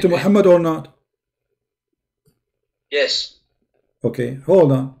forgive to Muhammad or not? Yes. Okay,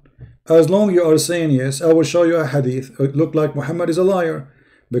 hold on. As long you are saying yes, I will show you a hadith. It looked like Muhammad is a liar,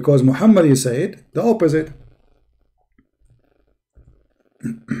 because Muhammad, he said the opposite.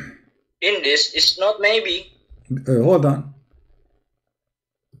 In this, it's not maybe. Hold on.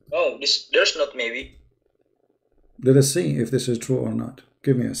 Oh, there's not maybe. Let us see if this is true or not.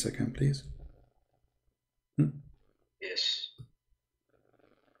 Give me a second, please. Yes.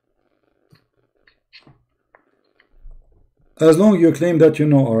 As long you claim that you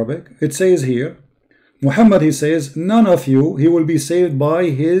know Arabic, it says here, Muhammad, he says, none of you, he will be saved by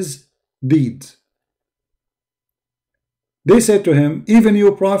his deeds. They said to him, even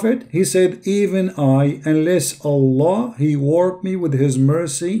you, Prophet? He said, even I, unless Allah, he worked me with his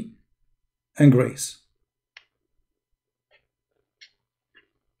mercy and grace.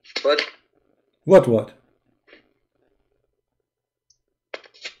 But What?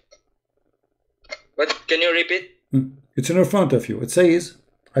 But can you repeat? It's in front of you. It says,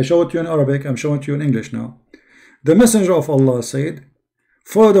 I show it to you in Arabic, I'm showing it to you in English now. The Messenger of Allah said,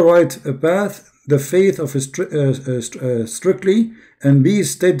 follow the right path, the faith of strictly, and be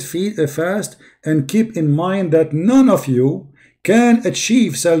steadfast, and keep in mind that none of you can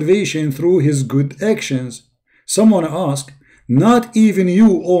achieve salvation through his good actions. Someone asked, not even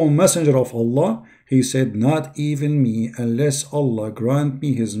you, O Messenger of Allah? He said, not even me, unless Allah grant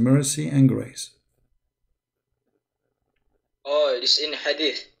me his mercy and grace. Oh, this is in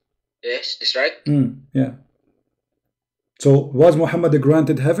hadith. Yes, that's right. Yeah. So was Muhammad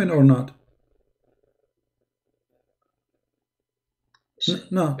granted heaven or not?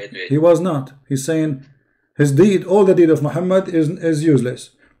 No, he was not. He's saying his deed, all the deed of Muhammad is useless.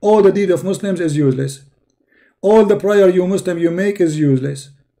 All the deed of Muslims is useless. All the prayer you Muslim you make is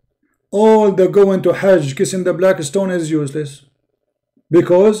useless. All the going to Hajj, kissing the black stone is useless.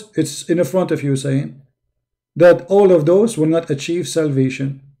 Because it's in front of you saying that all of those will not achieve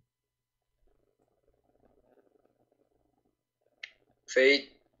salvation. Faith,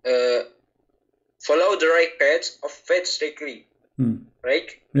 follow the right path of faith strictly.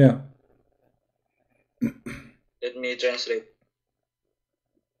 Right? Yeah. Let me translate.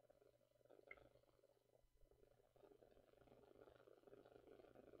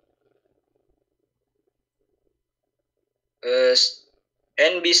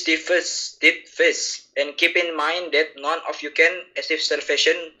 And be steadfast, and keep in mind that none of you can achieve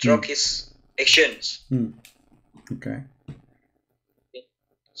salvation through his actions. Okay.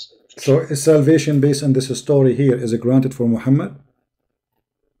 So is salvation based on this story here, is it granted for Muhammad?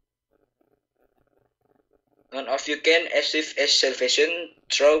 None of you can achieve salvation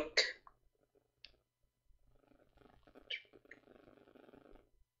through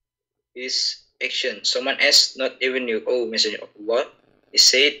his action. Someone asked, not even you, O Messenger of Allah? He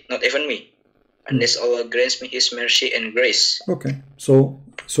said, not even me, unless Allah grants me his mercy and grace. Okay, so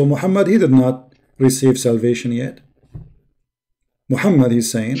Muhammad, he did not receive salvation yet. Muhammad, he's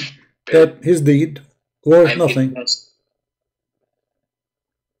saying that his deed worth nothing.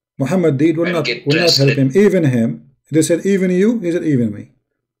 Muhammad's deed will not help him. Even him, they said even you, he said even me,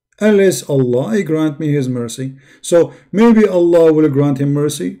 unless Allah he grant me his mercy. So maybe Allah will grant him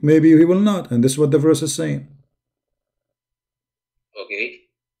mercy, maybe he will not, and this is what the verse is saying. Okay.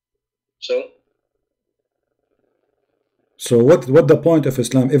 So what the point of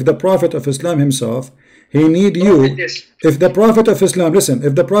Islam? If the Prophet of Islam himself, he need you. If the Prophet of Islam, listen,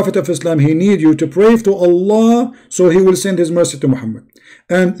 if the Prophet of Islam, he need you to pray to Allah, so he will send his mercy to Muhammad.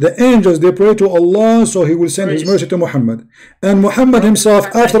 And the angels, they pray to Allah, so he will send his mercy to Muhammad. And Muhammad himself,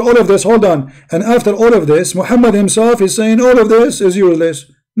 after all of this, hold on, and after all of this, Muhammad himself is saying all of this is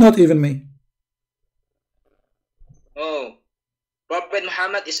useless, not even me. Oh, Prophet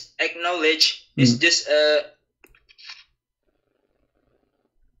Muhammad is acknowledged, is just a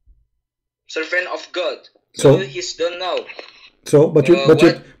servant of God. So he's don't know. So, but you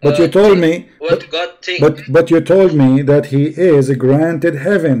told me what God thinks. But you told me that he is granted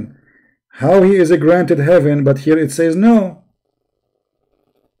heaven. How he is granted heaven? But here it says no.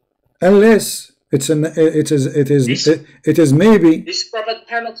 Unless it is maybe. This Prophet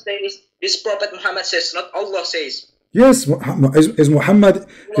Muhammad says. This Prophet Muhammad says, not Allah says. Yes, is Muhammad?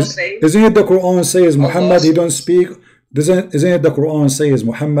 Isn't it the Quran says Muhammad he don't speak? Isn't it the Quran says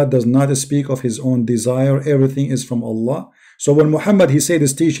Muhammad does not speak of his own desire? Everything is from Allah. So when Muhammad he said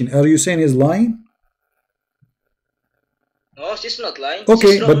this teaching, are you saying he's lying? No, she's not lying.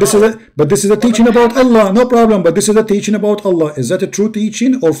 Okay, but this is a teaching about Allah. No problem. But this is a teaching about Allah. Is that a true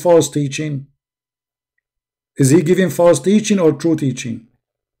teaching or false teaching? Is he giving false teaching or true teaching?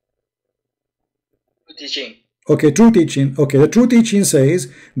 True teaching. Okay, true teaching. Okay, the true teaching says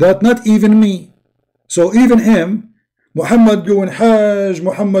that not even me. So even him, Muhammad doing Hajj,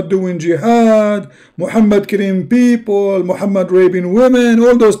 Muhammad doing Jihad, Muhammad killing people, Muhammad raping women,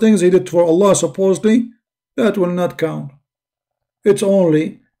 all those things he did for Allah supposedly, that will not count. It's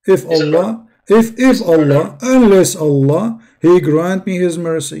only if Allah, if Allah, unless Allah, he grant me his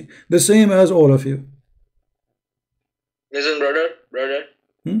mercy. The same as all of you. Listen, brother.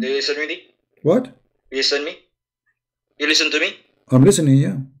 Do you listen to me? What? You listen me? You listen to me? I'm listening,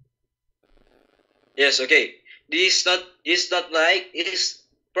 yeah. Yes, okay. This is not like it is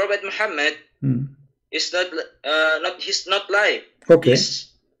Prophet Muhammad. It's not he's not lie. Okay.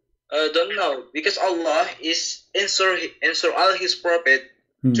 Don't know, because Allah is answer all his prophet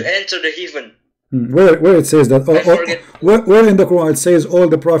to enter the heaven. Where it says that where in the Quran it says all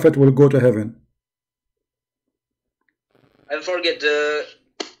the prophet will go to heaven? I forget the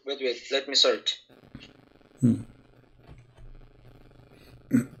wait, let me search.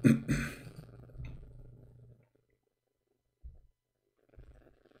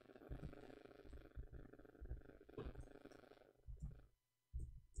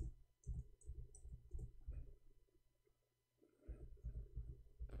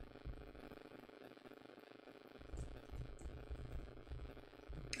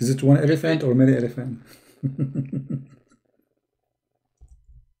 Is it one elephant or many elephant?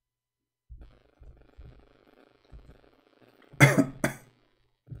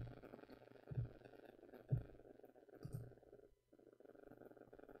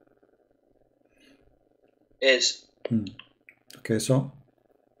 Yes. Okay, so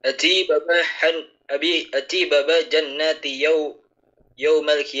أتي بابا جنات يوم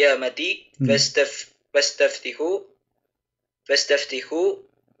القيامة فاستفتحوا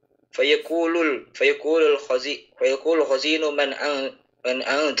فيقول الخزين من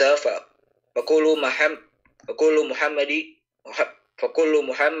أنت فقول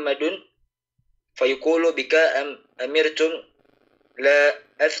محمد فيقول بك أمرت لا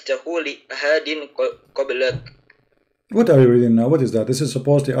أفتح لأحد قبلك. What are you reading now? What is that? This is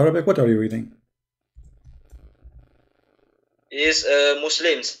supposedly Arabic. What are you reading? Is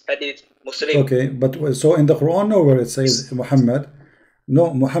Muslims, hadith Muslim. Okay, but so in the Quran nowhere it says Muhammad.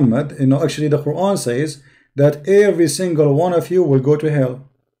 No, Muhammad. You know, actually the Quran says that every single one of you will go to hell.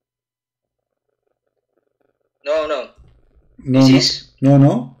 No.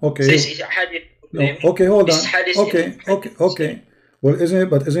 No. Okay. Says hadith Muslim. No. Okay, hold on. Okay. Well, isn't it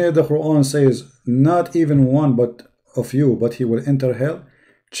the Quran says not even one of you, but he will enter hell?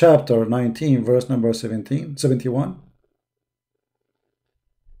 Chapter 19, verse number 71.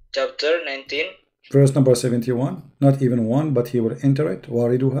 Chapter 19. Verse number 71. Not even one, but he will enter it.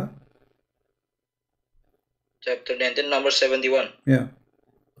 Wariduha. Chapter 19, number 71. Yeah.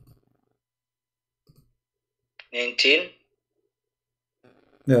 19.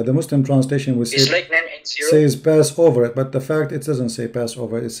 Yeah, the Muslim translation will say, it's like 980. Says pass over it, but the fact it doesn't say pass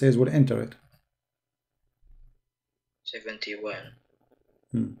over it. It says will enter it. 71.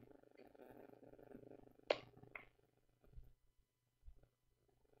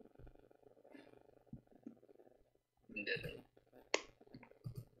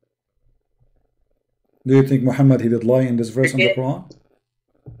 Do you think Muhammad he did lie in this verse in the Quran?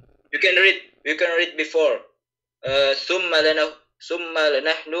 You can read before. ثم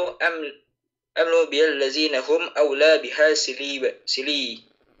لنحن أمل بالذين هم أولى بها سلي.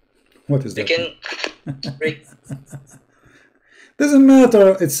 What is that? You can read. Doesn't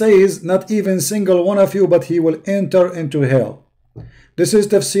matter. It says not even single one of you, but he will enter into hell. This is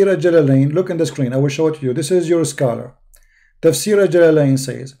Tafsir al-Jalalain. Look in the screen. I will show it to you. This is your scholar. Tafsir al-Jalalain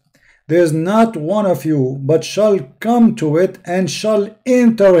says, there is not one of you, but shall come to it and shall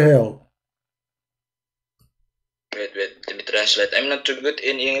enter hell. Wait, let me translate. I'm not too good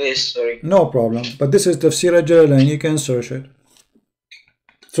in English, sorry. No problem. But this is Tafsir al-Jalalain. You can search it.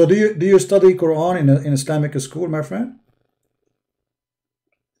 So do you study Quran in Islamic school, my friend?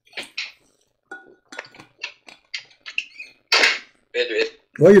 Wait.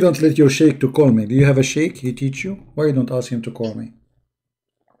 Why you don't let your sheikh to call me? Do you have a sheikh? He teach you? Why you don't ask him to call me?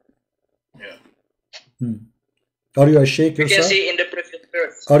 Yeah. Are you a sheikh You yourself? can see in the previous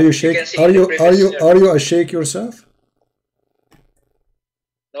verse. Are you sheikh? Are you a sheikh yourself?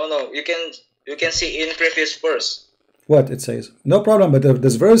 No. You can see in previous verse. What it says? No problem. But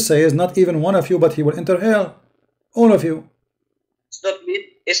this verse says, not even one of you, but he will enter hell. All of you.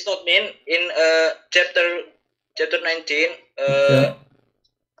 It's not mean in chapter 19. Okay.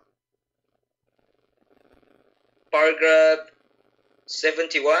 Paragraph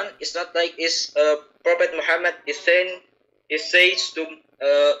 71. It's not like Prophet Muhammad is saying. He says to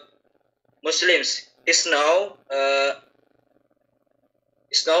Muslims, it's now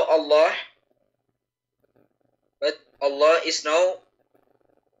Allah, but Allah is now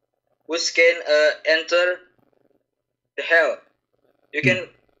who can enter the hell. You can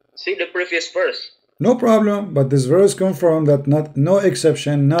see the previous verse. No problem, but this verse confirms that no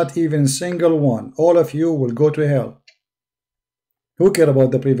exception, not even single one. All of you will go to hell. Who care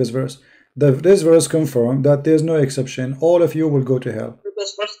about the previous verse? This verse confirms that there's no exception. All of you will go to hell. The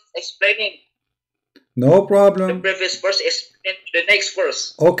previous verse explaining. No problem. The previous verse is the next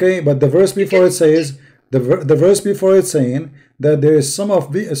verse. Okay, but the verse before it says the verse before it's saying that there is some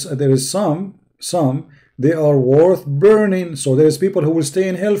they are worth burning. So there is people who will stay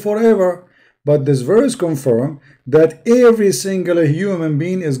in hell forever. But this verse confirms that every single human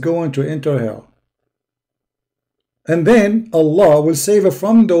being is going to enter hell. And then Allah will save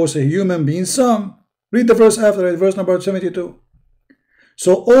from those human beings some. Read the verse after it, verse number 72.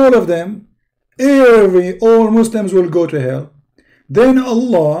 So all of them, all Muslims will go to hell. Then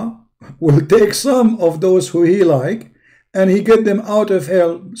Allah will take some of those who He like, and He get them out of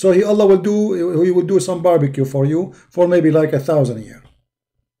hell. So He will do some barbecue for you for maybe like 1,000 years.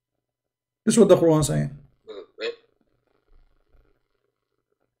 This is what the Quran is saying.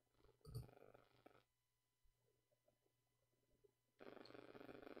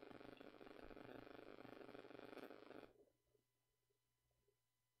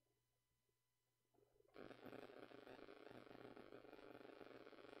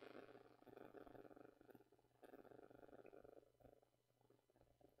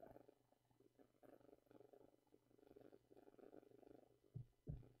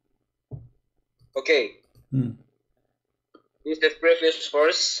 Okay. This is the previous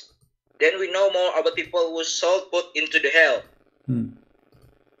verse. Then we know more about people who soul put into the hell.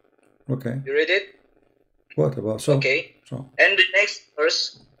 Okay. You read it? What about so? Okay. So. And the next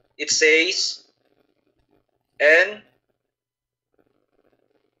verse, it says, and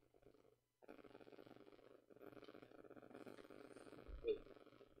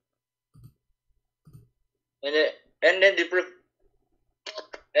then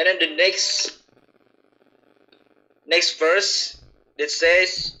the next verse that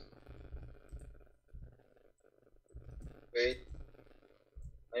says, wait,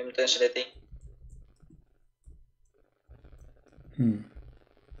 I'm translating.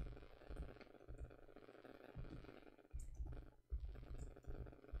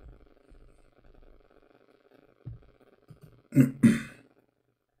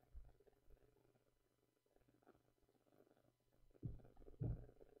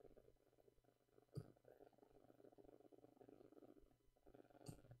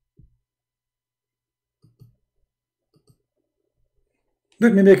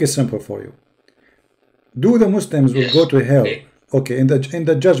 Let me make it simple for you. Do the Muslims will go to hell? Okay, in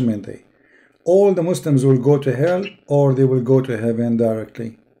the judgment day, all the Muslims will go to hell, or they will go to heaven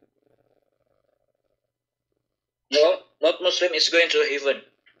directly? No, not Muslim is going to heaven.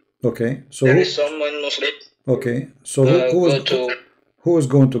 Okay, so there is someone Muslim. Okay, so who is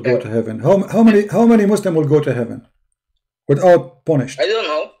going to go to heaven? How many Muslim will go to heaven without punished? I don't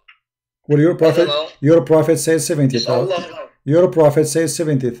know. Well, your prophet says 70,000. Your prophet says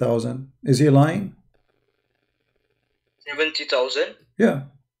 70,000. Is he lying? 70,000? Yeah.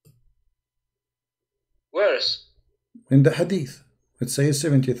 Where's? In the hadith. It says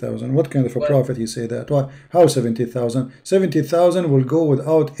 70,000. What kind of a prophet he say that? Why? How 70,000? 70,000 will go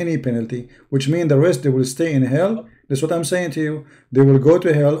without any penalty, which means the rest they will stay in hell. That's what I'm saying to you. They will go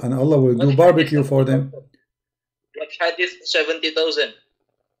to hell and Allah will do barbecue for them. What hadith 70,000?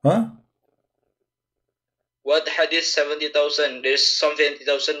 Huh? What hadith 70,000? There's some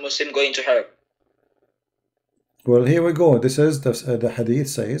 70,000 Muslim going to hell. Well, here we go. This is the hadith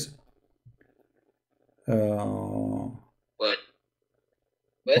says. What?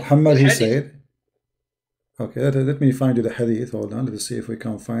 Muhammad, he said, Okay, let me find you the hadith. Hold on, let's see if we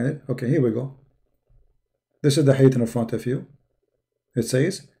can find it. Okay, here we go. This is the hadith in front of you. It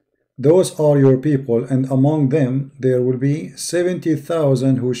says, those are your people, and among them there will be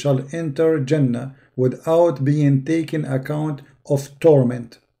 70,000 who shall enter Jannah without being taken account of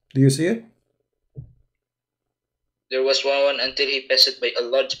torment. Do you see it? There was one until he passed by a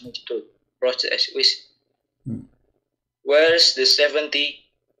large multitude. Where's the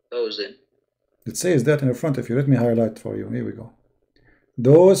 70,000? It says that in front of you. Let me highlight for you. Here we go.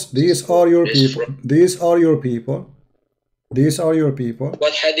 These are your people. These are your people. These are your people.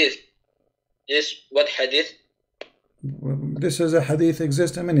 What hadith? Yes, what hadith? This is a hadith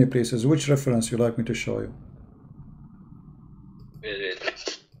exists in many places. Which reference you like me to show you?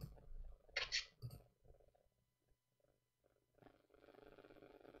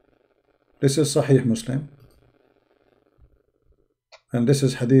 This is Sahih Muslim. And this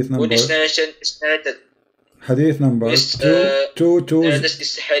is hadith number. What is narrated? Hadith number 220.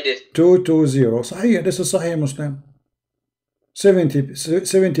 Sahih. This is Sahih Muslim.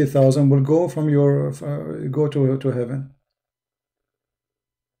 70,000 will go from your go to heaven.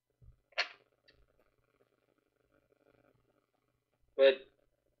 But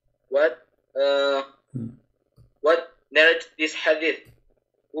what narrated this hadith?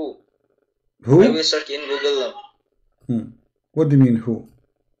 Who? I will search in Google now. What do you mean who?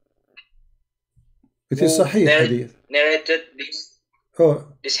 It is Sahih hadith. Narrated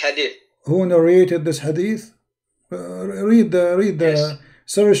this hadith. Who narrated this hadith? Read the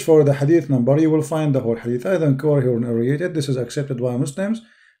search for the hadith number. You will find the whole hadith. I don't care who narrated. This is accepted by Muslims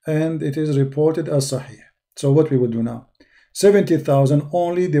and it is reported as Sahih. So what we will do now? 70,000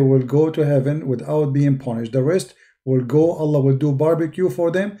 only, they will go to heaven without being punished. The rest will go, Allah will do barbecue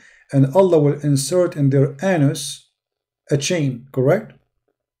for them, and Allah will insert in their anus a chain, correct?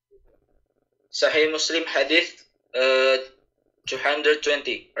 Sahih Muslim hadith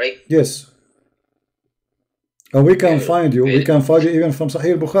 220, right? Yes. We can find you. We can find you even from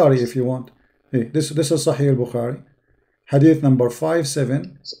Sahih Bukhari if you want. Hey, this is Sahih Bukhari, hadith number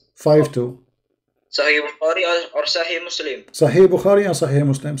 5752. Sahih Bukhari or Sahih Muslim? Sahih Bukhari and Sahih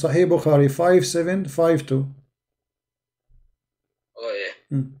Muslim. Sahih Bukhari 5752. Oh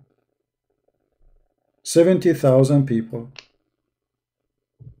yeah. 70,000 people.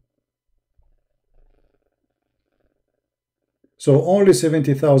 So only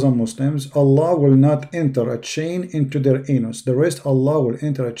 70,000 Muslims, Allah will not enter a chain into their anus. The rest, Allah will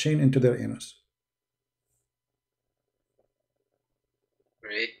enter a chain into their anus.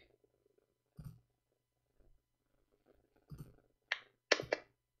 Right.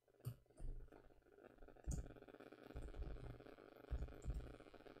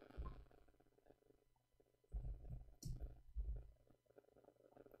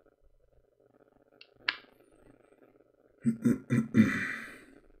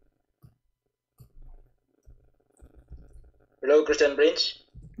 Hello, Christian Prince.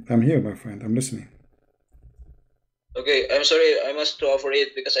 I'm here, my friend. I'm listening. Okay, I'm sorry. I must offer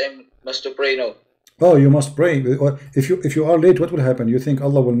it because I must to pray now. Oh, you must pray. If you are late, what will happen? You think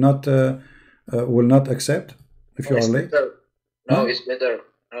Allah will not accept if you are late? Better. No, it's better.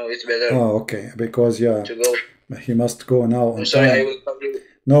 No, it's better. Oh, okay. Because yeah, to go. He must go now. I'm sorry. I will call you.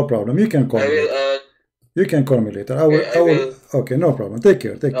 No problem. You can call me. You can call me later. I will. Okay, no problem. Take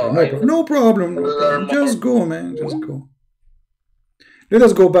care. No problem. Just go, man. Just go. Let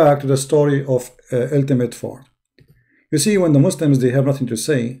us go back to the story of ultimate fort. You see, when the Muslims, they have nothing to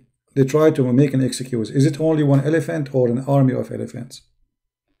say, they try to make an excuse. Is it only one elephant or an army of elephants?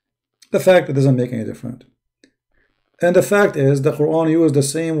 The fact it doesn't make any difference. And the fact is, the Quran used the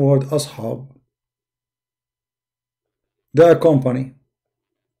same word, ashab, the company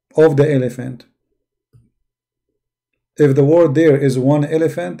of the elephant. If the word there is one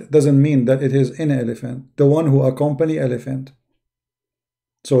elephant, doesn't mean that it is an elephant, the one who accompany elephant.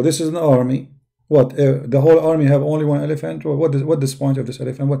 So this is an army. What? The whole army have only one elephant? Or what is the point of this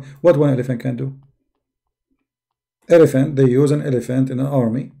elephant? What one elephant can do? Elephant, they use an elephant in an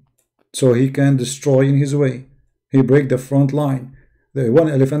army, so he can destroy in his way. He break the front line. The one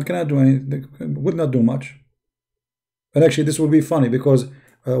elephant cannot do anything, would not do much. And actually this will be funny because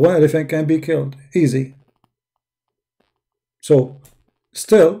one elephant can be killed. Easy. So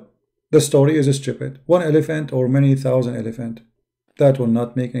still the story is stupid. One elephant or many thousand elephant, that will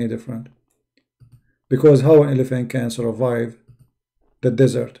not make any difference. Because how an elephant can survive the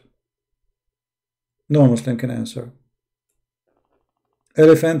desert? No Muslim can answer.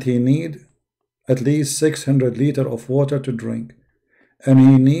 Elephant, he need at least 600 liters of water to drink. And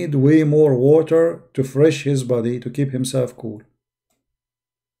he need way more water to fresh his body, to keep himself cool.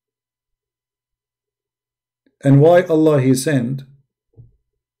 And why Allah He sent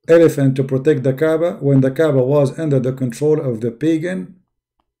elephant to protect the Kaaba when the Kaaba was under the control of the pagan?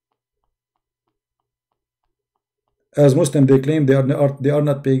 As Muslims, they claim they are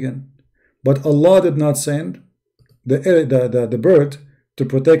not pagan, but Allah did not send the bird to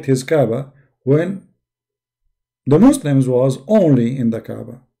protect His Kaaba when the Muslims was only in the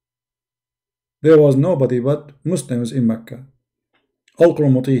Kaaba. There was nobody but Muslims in Mecca.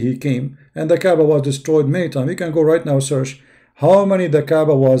 Al-Qur'an, he came, and the Kaaba was destroyed many times. You can go right now, search how many the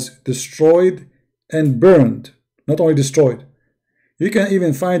Kaaba was destroyed and burned. Not only destroyed. You can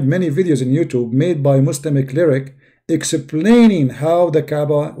even find many videos in YouTube made by Muslim cleric explaining how the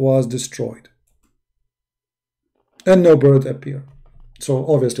Kaaba was destroyed. And no bird appeared. So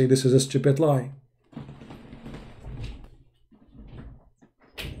obviously this is a stupid lie.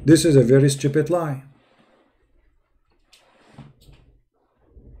 This is a very stupid lie.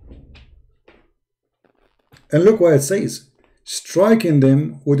 And look what it says. Striking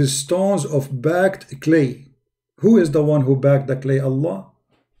them with stones of baked clay. Who is the one who baked the clay? Allah.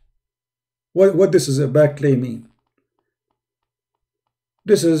 What this is a baked clay mean?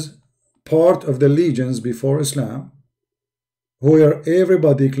 This is part of the legions before Islam, where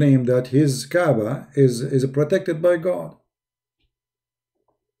everybody claimed that his Kaaba is protected by God.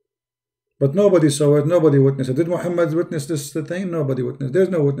 But nobody saw it, nobody witnessed it. Did Muhammad witness this thing? Nobody witnessed. There's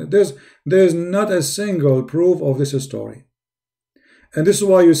no witness. There's not a single proof of this story. And this is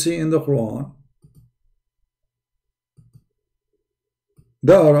why you see in the Qur'an,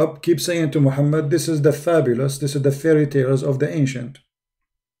 the Arab keep saying to Muhammad, this is the fabulous, this is the fairy tales of the ancient.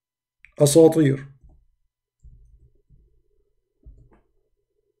 Asatir.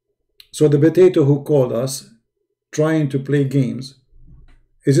 So the potato who called us trying to play games,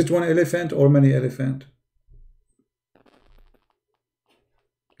 is it one elephant or many elephant?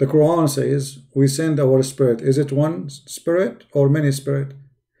 The Quran says we send our spirit. Is it one spirit or many spirit?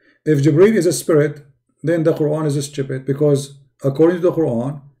 If Jibreel is a spirit, then the Quran is stupid, because according to the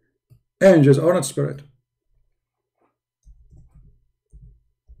Quran, angels are not spirit.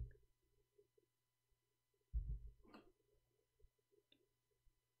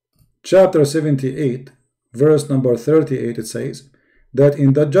 Chapter 78, verse number 38, it says that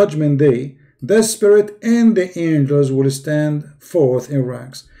in the judgment day, the spirit and the angels will stand forth in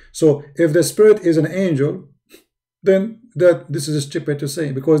ranks. So if the spirit is an angel, then this is stupid to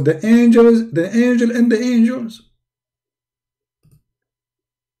say, because the angel and the angels.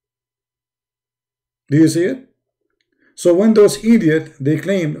 Do you see it? So when those idiots, they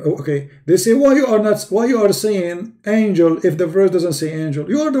claim, okay, they say, why you are saying angel if the verse doesn't say angel?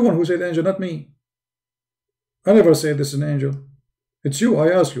 You are the one who said angel, not me. I never said this is an angel. It's you. I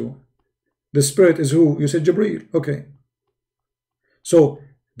ask you. The spirit is who? You said Jibreel. Okay. So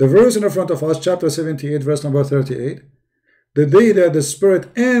the verse in the front of us, chapter 78, verse number 38, the day that the spirit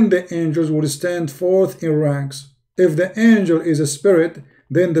and the angels will stand forth in ranks. If the angel is a spirit,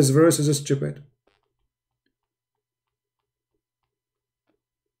 then this verse is stupid.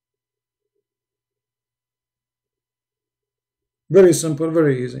 Very simple,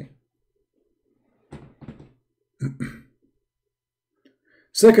 very easy.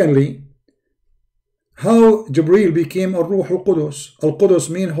 Secondly, how Jibreel became a Ruh al-Qudus. Al-Qudus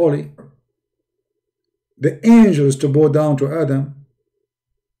mean holy. The angels to bow down to Adam.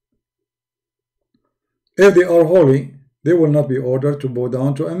 If they are holy, they will not be ordered to bow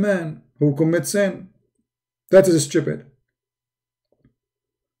down to a man who commits sin. That is stupid.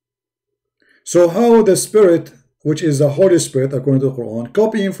 So how the spirit, which is the Holy Spirit according to the Quran,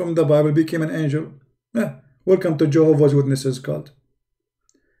 copying from the Bible, became an angel? Welcome to Jehovah's Witnesses cult.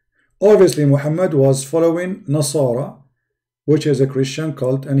 Obviously Muhammad was following Nasara, which is a Christian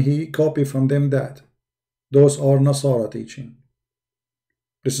cult, and he copied from them that. Those are Nasara teaching.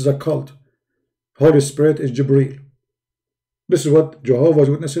 This is a cult. Holy Spirit is Jibreel. This is what Jehovah's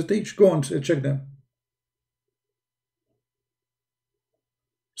Witnesses teach. Go and check them.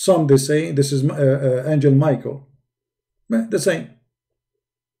 Some they say this is Angel Michael. The same.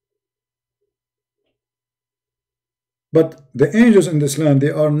 But the angels in this land, they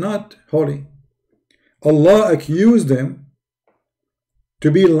are not holy. Allah accused them to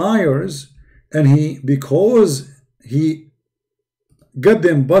be liars, and because he got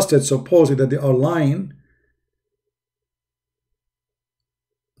them busted supposedly that they are lying,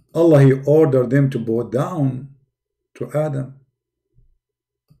 Allah, he ordered them to bow down to Adam.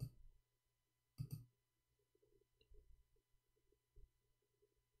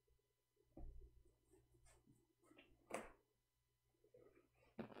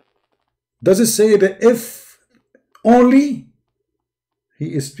 Does it say that if only?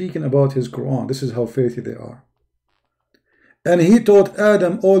 He is speaking about his Quran. This is how faithy they are. And he taught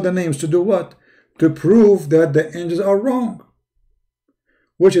Adam all the names to do what? To prove that the angels are wrong.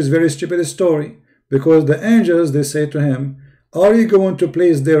 Which is very stupid story. Because the angels, they say to him, are you going to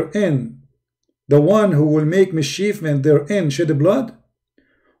place therein the one who will make mischief and therein shed blood?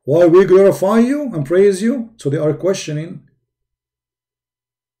 While we glorify you and praise you? So they are questioning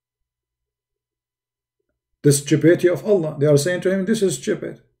the stupidity of Allah. They are saying to him, this is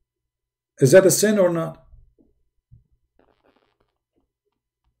stupid. Is that a sin or not?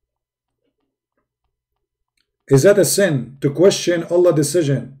 Is that a sin to question Allah's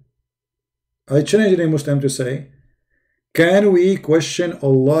decision? I challenge any Muslim to say, can we question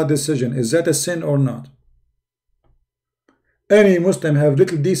Allah's decision? Is that a sin or not? Any Muslim have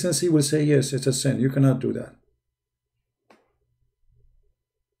little decency will say, yes, it's a sin. You cannot do that.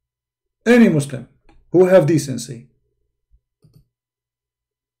 Any Muslim who have decency.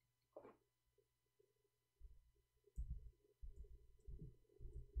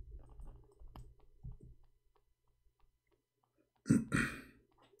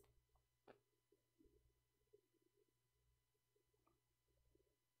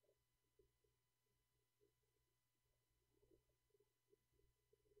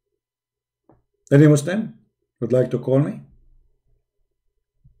 Any Muslim would like to call me?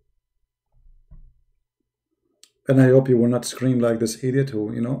 And I hope you will not scream like this idiot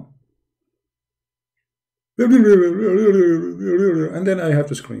who, you know. And then I have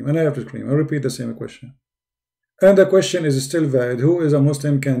to scream, and I have to scream. I repeat the same question. And the question is still valid. Who is a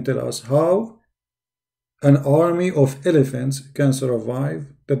Muslim can tell us how an army of elephants can survive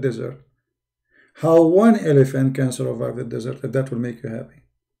the desert? How one elephant can survive the desert, if that will make you happy.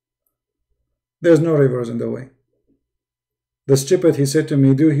 There's no rivers in the way. The stupid, he said to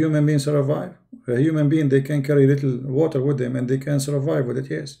me, do human beings survive? A human being, they can carry little water with them and they can survive with it,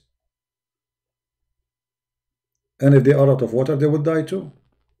 yes. And if they are out of water, they would die too.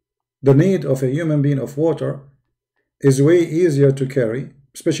 The need of a human being of water is way easier to carry,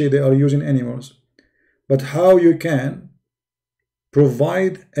 especially they are using animals. But how you can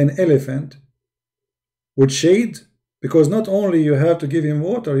provide an elephant with shade? Because not only you have to give him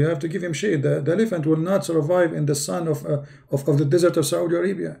water, you have to give him shade. The elephant will not survive in the sun of the desert of Saudi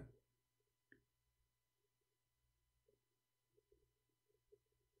Arabia.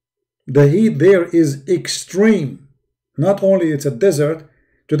 The heat there is extreme. Not only it's a desert,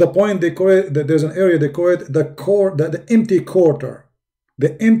 to the point they call it, that there's an area they call it the empty quarter.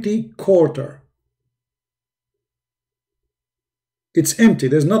 The empty quarter. It's empty.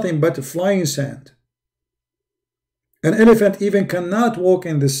 There's nothing but flying sand. An elephant even cannot walk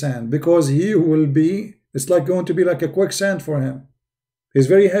in the sand because he will be, it's like going to be like a quicksand for him. He's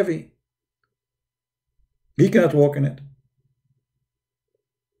very heavy. He cannot walk in it.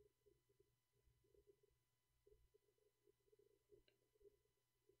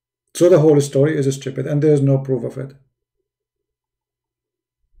 So the whole story is stupid and there is no proof of it.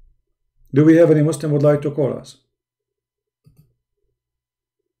 Do we have any Muslim would like to call us?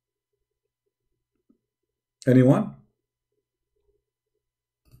 Anyone?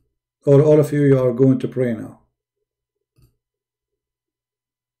 Or all of you are going to pray now?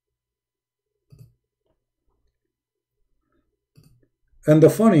 And the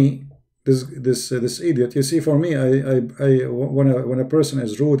funny, this idiot, you see, for me, when a person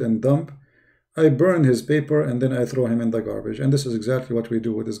is rude and dumb, I burn his paper and then I throw him in the garbage. And this is exactly what we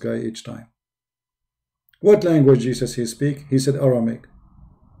do with this guy each time. What language Jesus he speak? He said Aramaic.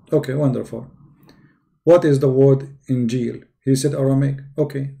 Okay, wonderful. What is the word Injil? He said Aramaic.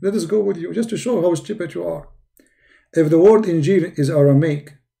 Okay, let us go with you just to show how stupid you are. If the word Injil is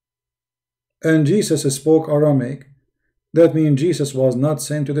Aramaic and Jesus spoke Aramaic, that means Jesus was not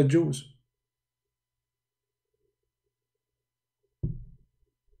sent to the Jews.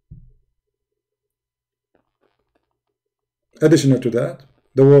 Additional to that,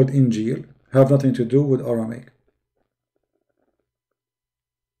 the word Injil have nothing to do with Aramaic.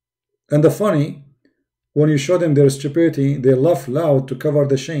 And the funny, when you show them their stupidity, they laugh loud to cover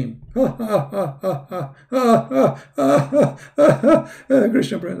the shame.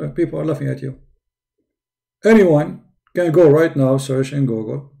 Christian people are laughing at you. Anyone can go right now, search in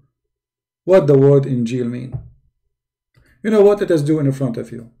Google what the word Injil mean. You know what? Let us do in front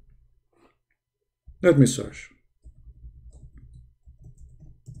of you. Let me search.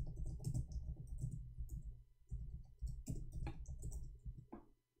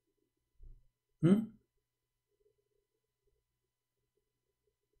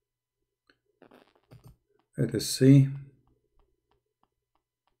 Let us see.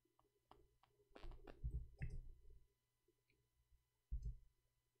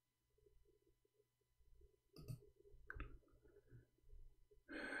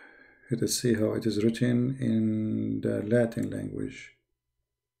 Let us see how it is written in the Latin language.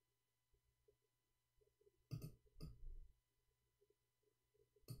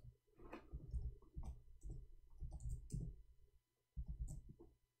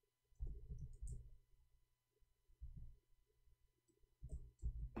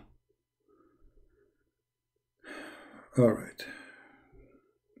 All right.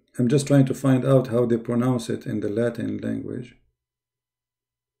 I'm just trying to find out how they pronounce it in the Latin language.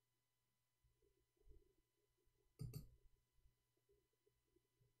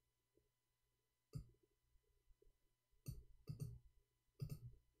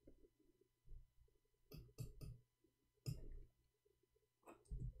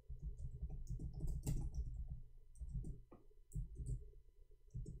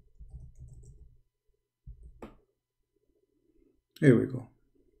 Here we go.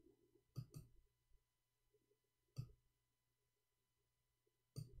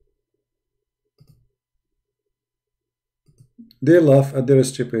 They laugh at their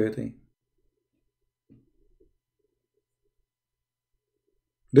stupidity.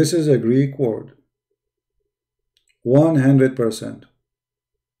 This is a Greek word. 100%.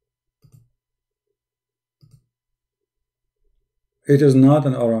 It is not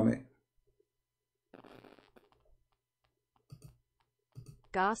an Aramaic.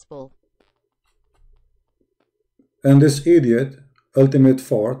 Gospel. And this idiot, ultimate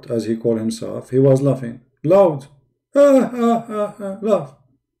fart, as he called himself, he was laughing. Loud. Laugh.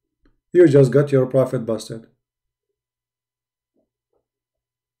 You just got your prophet busted.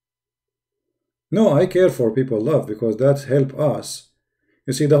 No, I care for people love because that help us.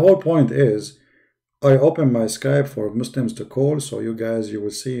 You see, the whole point is I open my Skype for Muslims to call, so you guys, you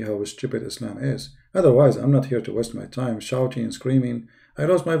will see how stupid Islam is. Otherwise, I'm not here to waste my time shouting and screaming. I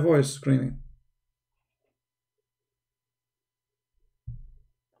lost my voice screaming.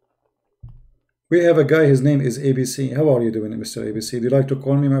 We have a guy, his name is ABC. How are you doing, Mr. ABC? Do you like to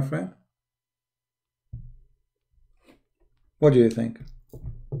call me, my friend? What do you think?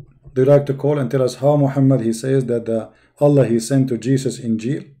 Do you like to call and tell us how Muhammad, he says that the Allah he sent to Jesus in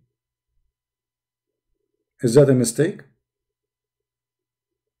Injil? Is that a mistake?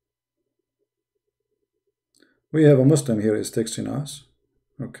 We have a Muslim here is texting us.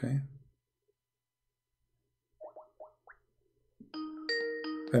 Okay.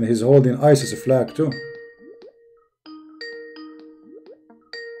 And he's holding ISIS flag too.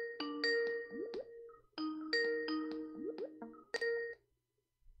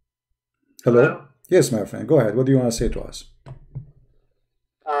 Hello? Yes, my friend. Go ahead. What do you want to say to us?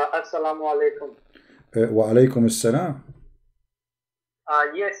 Assalamu alaikum. Wa alaikum assalam.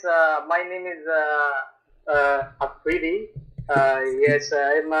 Yes, my name is Afridi. Yes,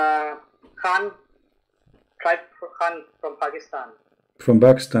 I'm Khan, tribe Khan from Pakistan. From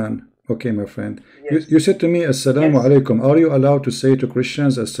Pakistan. Okay, my friend. Yes. You said to me, Assalamu Yes. alaikum. Are you allowed to say to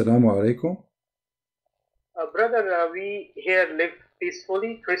Christians, Assalamu alaikum? Brother, we here live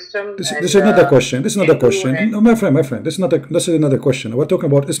peacefully, Christian. This is not a question. This is not a question. No, my friend, this is another question. We're talking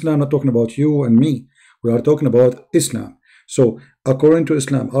about Islam, not talking about you and me. We are talking about Islam. So, according to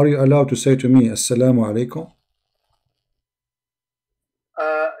Islam, are you allowed to say to me, Assalamu alaikum?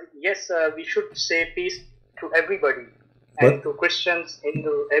 Yes, we should say peace to everybody. And to Christians,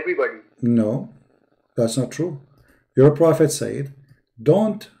 Hindu, everybody. No, that's not true. Your prophet said,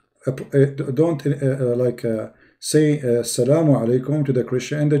 don't say Assalamu alaikum to the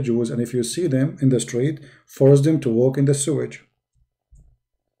Christian and the Jews, and if you see them in the street, force them to walk in the sewage.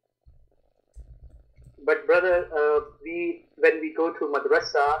 But brother, when we go to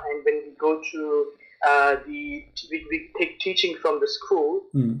madrasa and when we go to we take teaching from the school,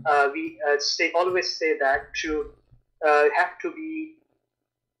 we always say that to have to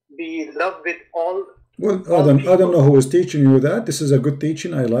be loved with all. Well, I don't know who is teaching you that. This is a good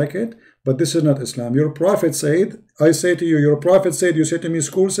teaching. I like it. But this is not Islam. Your prophet said, I say to you, your prophet said, you say to me,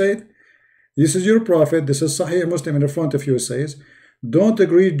 school said, this is your prophet, this is Sahih Muslim in the front of you says, don't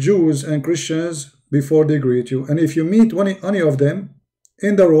greet Jews and Christians before they greet you. And if you meet any of them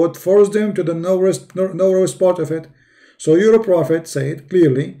in the road, force them to the lowest part of it. So your prophet said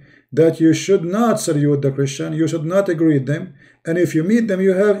clearly that you should not salute the Christian, you should not greet them, and if you meet them,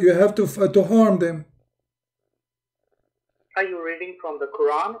 you have to harm them. Are you reading from the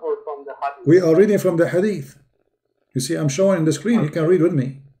Quran or from the Hadith? We are reading from the Hadith. You see, I'm showing on the screen. You can read with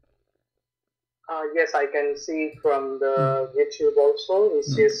me. Yes, I can see from the YouTube also. It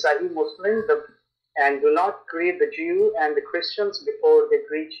says Sahih Muslim, and do not greet the Jew and the Christians before they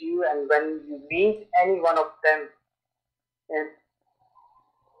greet you, and when you meet any one of them.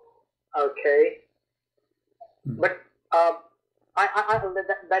 Okay. But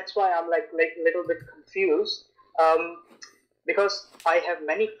That's why I'm like a little bit confused, because I have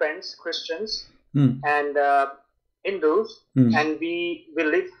many friends, Christians and Hindus, and we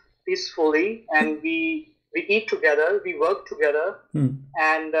live peacefully, and we eat together, we work together,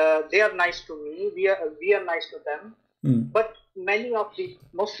 and they are nice to me. We are nice to them. But many of the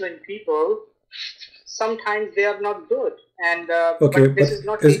Muslim people, sometimes they are not good, and okay, but this is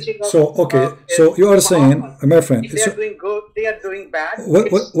not teaching us. So okay, so you are saying, my friend, if they are doing good, they are doing bad.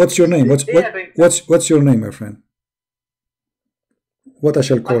 What's your name? What's your name, my friend? What I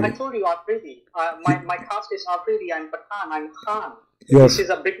shall call you? I told you Afridi. My caste is Afridi. I'm Pathan. I'm Khan. This is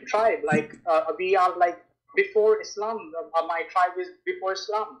a big tribe. Like we are like before Islam. My tribe is before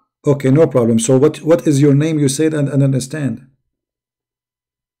Islam. Okay, no problem. So what is your name? You said and understand.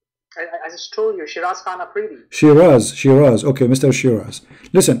 I just told you, Shiraz Khan Afridi. Shiraz. Okay, Mr. Shiraz.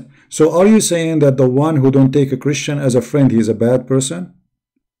 Listen. So are you saying that the one who don't take a Christian as a friend, he is a bad person?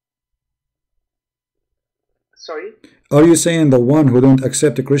 Sorry? Are you saying the one who don't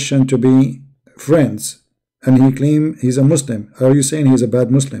accept a Christian to be friends and he claim he's a Muslim, are you saying he's a bad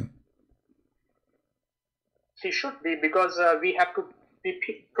Muslim? He should be, because we have to give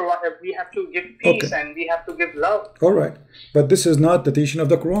peace, and we have to give love. All right, but this is not the teaching of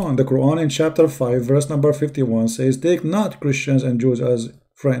the Quran. The Quran in chapter 5 verse number 51 says, take not Christians and Jews as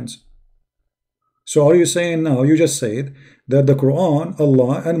friends. So are you saying now, you just said that the Quran,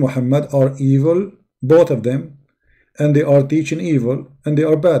 Allah and Muhammad are evil, both of them, and they are teaching evil and they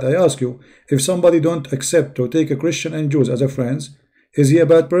are bad. I ask you, if somebody don't accept to take a Christian and Jews as a friends, is he a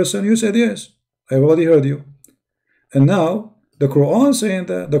bad person? You said yes. I've already heard you. And now the Quran saying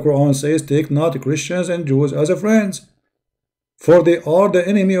that, the Quran says, take not Christians and Jews as a friends, for they are the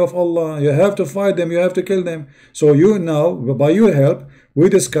enemy of Allah. You have to fight them, you have to kill them. So you now, by your help, we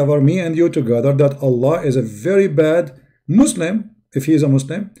discover, me and you together, that Allah is a very bad Muslim if he is a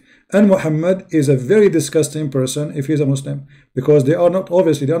Muslim, and Muhammad is a very disgusting person if he is a Muslim, because they are not,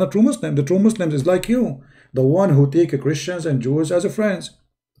 obviously they are not true Muslims. The true Muslims is like you, the one who take Christians and Jews as a friends.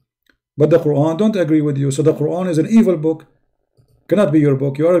 But the Quran don't agree with you. So the Quran is an evil book, cannot be your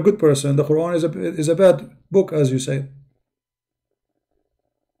book. You are a good person. The Quran is a bad book, as you say.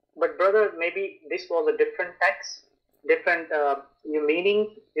 But brother, maybe this was a different text, different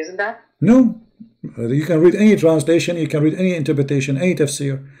meaning, isn't that? No, you can read any translation, you can read any interpretation, any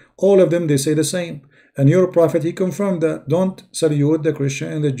tafsir. All of them, they say the same. And your prophet, he confirmed that. Don't salute the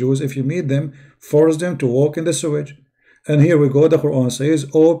Christian and the Jews. If you meet them, force them to walk in the sewage. And here we go, the Quran says,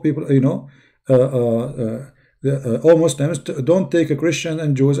 all people, you know, all Muslims don't take a Christian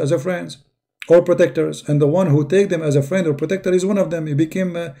and Jews as a friends or protectors. And the one who take them as a friend or protector is one of them. He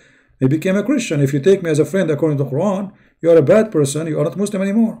became a Christian. If you take me as a friend according to the Quran, you are a bad person. You are not Muslim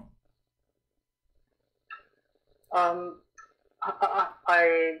anymore.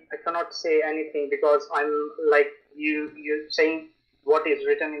 I cannot say anything, because I'm like you saying what is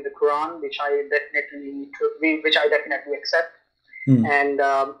written in the Quran, which I definitely accept. And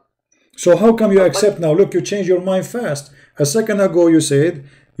so how come you accept now? Look, you change your mind fast. A second ago you said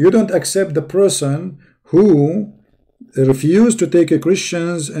you don't accept the person who refused to take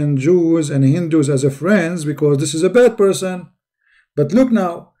Christians and Jews and Hindus as a friends because this is a bad person. But look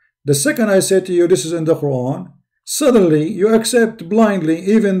now, the second I said to you this is in the Quran, suddenly you accept blindly,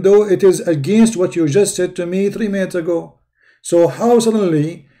 even though it is against what you just said to me 3 minutes ago. So how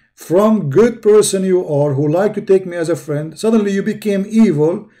suddenly, from good person you are, who like to take me as a friend, suddenly you became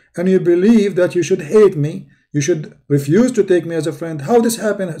evil and you believe that you should hate me, you should refuse to take me as a friend? How this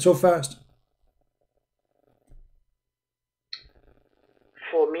happened so fast?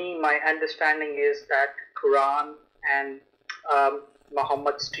 For me, my understanding is that Quran and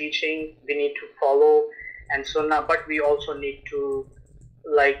Muhammad's teaching we need to follow, and Sunnah, but we also need to,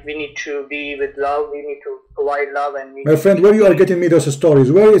 like, we need to be with love, we need to provide love. And my friend, where you are getting me those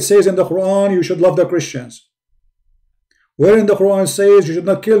stories? Where it says in the Quran you should love the Christians? Where in the Quran says you should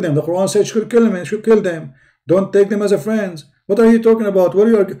not kill them? The Quran says you should kill them, kill them. Don't take them as a friends. What are you talking about? What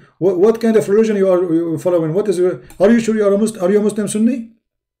are you? What kind of religion you are following? What is? Are you sure you are a Muslim? Are you a Muslim Sunni?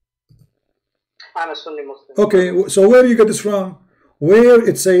 I'm a Sunni Muslim. Okay, so where do you get this from? Where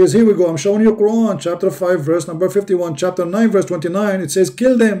it says, here we go, I'm showing you Quran, chapter 5, verse number 51, chapter 9, verse 29, it says,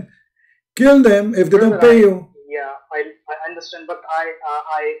 kill them if they don't pay you. Yeah, I understand, but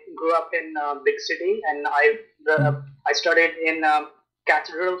I grew up in a big city, and I studied in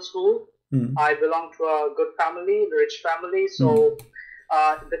cathedral school. I belong to a good family, rich family, so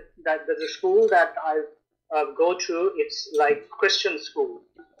the school that I go to, it's like Christian school.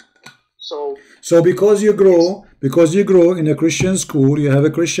 So because you grow in a Christian school, you have a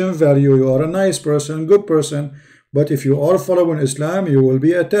Christian value, you are a nice person, good person, But if you are following Islam, you will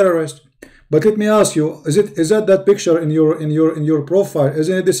be a terrorist. But let me ask you, is that picture in your profile?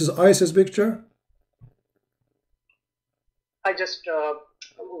 Isn't it? This is ISIS picture? I just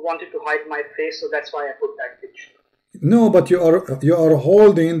wanted to hide my face, so that's why I put that picture. No, but you are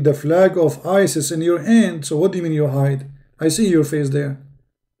holding the flag of ISIS in your hand. So what do you mean you hide? I see your face there.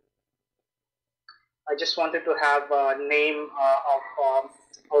 I just wanted to have a name of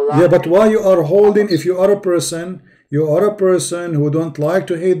Allah. Yeah, but why you are holding? If you are a person, who don't like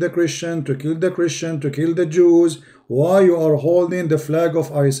to hate the Christian, to kill the Christian, to kill the Jews, why you are holding the flag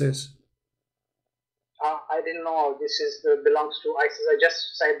of ISIS? I didn't know this belongs to ISIS. I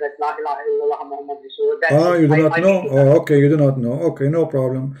just said that La ilaha illallah Muhammad Rasulullah. You do not know? Oh, okay, you do not know. Okay, no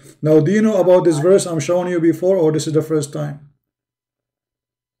problem. Now, do you know about this verse I'm showing you before, or this is the first time?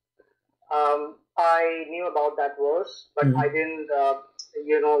 I knew about that verse, but I didn't,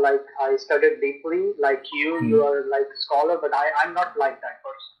 like I studied deeply, like you are like a scholar, but I'm not like that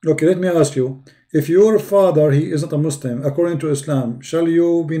person. Okay, let me ask you, if your father, he is not a Muslim, according to Islam, shall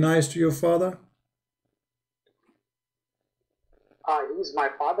you be nice to your father? He is my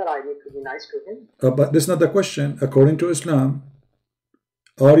father, I need to be nice to him. But that's not the question. According to Islam,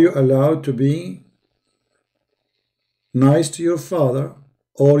 are you allowed to be nice to your father,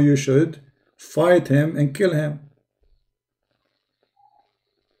 or you should fight him and kill him?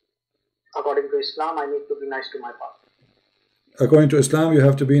 According to Islam, I need to be nice to my father. According to Islam, you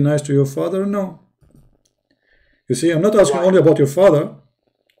have to be nice to your father? No. You see, I'm not asking only about your father.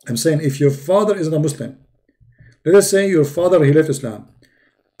 I'm saying if your father isn't a Muslim, let us say your father, he left Islam.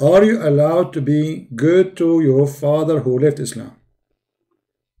 Are you allowed to be good to your father who left Islam?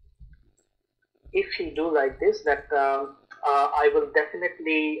 If he do like this, that I will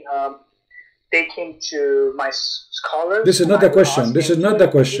definitely take him to my scholars. This is not the question. This is not the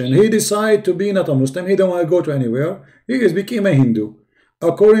question. He decided to be not a Muslim. He don't want to go to anywhere. He became a Hindu.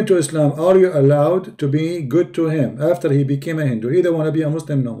 According to Islam, are you allowed to be good to him after he became a Hindu? He don't want to be a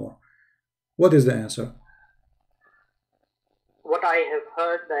Muslim no more. What is the answer? What I have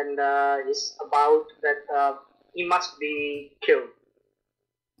heard and is about that he must be killed.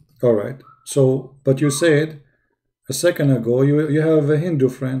 All right. So, but you said a second ago you have a Hindu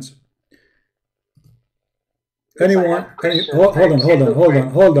friends. Anyone?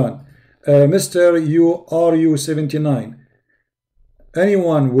 Hold on. Mr. URU79.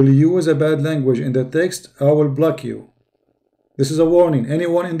 Anyone will use a bad language in the text, I will block you. This is a warning.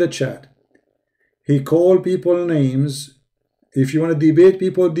 Anyone in the chat. He called people names. If you want to debate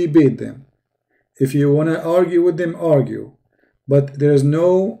people, debate them. If you want to argue with them, argue. But there is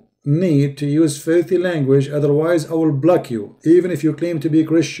no need to use filthy language, otherwise I will block you, even if you claim to be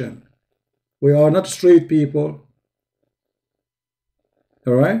Christian. We are not street people.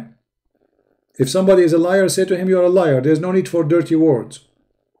 Alright? If somebody is a liar, say to him you are a liar. There is no need for dirty words.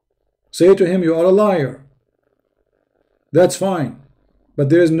 Say to him you are a liar. That's fine. But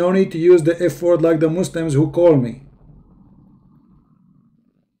there is no need to use the F word like the Muslims who call me.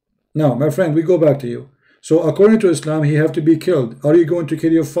 Now, my friend, we go back to you. So according to Islam, he have to be killed. Are you going to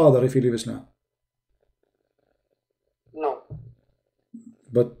kill your father if you leave Islam? No.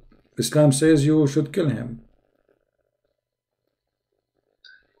 But Islam says you should kill him.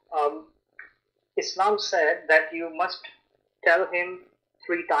 Islam said that you must tell him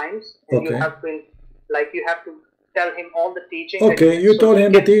 3 times. And okay. You have to tell him all the teaching. Okay, you told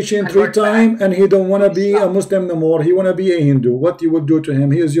him the teaching 3 times and he don't want to be a Muslim no more. He want to be a Hindu. What you would do to him?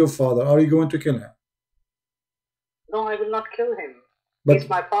 He is your father. Are you going to kill him? No, I will not kill him. He's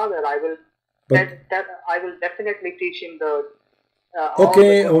my father. I will definitely teach him the...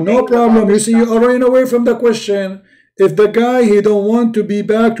 okay, no problem. You see, you are running away from the question. If the guy, he don't want to be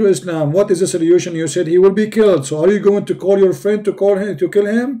back to Islam, what is the solution? You said he will be killed. So are you going to call your friend to kill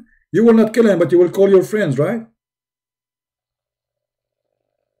him? You will not kill him, but you will call your friends, right?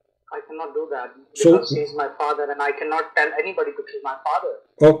 I cannot do that because he's my father and I cannot tell anybody to kill my father.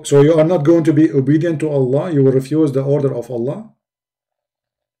 Oh, so you are not going to be obedient to Allah? You will refuse the order of Allah?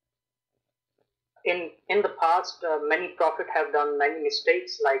 In the past, many prophets have done many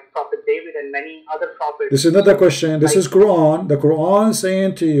mistakes, like Prophet David and many other prophets. This is not a question. This is Quran. The Quran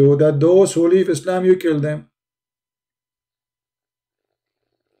saying to you that those who leave Islam, you kill them.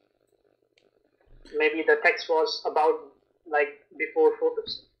 Maybe the text was about like before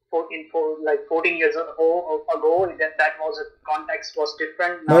 14 years ago. That was a context was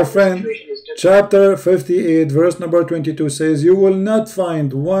different. Now my friend, chapter 58 verse number 22 says, you will not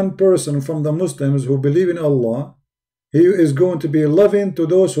find one person from the Muslims who believe in Allah. He is going to be loving to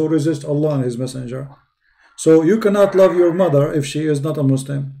those who resist Allah and his messenger. So you cannot love your mother if she is not a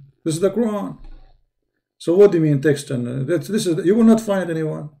Muslim. This is the Quran. So what do you mean text? And this is, you will not find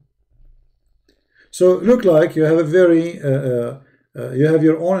anyone. So look like you have a very you have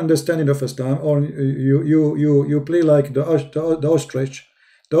your own understanding of Islam, or you play like the ostrich.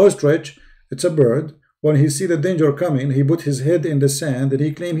 The ostrich, it's a bird. When he see the danger coming, he put his head in the sand and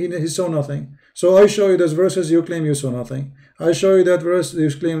he claim he saw nothing. So I show you those verses, you claim you saw nothing. I show you that verse,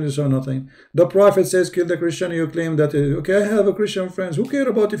 you claim you saw nothing. The Prophet says kill the Christian, you claim that okay, I have a Christian friends. Who care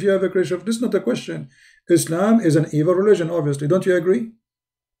about if you have a Christian? This is not a question. Islam is an evil religion, obviously. Don't you agree?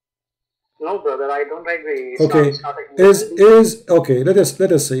 No, brother, I don't agree. Okay, okay. Let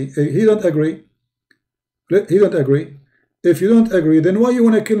us see. He don't agree. He don't agree. If you don't agree, then why you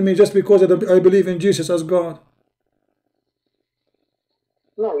want to kill me just because I believe in Jesus as God?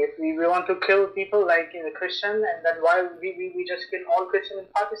 No, if we want to kill people like in a Christian, and then why we just kill all Christians in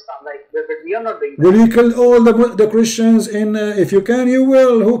Pakistan? Like, but we are not doing that. Will you kill all the Christians in? If you can, you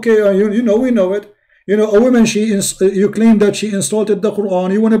will. Who care? You know, we know it. You know, a woman, you claim that she insulted the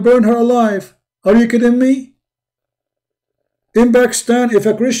Qur'an. You want to burn her alive? Are you kidding me? In Pakistan, if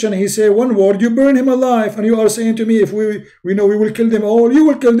a Christian, he say one word, you burn him alive. And you are saying to me, if we know we will kill them all, you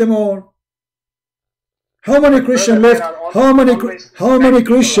will kill them all. How many Christian left? How many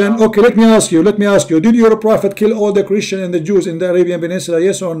Christian? Okay, let me ask you. Did your Prophet kill all the Christian and the Jews in the Arabian Peninsula?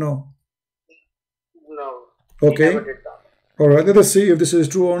 Yes or no? No. Okay. All right. Let us see if this is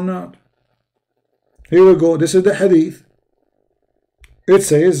true or not. Here we go. This is the hadith. It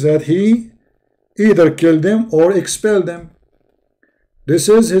says that he either killed them or expelled them. This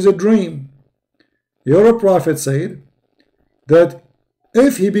is his dream. Your Prophet said that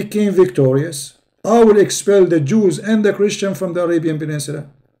if he became victorious, I will expel the Jews and the Christian from the Arabian Peninsula,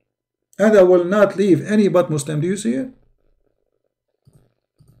 and I will not leave any but Muslim. Do you see it?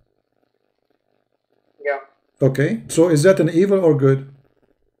 Yeah. Okay. So is that an evil or good?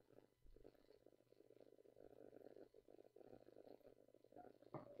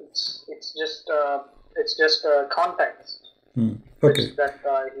 It's just context. Okay. That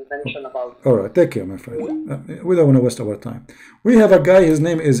he mentioned about. All right, take care, my friend. We don't want to waste our time. We have a guy. His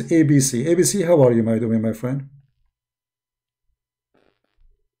name is ABC. ABC, how are you, my friend?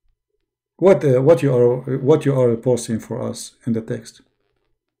 What you are posting for us in the text?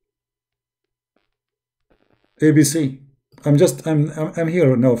 ABC, I'm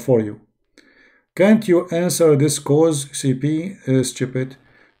here now for you. Can't you answer this cause? CP is stupid.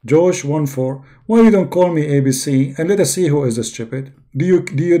 Josh 14. Why you don't call me ABC and let us see who is the stupid? Do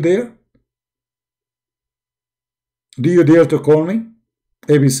you dare? Do you dare to call me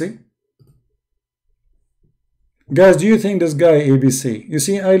ABC? Guys, do you think this guy ABC? You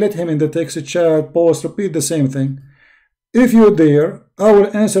see, I let him in the text chat, post, repeat the same thing. If you dare, I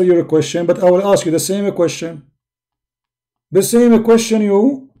will answer your question, but I will ask you the same question. The same question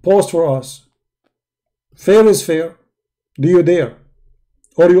you post for us. Fair is fair. Do you dare?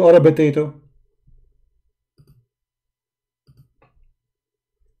 Or you are a potato?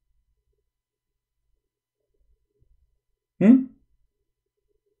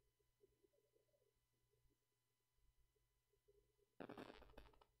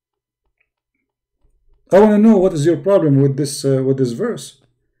 I want to know what is your problem with this verse.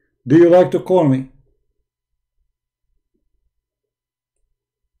 Do you like to call me?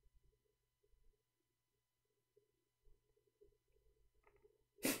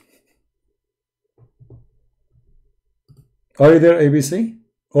 Are you there, ABC?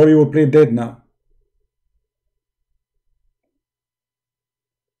 Or you will play dead now?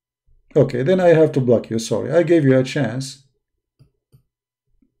 Okay, then I have to block you. Sorry, I gave you a chance.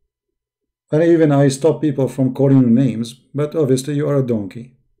 And even I stop people from calling you names, but obviously you are a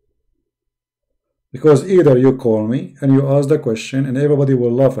donkey. Because either you call me and you ask the question and everybody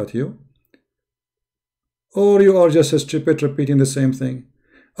will laugh at you, or you are just a stupid repeating the same thing.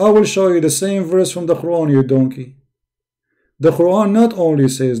 I will show you the same verse from the Quran, you donkey. The Quran not only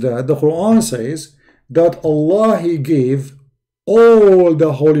says that, the Quran says that Allah, He gave all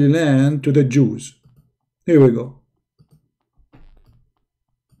the Holy Land to the Jews. Here we go.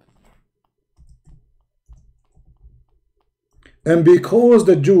 And because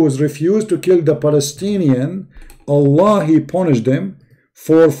the Jews refused to kill the Palestinian, Allah, He punished them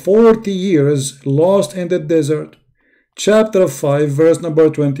for 40 years lost in the desert. Chapter 5, verse number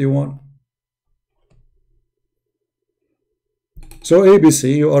 21. So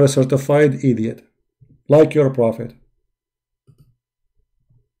ABC, you are a certified idiot, like your prophet.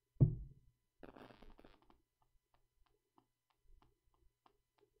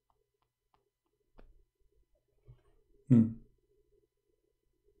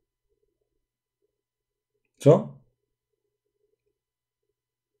 So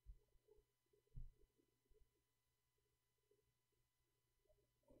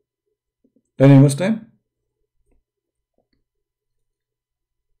Any Muslim?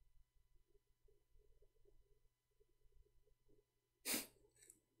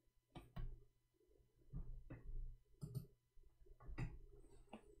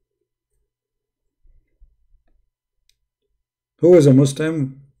 Who is a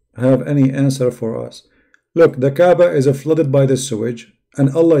Muslim? Have any answer for us? Look, the Kaaba is flooded by the sewage, and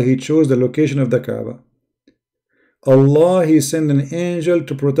Allah, He chose the location of the Kaaba. Allah, He sent an angel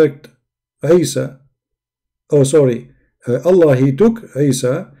to protect Isa. Oh, sorry. Allah, He took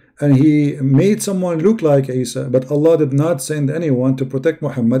Isa and He made someone look like Isa, but Allah did not send anyone to protect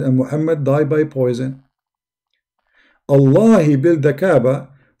Muhammad, and Muhammad died by poison. Allah, He built the Kaaba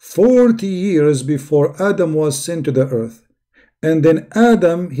 40 years before Adam was sent to the earth. And then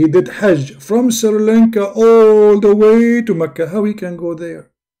Adam, he did Hajj from Sri Lanka all the way to Mecca. How he can go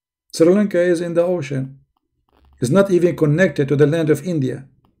there? Sri Lanka is in the ocean. It's not even connected to the land of India.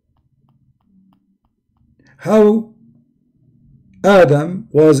 How Adam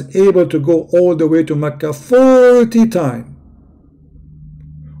was able to go all the way to Mecca 40 times?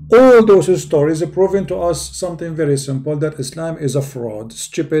 All those stories have proven to us something very simple, that Islam is a fraud,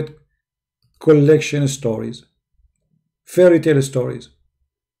 stupid collection of stories. Fairy tale stories.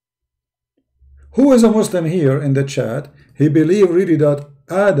 Who is a Muslim here in the chat? He believed really that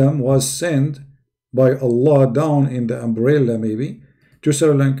Adam was sent by Allah down in the umbrella maybe to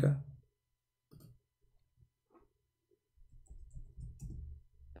Sri Lanka.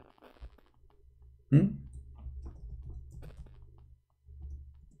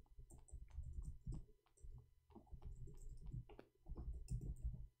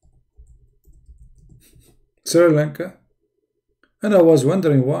 Sri Lanka? And I was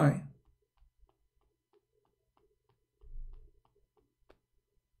wondering why.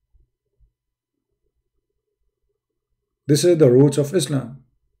 This is the roots of Islam.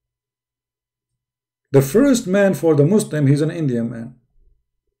 The first man for the Muslim, he's an Indian man,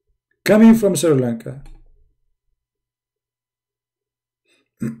 coming from Sri Lanka.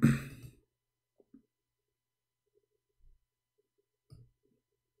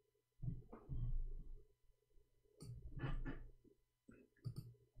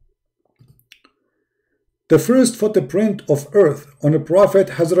 The first footprint of earth on the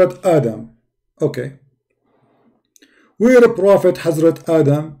Prophet Hazrat Adam. Okay. Where the Prophet Hazrat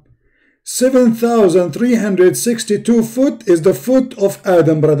Adam, 7,362 foot is the foot of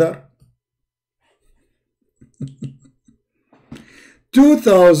Adam, brother.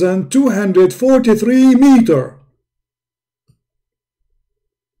 2,243 meter.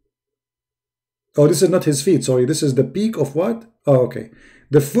 Oh, this is not his feet, sorry. This is the peak of what? Oh, okay.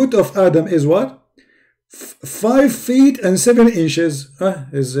 The foot of Adam is what? 5 feet and 7 inches.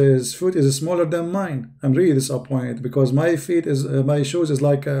 His foot is smaller than mine. I'm really disappointed because my feet is my shoes is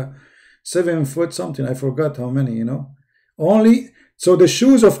like 7 foot something. I forgot how many, you know. Only so the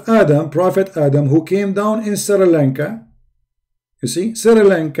shoes of Adam, Prophet Adam, who came down in Sri Lanka. You see, Sri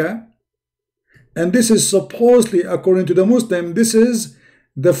Lanka, and this is supposedly, according to the Muslim, this is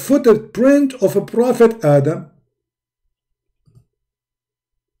the footprint of a Prophet Adam.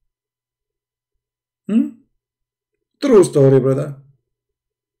 True story, brother.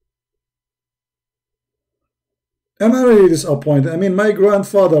 I'm really disappointed. I mean, my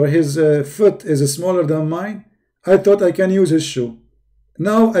grandfather, his foot is smaller than mine. I thought I can use his shoe.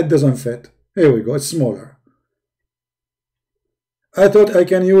 Now it doesn't fit. Here we go, it's smaller. I thought I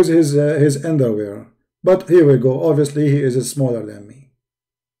can use his underwear. But here we go. Obviously, he is smaller than me.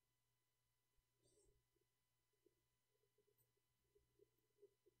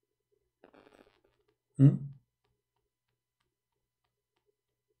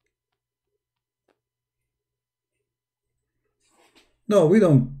 No, we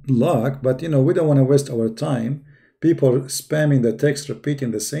don't block, but you know, we don't want to waste our time. People spamming the text,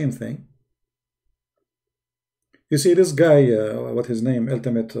 repeating the same thing. You see, this guy, what his name,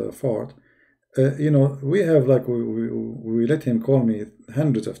 Ultimate Ford, you know, we have like, we let him call me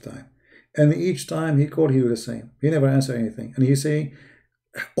hundreds of times. And each time he called, he do the same. He never answer anything. And he say,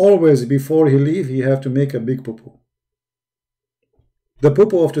 always before he leave, he have to make a big poo-poo. The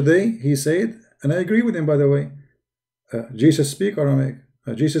poo-poo of today, he said, and I agree with him, by the way, Jesus speak Aramaic.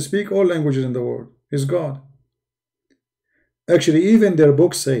 Jesus speak all languages in the world. He's God. Actually, even their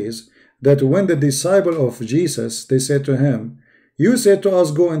book says that when the disciple of Jesus, they said to him, you said to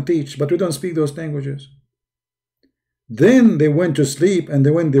us, go and teach, but we don't speak those languages. Then they went to sleep, and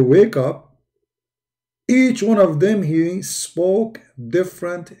then when they wake up, each one of them, he spoke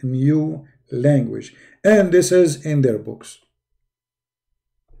different new language. And this is in their books.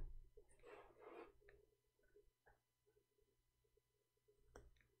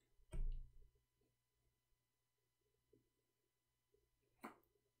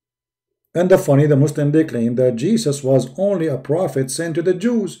 And the Muslim, they claim that Jesus was only a prophet sent to the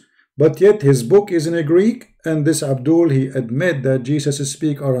Jews, but yet his book is in a Greek, and this Abdul, he admit that Jesus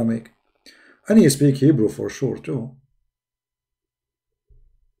speak Aramaic, and he speak Hebrew for sure too.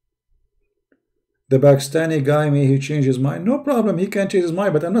 The Pakistani guy, may he change his mind? No problem, he can change his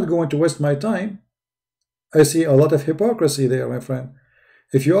mind, but I'm not going to waste my time. I see a lot of hypocrisy there, my friend.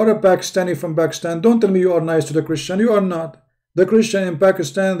 If you are a Pakistani from Pakistan, don't tell me you are nice to the Christian. You are not. The Christian in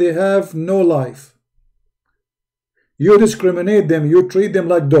Pakistan, they have no life. You discriminate them, you treat them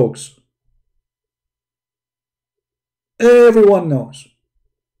like dogs. Everyone knows.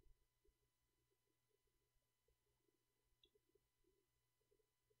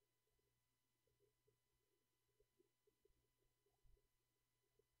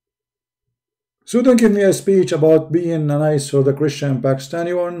 So don't give me a speech about being nice for the Christian in Pakistan.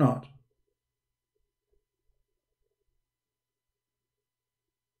 You are not.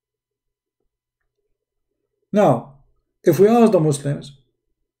 Now, if we ask the Muslims,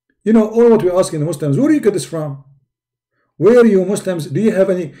 you know, all what we're asking the Muslims, where do you get this from? Where are you Muslims? Do you have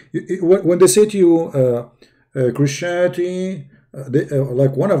any, when they say to you Christianity,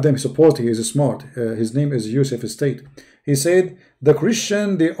 like one of them, supposedly he is smart, his name is Yusuf State, he said the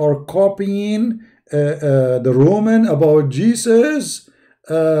Christian, they are copying the Roman about Jesus,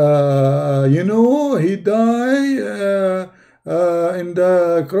 you know, he died in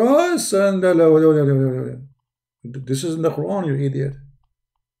the cross, and this is in the Quran, you idiot.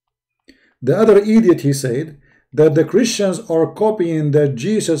 The other idiot, he said that the Christians are copying that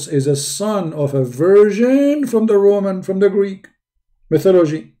Jesus is a son of a virgin from the Roman, from the Greek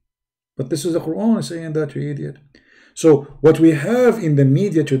mythology. But this is the Quran saying that, you idiot. So what we have in the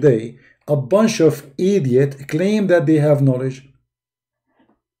media today, a bunch of idiots claim that they have knowledge.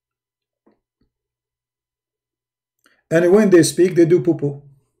 And when they speak, they do poo-poo.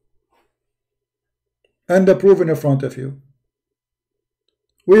 And the proof in front of you.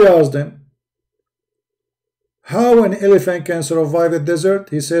 We asked them, how an elephant can survive the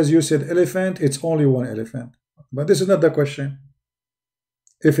desert? He says, you said elephant, it's only one elephant. But this is not the question.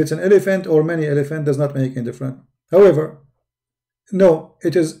 If it's an elephant or many elephants, does not make any difference. However, no,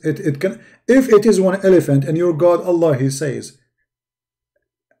 it can, if it is one elephant and your God Allah, he says,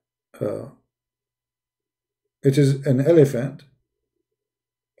 it is an elephant,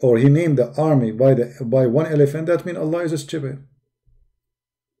 or he named the army by one elephant, that means Allah is stupid.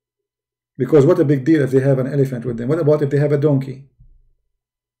 Because what a big deal if they have an elephant with them. What about if they have a donkey?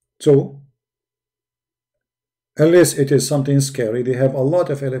 So, unless it is something scary, they have a lot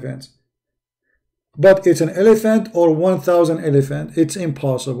of elephants. But it's an elephant or 1,000 elephants, it's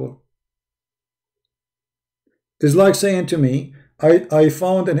impossible. It's like saying to me, I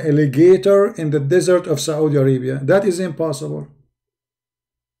found an alligator in the desert of Saudi Arabia. That is impossible.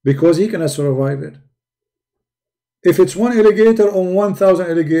 Because he cannot survive it. If it's one alligator or 1,000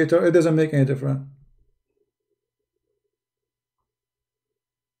 alligator, it doesn't make any difference.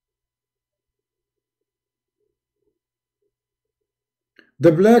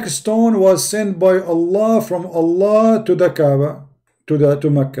 The black stone was sent by Allah from Allah to the Kaaba, to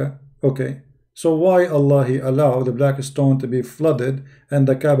Mecca. Okay, so why Allah he allowed the black stone to be flooded and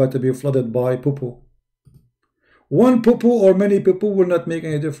the Kaaba to be flooded by poo-poo? One poo-poo or many poo-poo will not make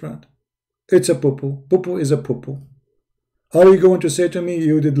any difference. It's a poo-poo. Poo-poo is a poo-poo. Are you going to say to me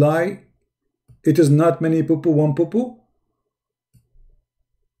you did lie? It is not many poo-poo, one poo-poo?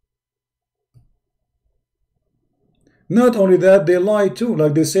 Not only that, they lie too.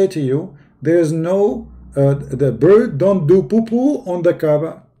 Like they say to you, there is no, the bird don't do poo-poo on the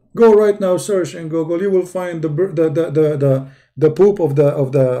Kaaba. Go right now, search in Google. You will find the poop of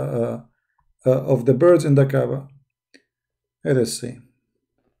the birds in the Kaaba. Let us see.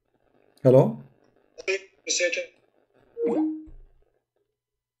 Hello?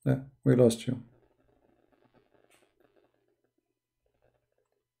 Yeah, we lost you.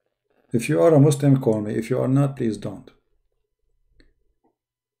 If you are a Muslim, call me. If you are not, please don't.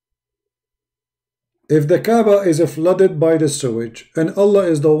 If the Kaaba is flooded by the sewage and Allah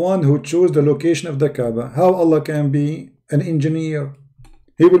is the one who chose the location of the Kaaba, how Allah can be an engineer?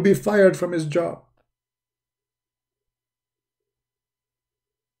 He will be fired from his job.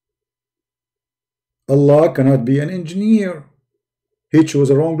 Allah cannot be an engineer. He chose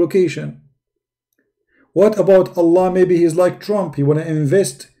a wrong location. What about Allah? Maybe he's like Trump. He want to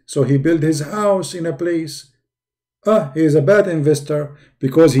invest, so he built his house in a place. He is a bad investor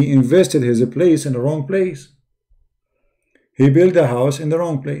because he invested his place in the wrong place. He built a house in the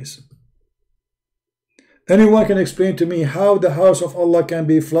wrong place. Anyone can explain to me how the house of Allah can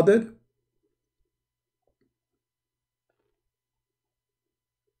be flooded?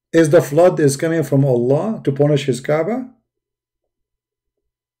 Is the flood is coming from Allah to punish his Kaaba?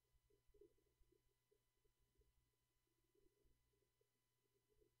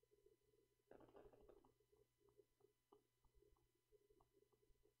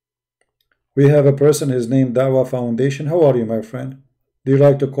 We have a person, his name Dawah Foundation. How are you, my friend? Do you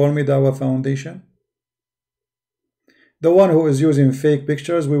like to call me Dawah Foundation? The one who is using fake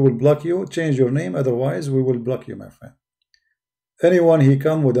pictures, we will block you. Change your name, otherwise we will block you, my friend. Anyone he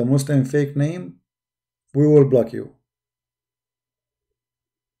come with a Muslim fake name, we will block you.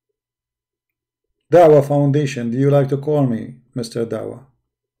 Dawah Foundation, do you like to call me Mr. Dawah?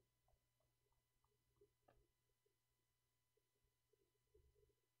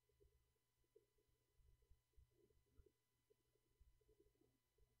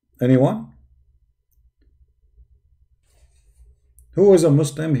 Anyone? Who is a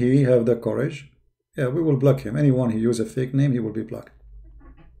Muslim? He have the courage. Yeah, we will block him. Anyone who use a fake name, he will be blocked.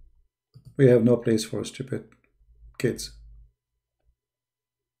 We have no place for stupid kids.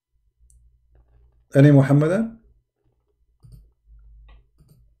 Any Muhammadan?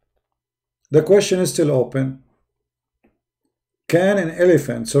 The question is still open. Can an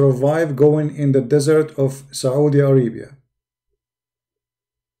elephant survive going in the desert of Saudi Arabia?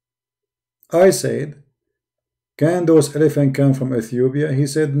 I said, can those elephants come from Ethiopia? He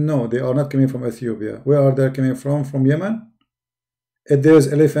said, no, they are not coming from Ethiopia. Where are they coming from? From Yemen? If there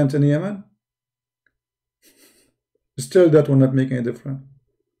is elephant in Yemen? Still, that will not make any difference.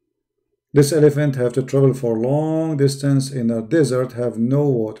 This elephant have to travel for long distance in a desert, have no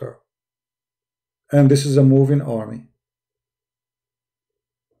water. And this is a moving army.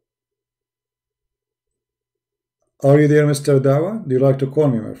 Are you there, Mr. Dawah? Do you like to call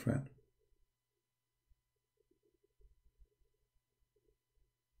me, my friend?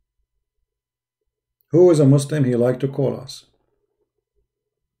 Who is a Muslim? He like to call us.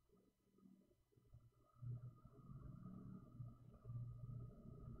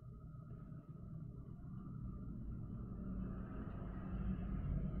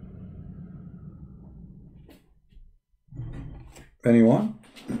 Anyone?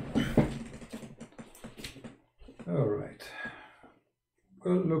 All right.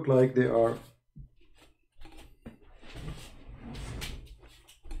 Well, look like they are.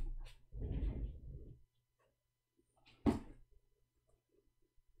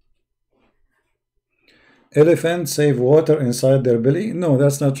 Elephants save water inside their belly? No,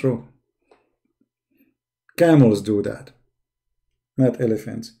 that's not true. Camels do that, not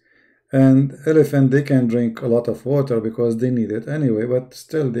elephants. And elephant, they can drink a lot of water because they need it anyway, but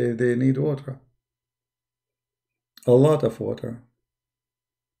still they need water. A lot of water.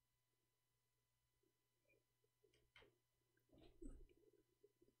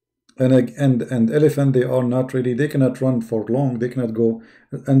 And elephant, they are not really, they cannot run for long, they cannot go,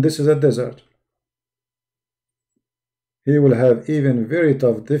 and this is a desert. He will have even very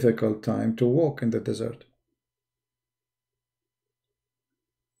tough, difficult time to walk in the desert.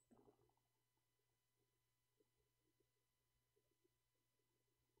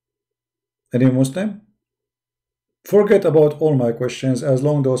 Any Muslim? Forget about all my questions, as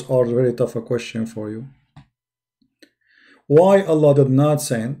long those are very tough a question for you. Why Allah did not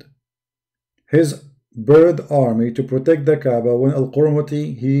send his bird army to protect the Kaaba when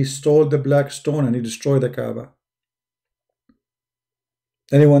Al-Qurmuti, he stole the black stone and he destroyed the Kaaba?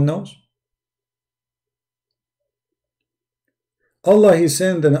 Anyone knows? Allah, he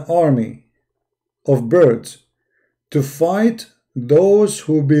sent an army of birds to fight those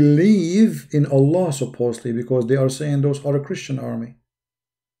who believe in Allah, supposedly, because they are saying those are a Christian army.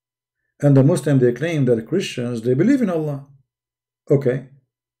 And the Muslim, they claim that Christians, they believe in Allah. Okay.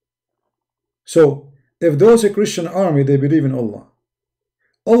 So, if those a Christian army, they believe in Allah.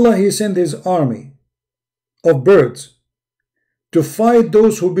 Allah, he sent his army of birds to fight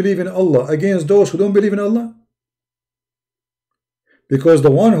those who believe in Allah against those who don't believe in Allah. Because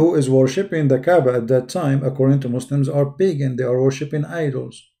the one who is worshipping the Kaaba at that time, according to Muslims, are pagan. They are worshipping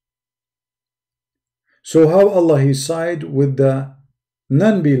idols. So how Allah, he side with the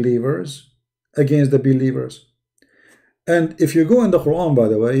non-believers against the believers? And if you go in the Quran, by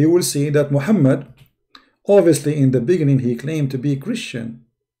the way, you will see that Muhammad, obviously in the beginning, he claimed to be Christian.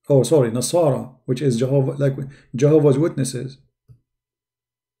 Oh, sorry, Nasara, which is Jehovah's Witnesses.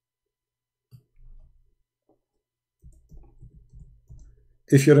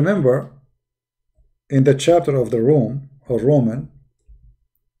 If you remember, in the chapter of the Roman,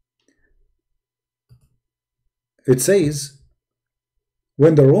 it says,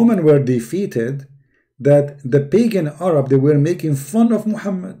 when the Romans were defeated, that the pagan Arab, they were making fun of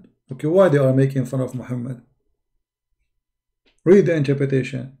Muhammad. Okay, why they are making fun of Muhammad? Read the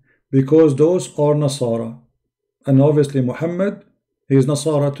interpretation. because those are Nasara. And obviously Muhammad, he is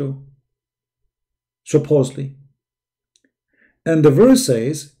Nasara too, supposedly. And the verse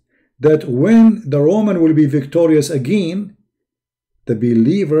says that when the Roman will be victorious again, the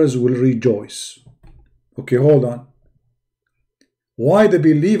believers will rejoice. Okay, hold on. Why the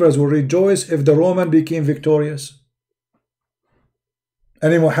believers will rejoice if the Roman became victorious?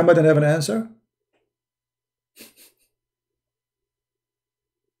 Any Muhammadan have an answer?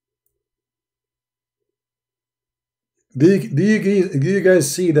 Do you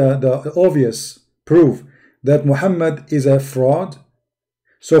guys see the obvious proof that Muhammad is a fraud?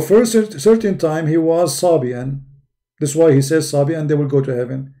 So for a certain time he was Sabian. That's why he says Sabian, they will go to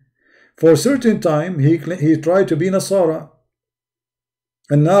heaven. For a certain time he tried to be Nasara.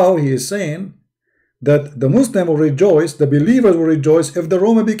 And now he is saying that the Muslim will rejoice, the believers will rejoice if the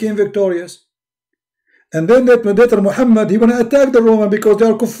Roman became victorious. And then that later Muhammad, he will attack the Roman because they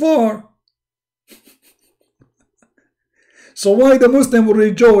are kuffar. So why the Muslim will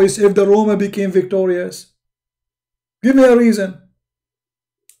rejoice if the Roman became victorious? Give me a reason.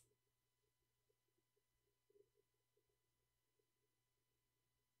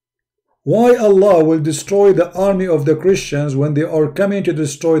 Why Allah will destroy the army of the Christians when they are coming to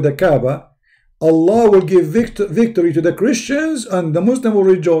destroy the Kaaba? Allah will give victory to the Christians and the Muslim will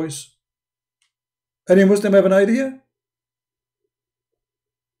rejoice. Any Muslim have an idea?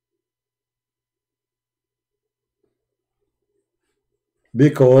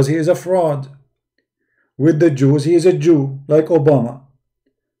 Because he is a fraud. With the Jews, he is a Jew, like Obama.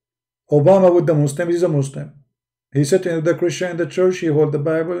 Obama with the Muslims, he is a Muslim. He sat in the Christian in the church, he hold the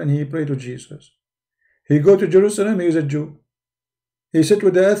Bible and he pray to Jesus. He go to Jerusalem, he is a Jew. He sit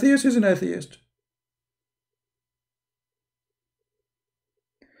with the atheist, he is an atheist.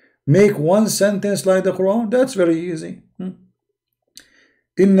 Make one sentence like the Quran, that's very easy.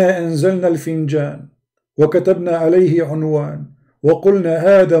 إنا أنزلنا الفنجان وكتبنا عليه عنوان وقلنا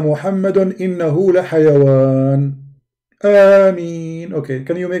هذا محمد إنه لحيوان آمين. Okay,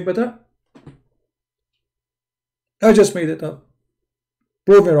 can you make better? I just made it up.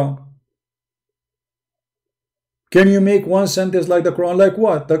 Prove me wrong. Can you make one sentence like the Quran? Like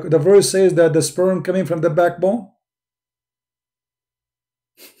what? The verse says that the sperm coming from the backbone.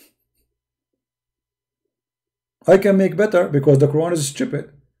 I can make better because the Quran is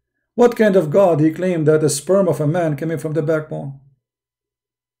stupid. What kind of God he claimed that the sperm of a man coming from the backbone?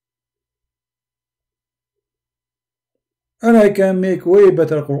 And I can make way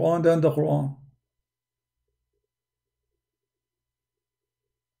better Quran than the Quran.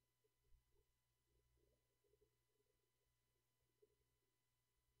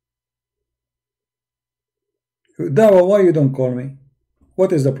 Dawa, why you don't call me?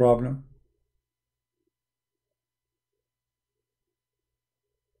 What is the problem?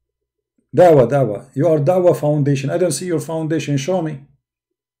 Dawa, you are Dawa Foundation. I don't see your foundation. Show me.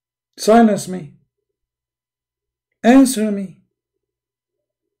 Silence me. Answer me.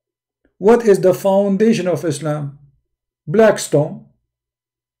 What is the foundation of Islam? Black stone,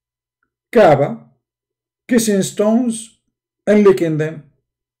 Kaaba, kissing stones and licking them,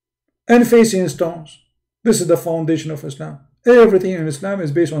 and facing stones. This is the foundation of Islam. Everything in Islam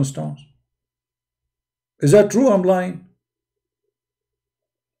is based on stones. Is that true? I'm lying.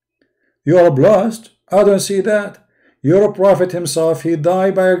 You are blessed. I don't see that. Your prophet himself, he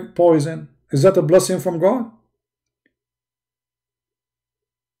died by poison. Is that a blessing from God?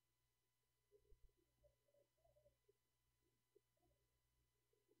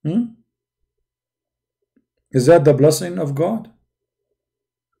 Is that the blessing of God?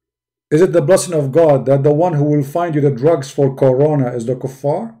 Is it the blessing of God that the one who will find you the drugs for corona is the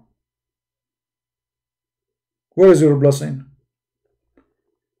kuffar? Where is your blessing?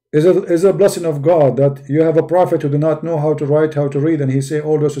 Is it a blessing of God that you have a prophet who do not know how to write, how to read, and he say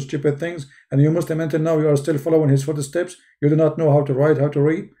all those stupid things, and you Muslim until now you are still following his footsteps? You do not know how to write, how to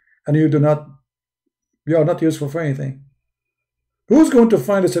read, and you are not useful for anything. Who's going to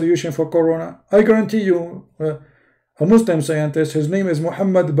find a solution for corona? I guarantee you, a Muslim scientist, his name is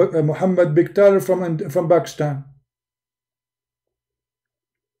Muhammad Biktar from Pakistan.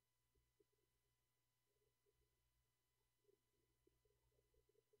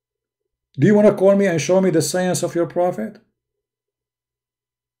 Do you want to call me and show me the science of your prophet?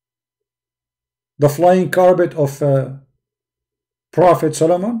 The flying carpet of Prophet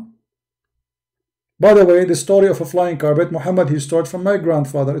Solomon? By the way, the story of a flying carpet, Muhammad, he stole from my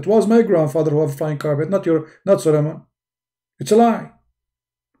grandfather. It was my grandfather who had a flying carpet, not Solomon. It's a lie.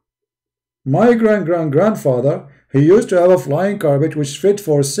 My grandfather, he used to have a flying carpet which fit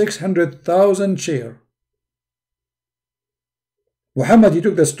for 600,000 chairs. Muhammad, he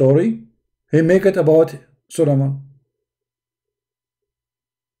took the story, he make it about Solomon.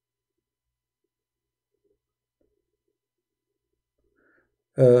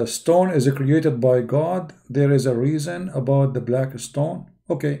 Stone is created by God. There is a reason about the black stone.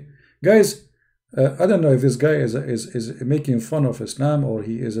 Okay, guys, I don't know if this guy is making fun of Islam or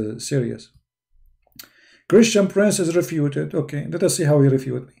he is serious. Christian Prince is refuted. Okay, let us see how he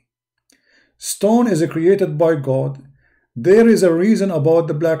refuted me. Stone is created by God. There is a reason about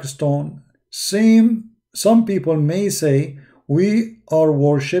the black stone. Some people may say we are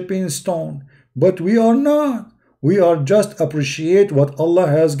worshipping stone, but we are not. We are just appreciate what Allah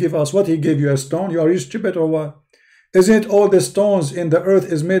has given us. What He gave you, a stone? Are you stupid or what? Isn't all the stones in the earth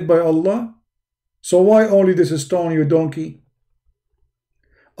is made by Allah? So why only this stone, you donkey?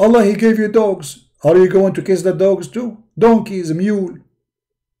 Allah, He gave you dogs. Are you going to kiss the dogs too? Donkeys, mule.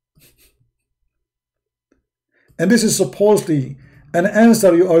 And this is supposedly an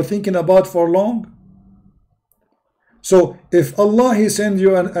answer you are thinking about for long. So if Allah, He sends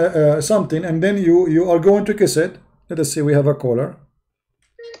you something and then you are going to kiss it. Let us see, we have a caller.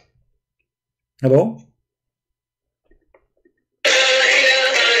 Hello?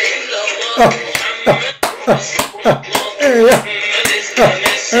 La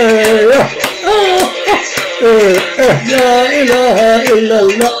ilaha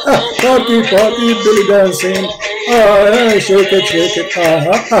illallah. Party, belly dancing. Shake it, shake it.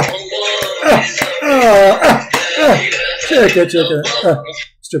 Shake it.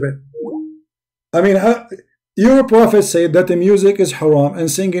 Stupid. I mean, your prophet said that the music is haram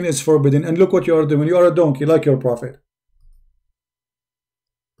and singing is forbidden, and look what you are doing. You are a donkey like your prophet.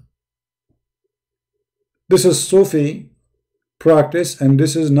 This is Sufi practice and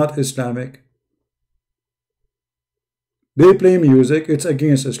this is not Islamic. They play music, it's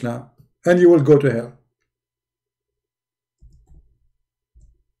against Islam, and you will go to hell.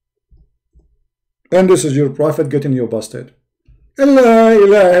 And this is your prophet getting you busted. La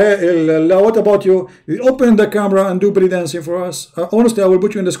ilaha illallah. What about you? You open the camera and do belly dancing for us. Honestly, I will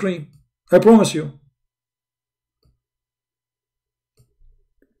put you in the screen. I promise you.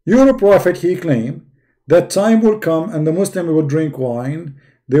 Your prophet, he claimed that time will come and the Muslim will drink wine.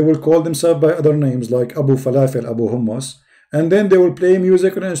 They will call themselves by other names like Abu Falafel, Abu Hummus, and then they will play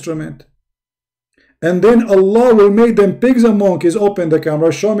music or instrument. And then Allah will make them pigs and monkeys. Open the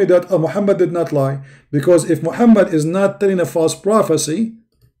camera, show me that Muhammad did not lie. Because if Muhammad is not telling a false prophecy,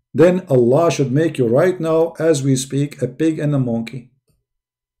 then Allah should make you right now, as we speak, a pig and a monkey.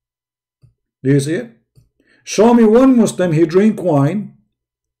 Do you see it? Show me one Muslim, he drink wine,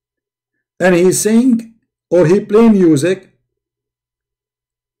 and he sing, or he play music.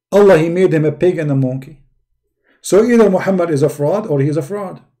 Allah, he made him a pig and a monkey. So either Muhammad is a fraud, or he is a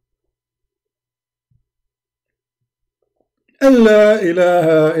fraud. La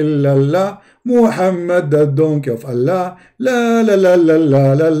ilaha illallah, Muhammad the donkey of Allah. La la la la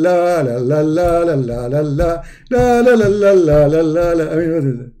la la la la la la la la la la la la la la la. I mean, what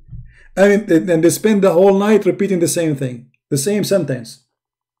is it? I mean, and they spend the whole night repeating the same thing, the same sentence.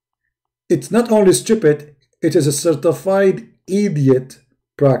 It's not only stupid, it is a certified idiot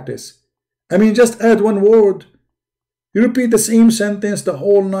practice. I mean, just add one word. You repeat the same sentence the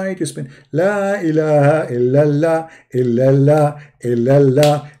whole night. You spend La ilaha illallah, illallah,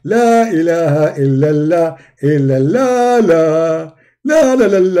 illallah, La ilaha illallah, illallah, la la la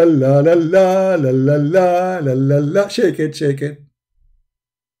la la la la la la la la la la. Shake it, shake it.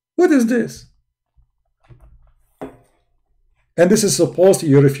 What is this? And this is supposed to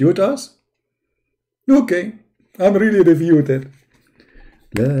you refute us? Okay, I'm really refuted.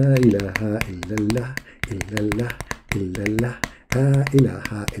 La ilaha illallah, illallah. Illallah, la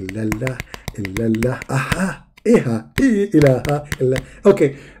ilaha illallah, illallah, aha, iha, ilaha illallah.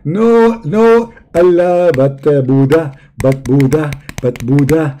 Okay, no Allah but Buddha, but Buddha, but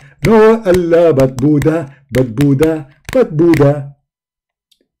Buddha. No Allah but Buddha, but Buddha, but Buddha.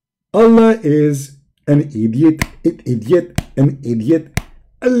 Allah is an idiot, an idiot.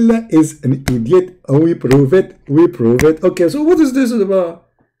 Allah is an idiot. Oh, we prove it, we prove it. Okay, so what is this about?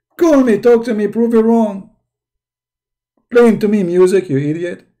 Call me, talk to me, prove it wrong. Playing to me music, you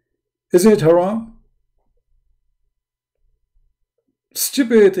idiot. Isn't it haram?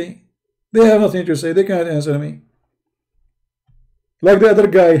 Stupidity. They have nothing to say. They can't answer me. Like the other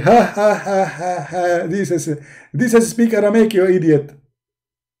guy. Ha ha ha ha ha. This is speak Aramaic, you idiot.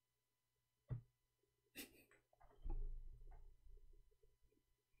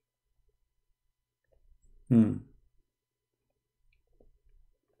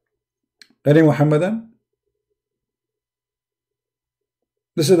 Any Muhammadan?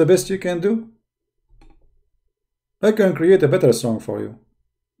 This is the best you can do? I can create a better song for you.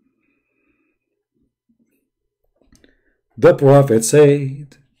 The Prophet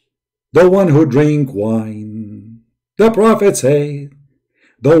said, the one who drink wine. The Prophet said,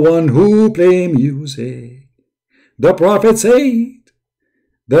 the one who play music. The Prophet said,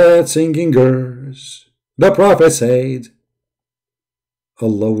 that singing girls. The Prophet said,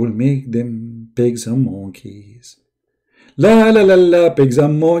 Allah will make them pigs and monkeys. La la la la, pigs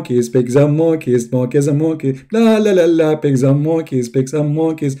and monkeys, monkeys and monkeys. La la la la, pigs and monkeys,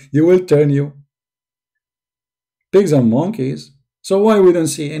 you will turn you. Pigs and monkeys. So why we don't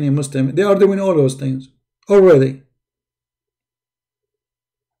see any Muslim? They are doing all those things already.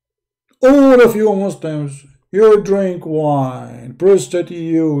 All of you Muslims, you drink wine,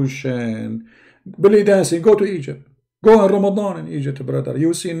 prostitution, belly dancing. Go to Egypt. Go on Ramadan in Egypt, brother.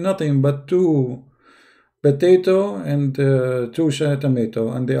 You see nothing but 2 potato and 2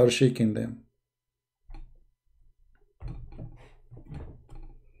 tomato, and they are shaking them.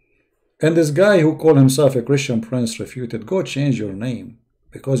 And this guy who called himself a Christian prince refuted. Go change your name,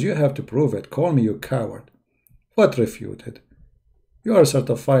 because you have to prove it. Call me, you coward. What refuted? You are a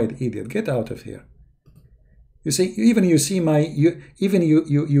certified idiot. Get out of here. You see, even you see my, you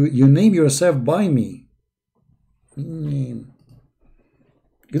name yourself by me. You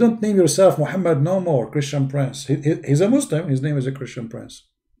don't name yourself Muhammad no more, Christian prince. He's a Muslim. His name is a Christian prince.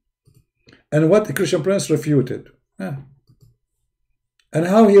 And what the Christian prince refuted? And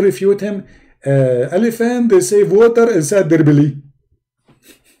how he refuted him? Elephant, they save water inside their belly.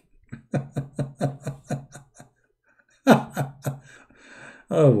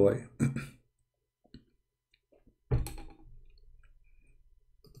 Oh boy.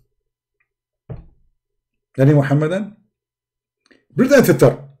 Any Muhammadan? Brother and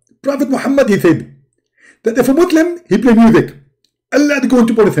sister, Prophet Muhammad, he said that if a Muslim, he play music, Allah is going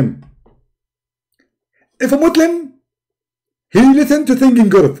to punish him. If a Muslim, he listen to singing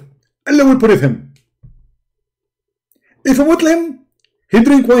girls, Allah will punish him. If a Muslim, he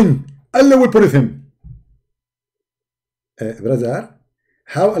drink wine, Allah will punish him. Brother,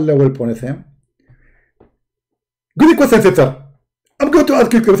 how Allah will punish him? Good question, sister. I'm going to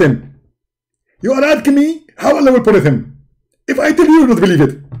ask you a question. You are asking me how Allah will punish him. If I tell you, you will not believe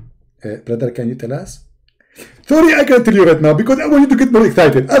it. Brother, can you tell us? Sorry, I can't tell you right now because I want you to get more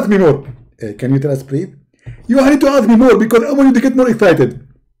excited. Ask me more. Can you tell us, please? You need to ask me more because I want you to get more excited.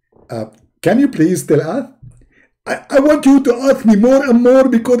 Can you please tell us? I want you to ask me more and more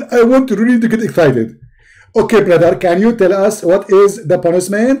because I want to really to get excited. Okay, brother, can you tell us what is the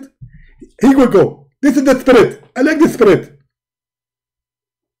punishment? Here we go. This is the spirit. I like the spirit.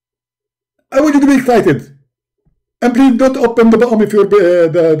 I want you to be excited. And please don't open the bottom of your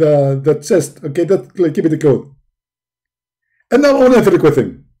the chest. Okay, that like, keep it closed. And now I want to answer the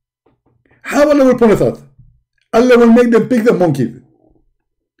question. How Allah will punish us? Allah will make them pigs and monkeys.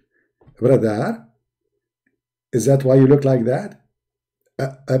 Brother, is that why you look like that?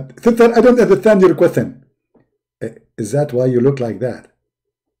 Sister, I don't understand your question. Is that why you look like that?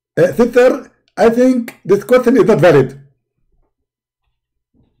 Sister, I think this question is not valid.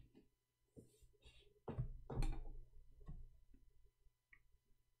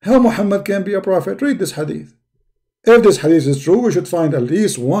 How Muhammad can be a prophet? Read this hadith. If this hadith is true, we should find at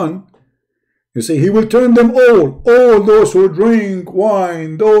least one. You see, he will turn them all those who drink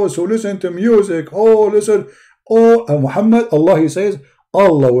wine, those who listen to music, Muhammad, Allah, he says,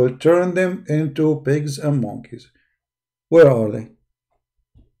 Allah will turn them into pigs and monkeys. Where are they?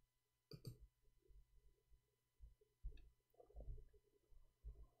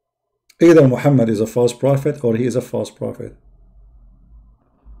 Either Muhammad is a false prophet or he is a false prophet.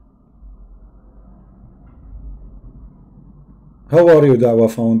 How are you,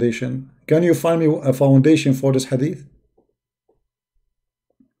 Dawah Foundation? Can you find me a foundation for this hadith?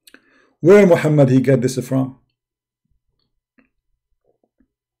 Where Muhammad he get this from?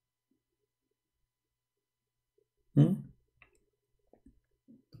 Who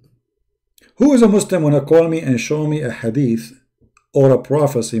is a Muslim when I call me and show me a hadith or a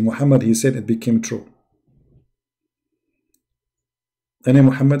prophecy Muhammad he said it became true? Any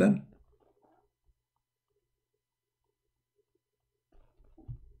Muhammadan?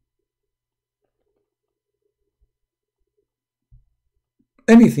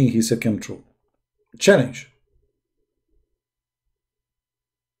 Anything he said came true. Challenge.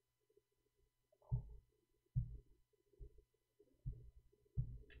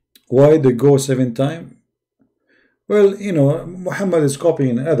 Why they go 7 times? Well, you know, Muhammad is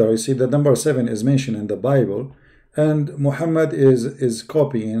copying other. You see, the number 7 is mentioned in the Bible, and Muhammad is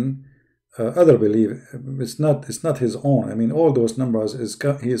copying other belief. It's not his own. I mean, all those numbers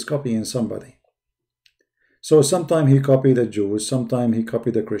he is copying somebody. So sometime he copied the Jews, sometime he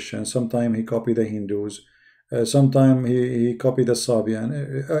copied the Christians, sometime he copied the Hindus, sometime he copied the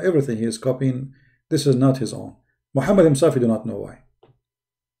Sabian. Everything he is copying. This is not his own. Muhammad himself, you do not know why.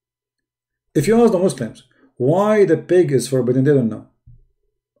 If you ask the Muslims why the pig is forbidden, they don't know.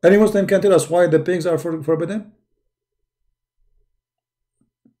 Any Muslim can tell us why the pigs are forbidden?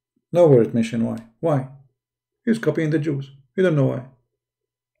 Nowhere it mentioned why. Why? He's copying the Jews. You don't know why.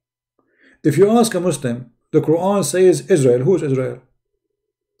 If you ask a Muslim, the Quran says Israel. Who is Israel?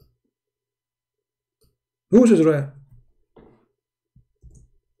 Who is Israel?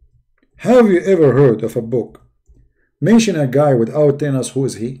 Have you ever heard of a book mention a guy without telling us who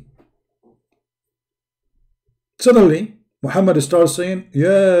is he? Suddenly, Muhammad starts saying,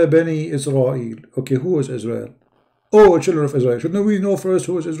 Ya Bani Israel. Okay, who is Israel? Oh, children of Israel. Shouldn't we know first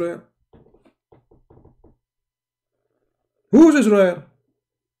who is Israel? Who is Israel?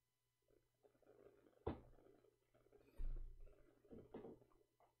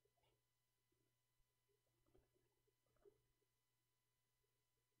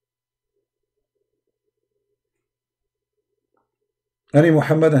 Any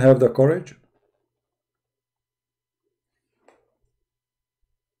Muhammadan have the courage?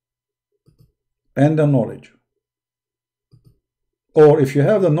 And the knowledge. Or if you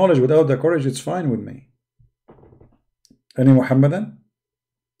have the knowledge without the courage, it's fine with me. Any Muhammadan?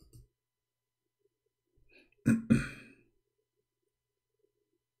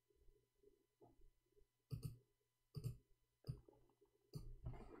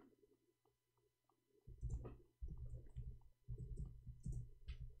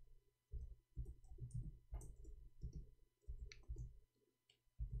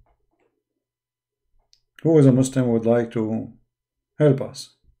 Who is a Muslim would like to help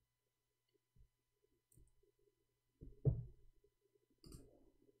us?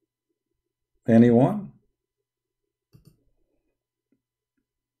 Anyone?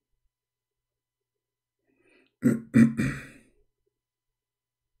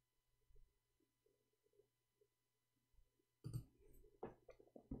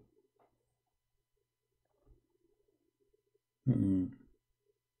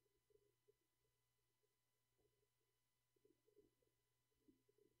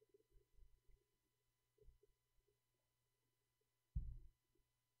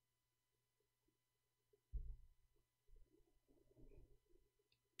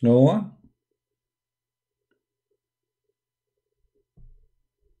 No one?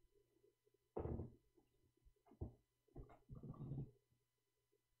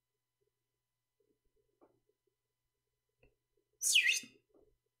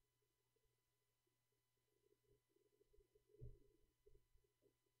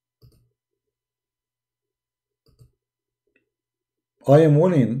 I am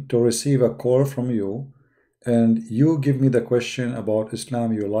willing to receive a call from you and you give me the question about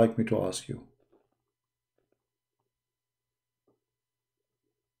Islam you like me to ask you.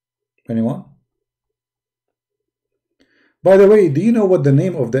 Anyone? By the way, do you know what the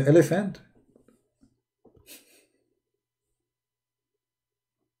name of the elephant?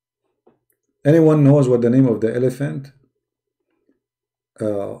 Anyone knows what the name of the elephant?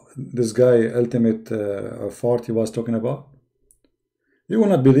 This guy, Ultimate 40, was talking about? You will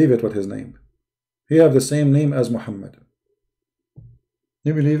not believe it what his name. He have the same name as Muhammad.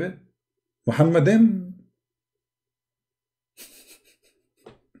 You believe it? Muhammadin?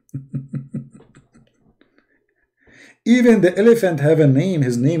 Even the elephant have a name.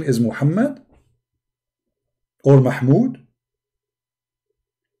 His name is Muhammad or Mahmud.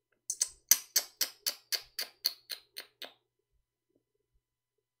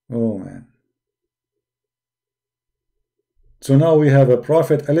 Oh man. So now we have a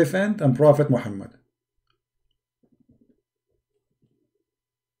Prophet Elephant and Prophet Muhammad.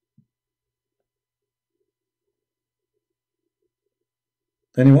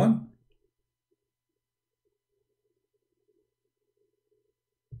 Anyone?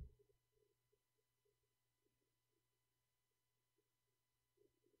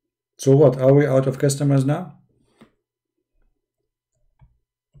 So what? Are we out of customers now?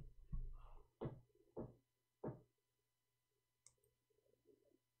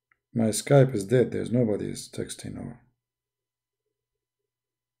 My Skype is dead. There's nobody is texting or.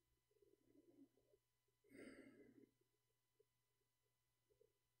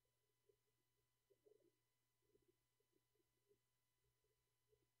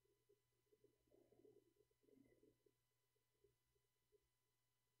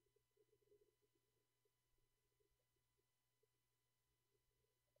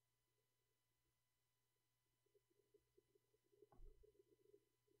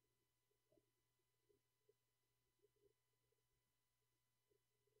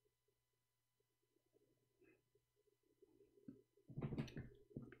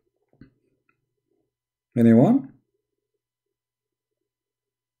 Anyone?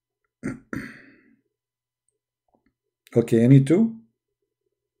 Okay, any two?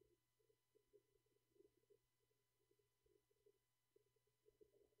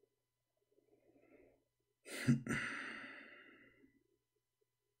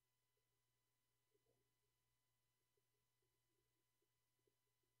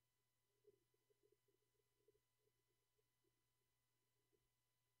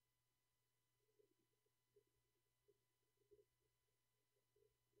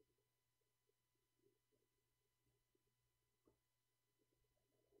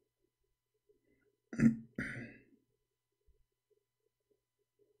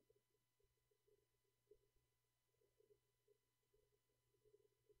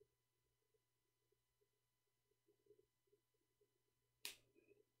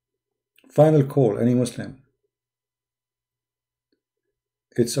 Final call, any Muslim?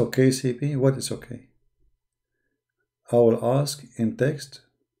 It's okay, CP? What is okay? I will ask in text.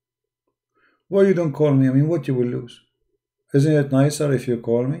 Why you don't call me? I mean, what you will lose? Isn't it nicer if you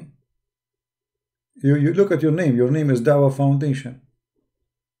call me? You look at your name. Your name is Dawah Foundation.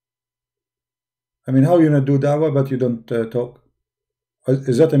 I mean, how you gonna do Dawah but you don't talk?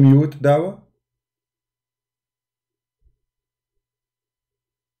 Is that a mute Dawah?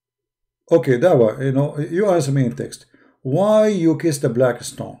 Okay, Dawah, you know, you answer me in text. Why you kiss the black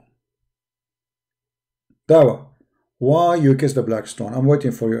stone? Dawah, why you kiss the black stone? I'm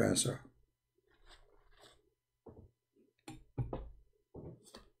waiting for your answer.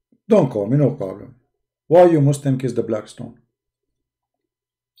 Don't call me, no problem. Why you Muslim kiss the black stone?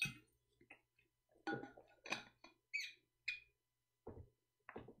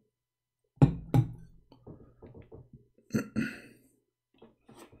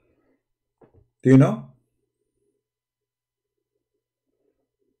 Do you know?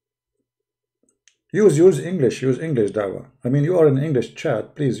 Use English, Dawah. I mean, you are in English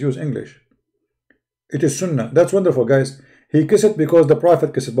chat, please use English. It is Sunnah. That's wonderful, guys. He kissed it because the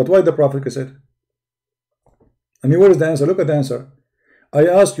Prophet kissed it. But why the Prophet kissed it? I mean, what is the answer? Look at the answer. I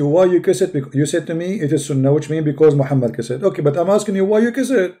asked you why you kiss it. You said to me it is Sunnah, which means because Muhammad kissed it. Okay, but I'm asking you why you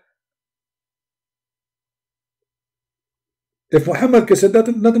kiss it. If Muhammad kissed it, that's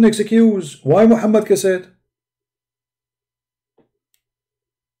not an excuse. Why Muhammad kissed it?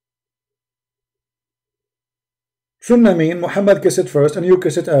 Sunnah mean Muhammad kissed it first and you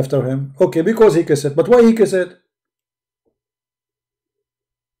kiss it after him. Okay, because he kissed it. But why he kissed it?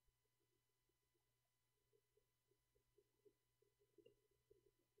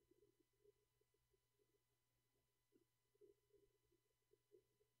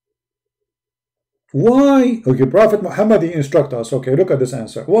 Why? Okay, Prophet Muhammad, he instruct us. Okay, look at this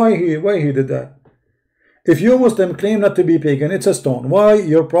answer. Why he did that? If you Muslim claim not to be pagan, it's a stone. Why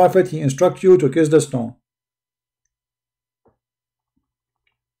your Prophet, he instruct you to kiss the stone?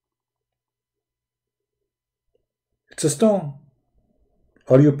 It's a stone.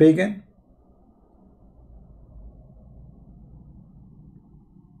 Are you pagan?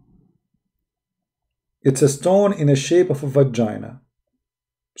 It's a stone in the shape of a vagina.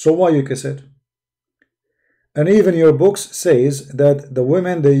 So why you kiss it? And even your books says that the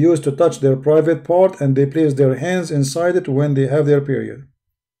women, they used to touch their private part and they place their hands inside it when they have their period.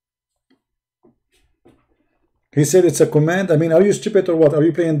 He said it's a command. I mean, are you stupid or what? Are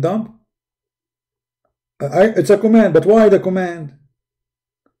you playing dumb? It's a command, but why the command?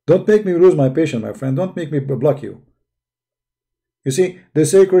 Don't make me lose my patience, my friend. Don't make me block you. You see, they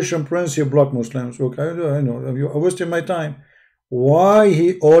say Christian Prince, you block Muslims. Okay, I know. You're wasting my time. Why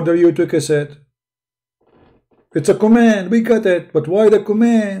he order you to kiss it? It's a command. We got it. But why the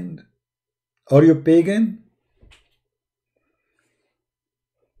command? Are you pagan?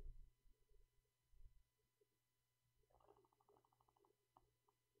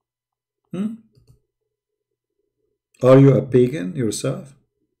 Are you a pagan yourself?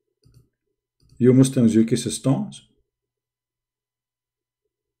 You Muslims, you kiss stones?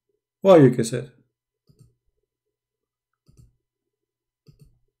 Why you kiss it?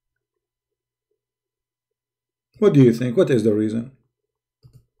 What do you think? What is the reason?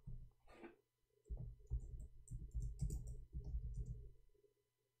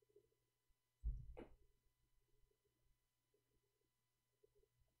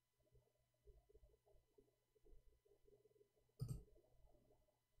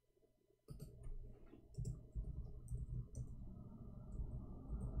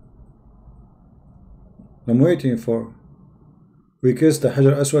 I'm waiting for. We kissed the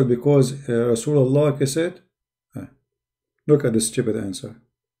Hajar Aswad because Rasulullah kissed it. Look at this stupid answer.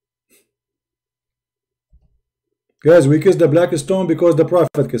 Guys, we kissed the black stone because the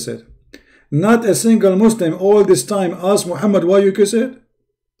Prophet kissed it. Not a single Muslim all this time asked Muhammad why you kiss it.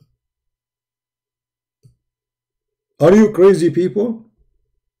 Are you crazy people?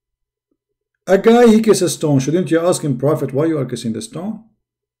 A guy, he kisses a stone. Shouldn't you ask him, Prophet, why you are kissing the stone?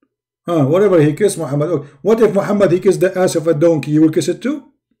 Whatever he kissed Muhammad. Oh, what if Muhammad, he kissed the ass of a donkey? You will kiss it too?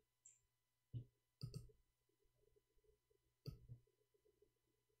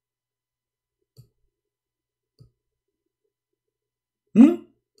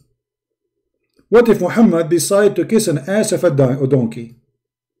 What if Muhammad decided to kiss an ass of a donkey?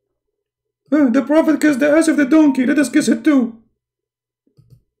 The Prophet kissed the ass of the donkey. Let us kiss it too.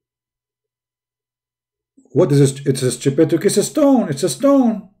 What is it? It's stupid to kiss a stone. It's a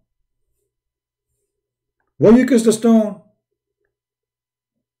stone. Why you kiss the stone?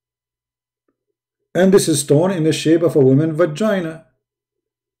 And this is stone in the shape of a woman's vagina.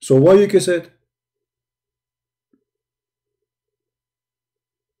 So why you kiss it?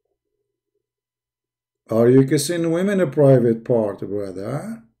 Are you kissing women a private part,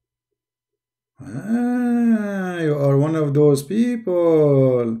 brother? You are one of those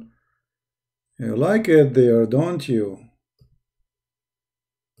people. You like it there, don't you?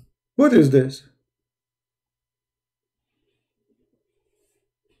 What is this?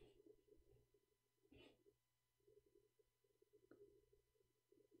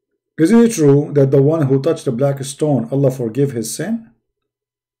 Isn't it true that the one who touched the black stone, Allah forgive his sin?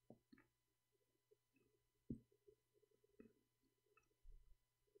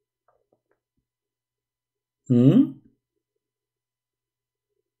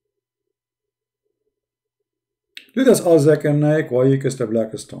 Let us ask Zakir Naik why he kissed the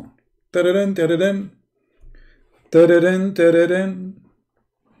black stone. Ta-da-din, ta-da-din. Ta-da-din, ta-da-din.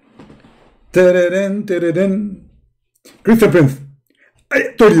 Ta-da-din, ta-da-din. Christian Prince,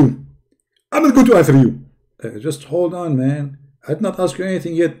 I told you, I'm not going to answer you. Just hold on, man. I did not ask you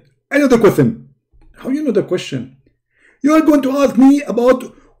anything yet. I know the question. How you know the question? You are going to ask me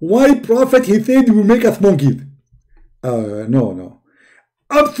about why Prophet, he said he will make us monkeys. No.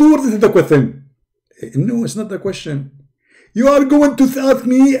 I'm sure this is the question. No, it's not the question. You are going to ask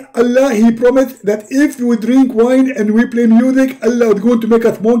me, Allah, he promised that if we drink wine and we play music, Allah is going to make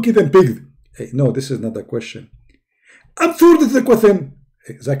us monkeys and pigs. No, this is not the question. I'm sure this is the question.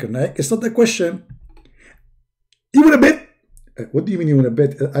 Zakir Naik, it's not the question. You want to bet? What do you mean you want to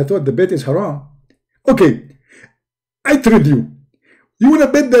bet? I thought the bet is haram. Okay, I tricked you. You want to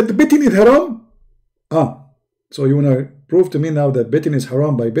bet that the betting is haram? So you want to prove to me now that betting is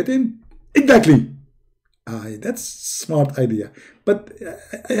haram by betting? Exactly. That's smart idea. But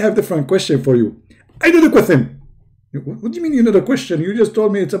I have a different question for you. I know the question. What do you mean you know the question? You just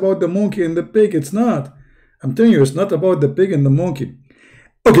told me it's about the monkey and the pig. It's not. I'm telling you, it's not about the pig and the monkey.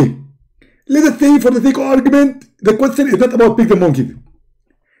 Okay. Let us say, for the sake of argument, the question is not about pigs and monkeys.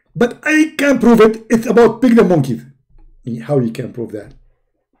 But I can prove it. It's about pigs and monkeys. How you can prove that?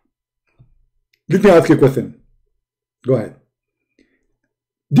 Let me ask you a question. Go ahead.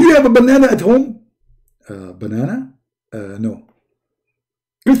 Do you have a banana at home? Banana? No.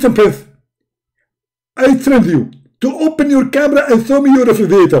 Christian Prince, I threaten you to open your camera and show me your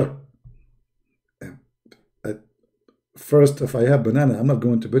refrigerator. First, if I have banana, I'm not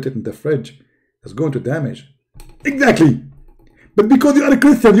going to put it in the fridge. It's going to damage. Exactly. But because you are a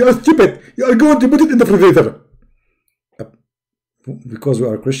Christian, you are stupid. You are going to put it in the refrigerator. Because we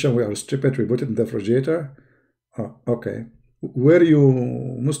are Christian, we are stupid, we put it in the refrigerator. Okay. Where you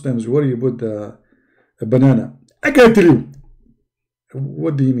Muslims, where you put the banana? I can't tell you.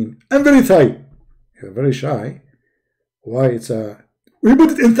 What do you mean? I'm very shy. You're very shy. Why? We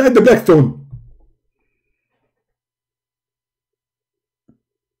put it inside the black stone.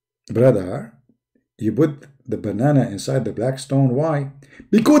 Brother, you put the banana inside the black stone. Why?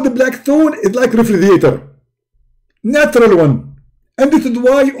 Because the black stone is like refrigerator. Natural one. And this is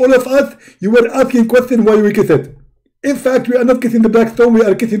why all of us, you were asking question why we kiss it. In fact, we are not kissing the black stone, we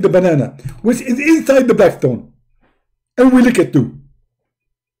are kissing the banana, which is inside the black stone. And we lick it too.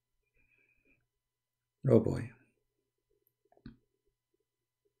 Oh boy.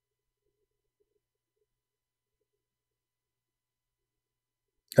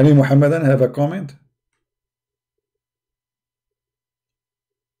 Any Muhammadan have a comment?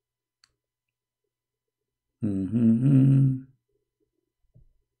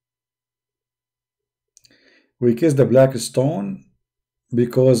 We kiss the black stone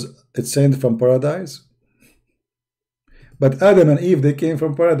because it's sent from paradise. But Adam and Eve, they came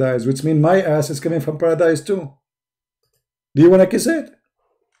from paradise, which means my ass is coming from paradise too. Do you want to kiss it?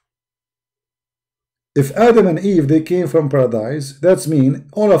 If Adam and Eve, they came from paradise, that's mean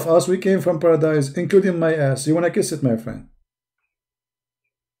all of us, we came from paradise, including my ass. You want to kiss it, my friend?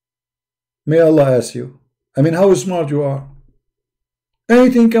 May Allah ask you. I mean, how smart you are.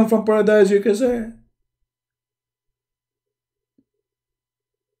 Anything come from paradise, you can say.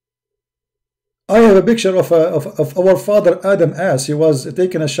 I have a picture of our father Adam as he was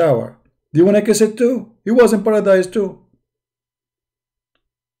taking a shower. Do you want to kiss it too? He was in paradise too.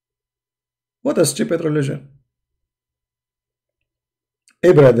 What a stupid religion.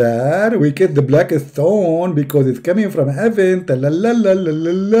 Hey brother, we get the black stone because it's coming from heaven.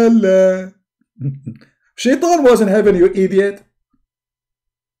 Shaitan was in heaven, you idiot.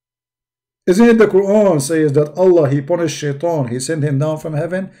 Isn't it the Quran says that Allah, he punished Shaitan, he sent him down from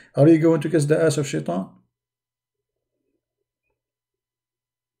heaven? Are you going to kiss the ass of Shaitan?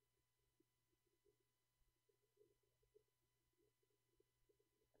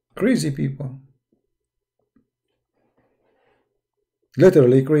 Crazy people.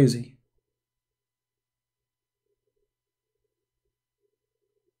 Literally crazy.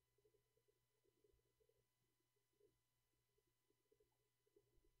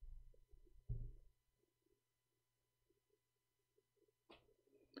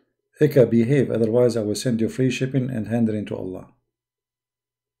 Eka, behave, otherwise I will send you free shipping and hand it into Allah.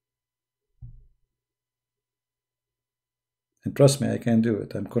 And trust me, I can do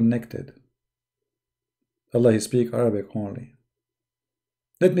it. I'm connected. Allah, he speaks Arabic only.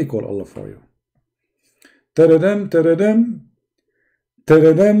 Let me call Allah for you. Taradam, taradam,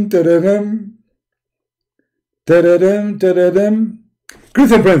 taradam, taradam, taradam, taradam.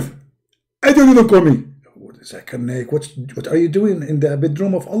 Christian Prince, I don't call me. Zakir, what are you doing in the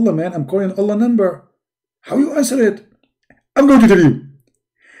bedroom of Allah, man? I'm calling Allah number. How you answer it? I'm going to tell you.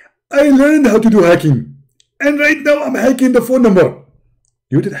 I learned how to do hacking. And right now I'm hacking the phone number.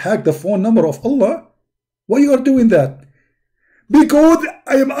 You did hack the phone number of Allah? Why you are doing that? Because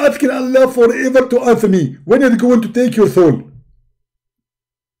I am asking Allah forever to answer me. When are you going to take your soul?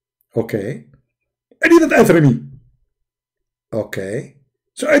 Okay. I didn't answer me. Okay.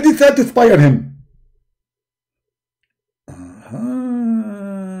 So I decided to spy on him.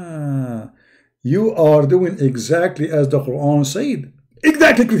 You are doing exactly as the Quran said.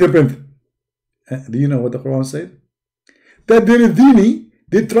 Exactly, Christian Prince. Do you know what the Quran said? That there is dini,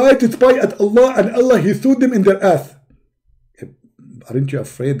 they tried to spy at Allah and Allah, he threw them in their ass. Aren't you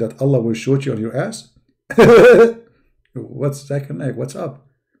afraid that Allah will shoot you on your ass? What's Zakir Naik? What's up?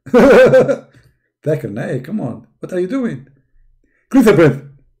 Zakir Naik, come on. What are you doing? Christian Prince.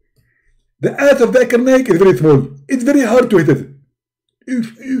 The ass of Zakir Naik is very small. It's very hard to hit it.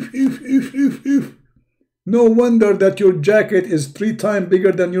 No wonder that your jacket is 3 times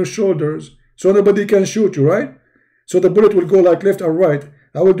bigger than your shoulders, so nobody can shoot you, right? So the bullet will go like left or right.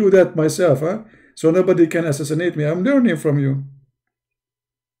 I will do that myself, huh? So nobody can assassinate me. I'm learning from you.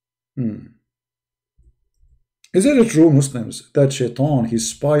 Is it true, Muslims, that Shaitan, he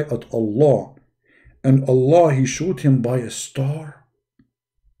spy at Allah, and Allah, he shoot him by a star?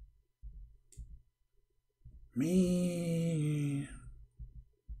 Me.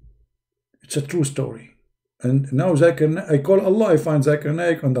 It's a true story. And now I call Allah, I find Zakir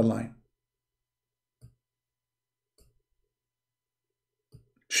Naik on the line.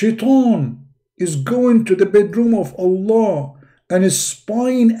 Shaitan is going to the bedroom of Allah and is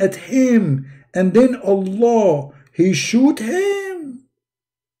spying at him, and then Allah, he shoot him.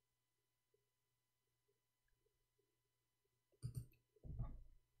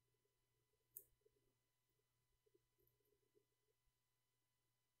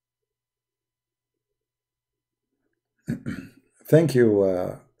 Thank you,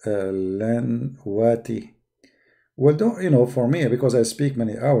 Lanwati. Well, don't, for me, because I speak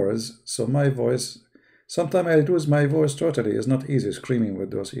many hours, so my voice, sometimes I lose my voice totally. It's not easy screaming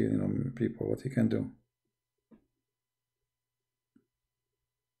with those, people, what you can do.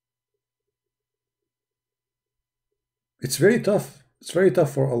 It's very tough. It's very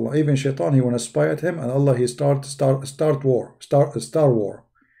tough for Allah. Even Shaitan, he want to spy at him, and Allah, he start war.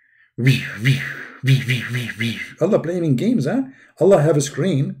 Allah playing games, huh? Allah have a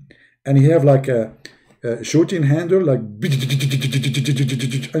screen, and he have like a shooting handle, like,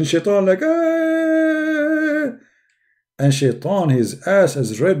 and Shaitan like, ah! And Shaitan, his ass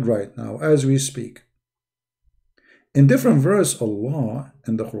is red right now as we speak. In different verse, Allah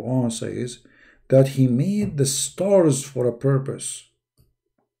in the Quran says that he made the stars for a purpose.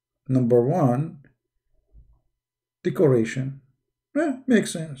 Number 1, decoration.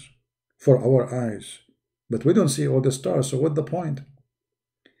 Makes sense for our eyes, but we don't see all the stars, so what's the point?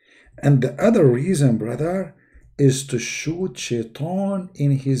 And the other reason, brother, is to shoot Shaitan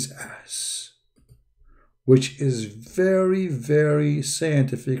in his ass, which is very, very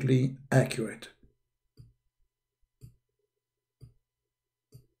scientifically accurate.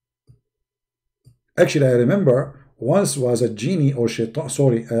 Actually, I remember once was a genie or shaitan,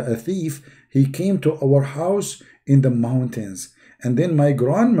 sorry, a thief. He came to our house in the mountains. And then my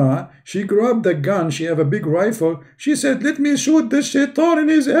grandma, she grabbed the gun. She have a big rifle. She said, let me shoot the shaitan in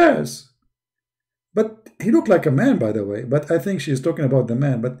his ass. But he looked like a man, by the way. But I think she's talking about the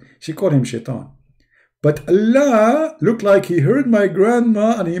man. But she called him shaitan. But Allah looked like he heard my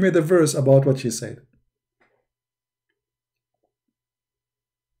grandma and he made a verse about what she said.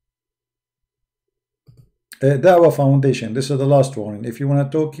 Dawah Foundation, this is the last warning. If you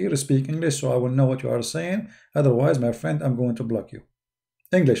want to talk here, speak English so I will know what you are saying. Otherwise, my friend, I'm going to block you.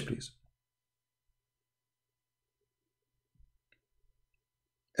 English, please.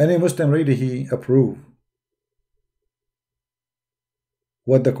 Any Muslim really he approve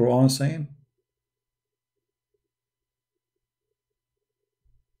what the Quran is saying?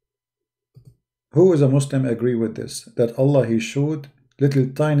 Who is a Muslim agree with this? That Allah he showed little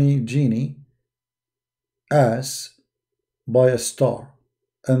tiny genie as by a star,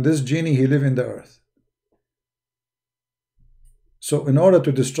 and this genie he live in the earth. So in order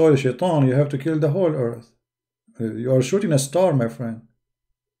to destroy the shaitan, you have to kill the whole earth. You are shooting a star, my friend.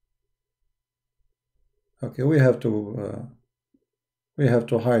 Okay, we have to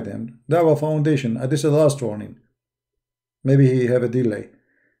hide him. Dawah Foundation, this is the last warning. Maybe he have a delay.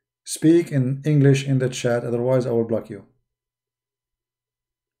 Speak in English in the chat, otherwise I will block you.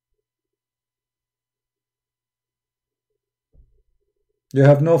 You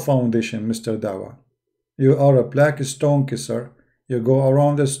have no foundation, Mr. Dawah. You are a black stone kisser. You go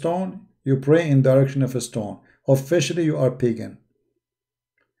around the stone, you pray in direction of a stone. Officially, you are pagan.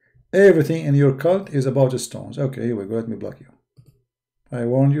 Everything in your cult is about stones. Okay, here we go. Let me block you. I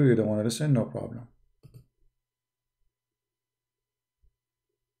warned you. You don't want to listen. No problem.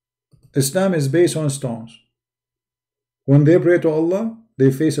 Islam is based on stones. When they pray to Allah,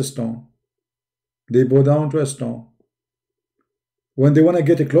 they face a stone. They bow down to a stone. When they want to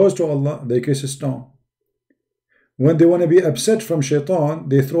get close to Allah, they kiss a stone. When they want to be upset from shaitan,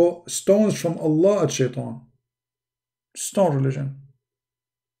 they throw stones from Allah at shaitan. Stone religion.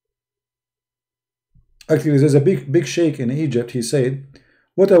 Actually, there's a big sheikh in Egypt. He said,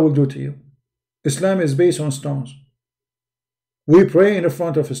 what I will do to you? Islam is based on stones. We pray in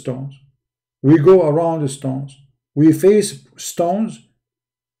front of stones. We go around the stones. We face stones.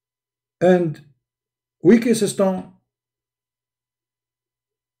 And we kiss a stone.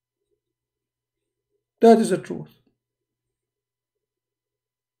 That is the truth.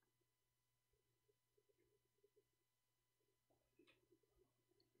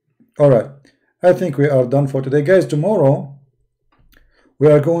 All right. I think we are done for today. Guys, tomorrow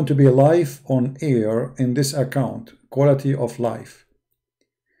we are going to be live on air in this account, Quality of Life.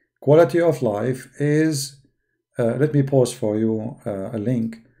 Quality of Life is, let me post for you a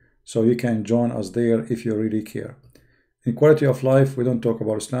link so you can join us there if you really care. In Quality of Life, we don't talk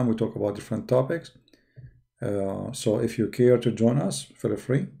about Islam, we talk about different topics. So if you care to join us, feel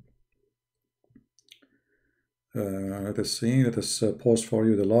free. Let us see, let us post for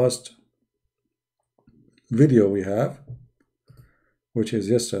you the last video we have, which is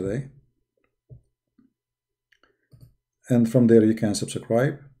yesterday. And from there you can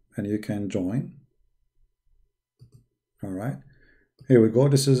subscribe and you can join. All right, here we go.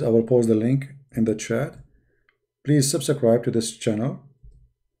 This is, I will post the link in the chat. Please subscribe to this channel.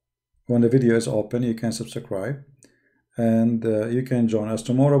 When the video is open, you can subscribe and you can join us.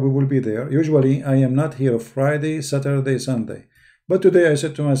 Tomorrow we will be there. Usually I am not here Friday, Saturday, Sunday. But today I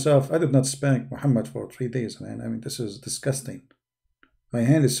said to myself, I did not spank Muhammad for 3 days. Man. I mean, this is disgusting. My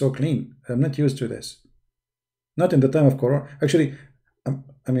hand is so clean. I'm not used to this. Not in the time of Corona. Actually,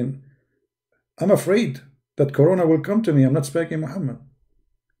 I mean, I'm afraid that Corona will come to me. I'm not spanking Muhammad.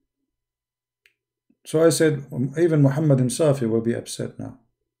 So I said, even Muhammad himself, he will be upset now.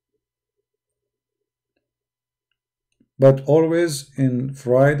 But always in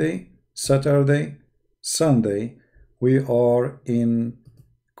Friday, Saturday, Sunday, we are in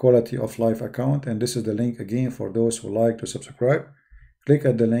Quality of Life account. And this is the link again for those who like to subscribe. Click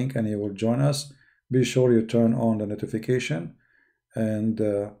at the link and you will join us. Be sure you turn on the notification. And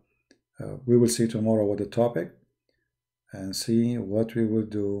we will see tomorrow what the topic. And see what we will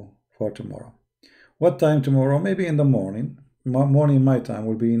do for tomorrow. What time tomorrow? Maybe in the morning. Morning my time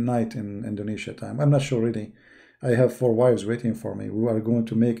will be night in Indonesia time. I'm not sure really. I have 4 wives waiting for me. We are going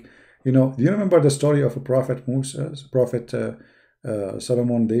to make, you know, do you remember the story of a prophet Musa, prophet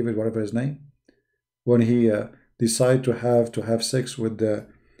Solomon, David, whatever his name? When he decided to have sex with the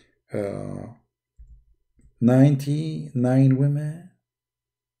 99 women.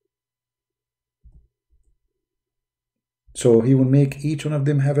 So he will make each one of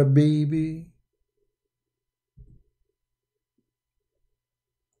them have a baby.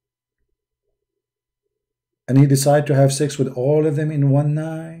 and he decided to have sex with all of them in one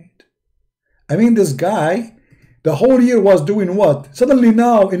night. I mean, this guy, the whole year was doing what? Suddenly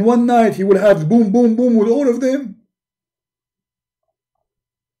now, in one night, he will have boom, boom, boom with all of them.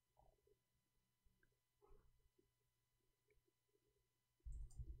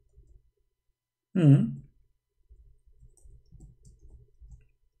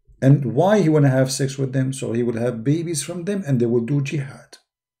 And why he want to have sex with them? So he will have babies from them and they will do jihad.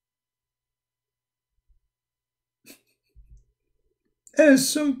 As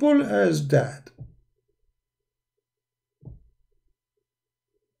simple as that.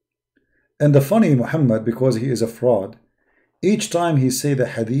 And the funny Muhammad, because he is a fraud, each time he say the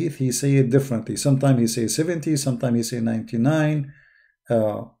hadith, he say it differently. Sometimes he say 70, sometimes he say 99.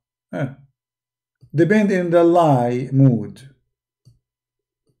 Depend in the lie mood.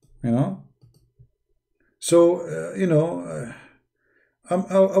 You know, so you know, I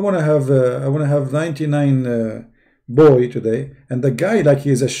want to have 99 boy today, and the guy, like,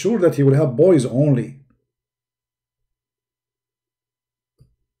 he is assured that he will have boys only.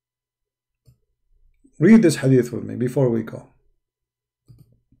 Read this hadith with me before we go.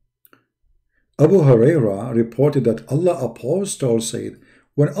 Abu Huraira reported that Allah Apostle said.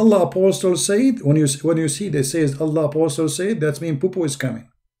 When Allah Apostle said, when you see they says Allah Apostle said, that means poo-poo is coming.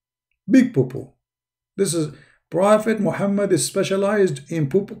 Big poo-poo. This is Prophet Muhammad is specialized in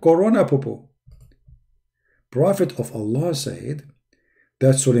poo-poo, corona poo-poo. Prophet of Allah said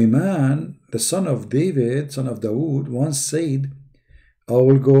that Sulaiman, the son of David, son of Dawood, once said, I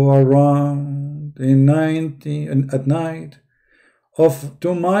will go around at night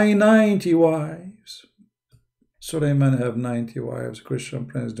to my 90 wives. Sulaiman have 90 wives. Christian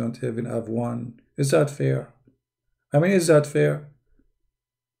prince don't even have one. Is that fair? I mean, is that fair?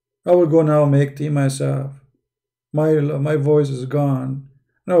 I will go now make tea myself. My voice is gone.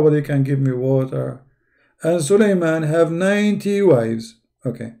 Nobody can give me water. And Sulaiman have 90 wives.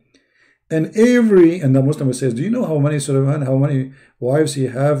 Okay. And the Muslim says, do you know how many wives he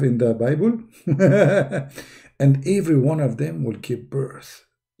have in the Bible? And every one of them will give birth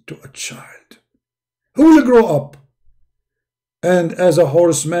to a child who will grow up and as a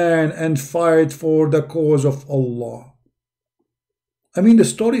horseman and fight for the cause of Allah. I mean, the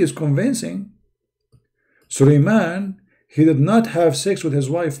story is convincing. Sulaiman, he did not have sex with his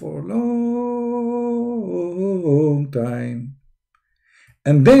wife for a long time.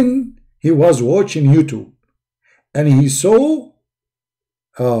 And then he was watching YouTube and he saw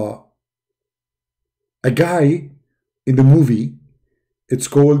a guy in the movie. It's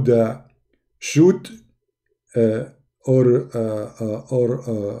called Shoot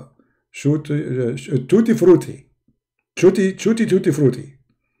Tutti Frutti. Tutti Frutti.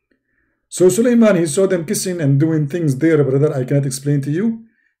 So Sulaiman, he saw them kissing and doing things there, brother, I cannot explain to you.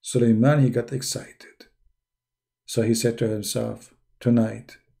 Sulaiman, he got excited. So he said to himself,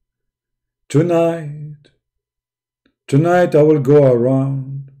 tonight I will go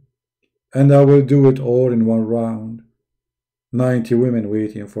around and I will do it all in one round. 90 women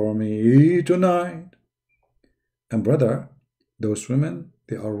waiting for me tonight. And brother, those women,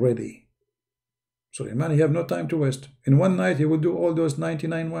 they are ready. Sulaiman, he have no time to waste. In one night, he will do all those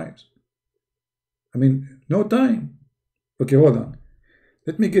 99 wives. I mean, no time. Okay, hold on.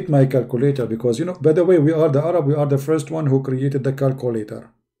 Let me get my calculator because, you know, by the way, we are the Arab. We are the first one who created the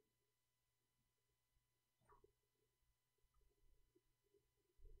calculator.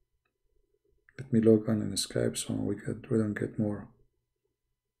 Let me log on in Skype so we don't get more.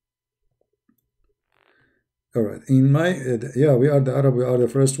 All right. In my yeah, we are the Arab. We are the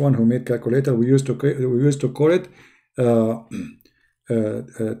first one who made calculator. We used to call it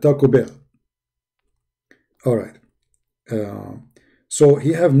Taco Bell. All right. So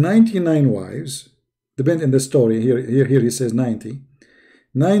he have 99 wives. Depend in the story here he says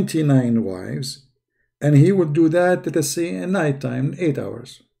 99 wives, and he would do that, let us say, at night time, 8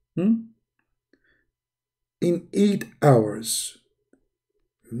 hours. In 8 hours.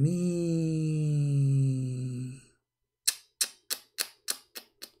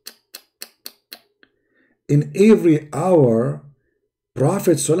 In every hour,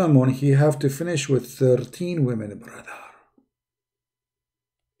 Prophet Solomon, he have to finish with 13 women, brother.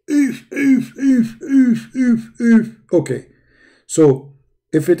 If. Okay, so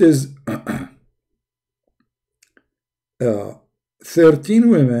if it is 13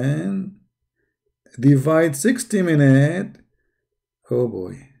 women, divide 60 minutes, oh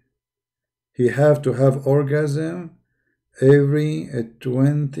boy, he have to have orgasm every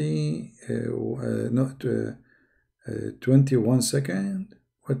 21 second.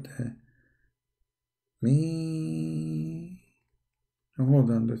 What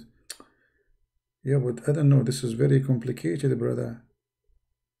hold on, Yeah, but I don't know. This is very complicated, brother.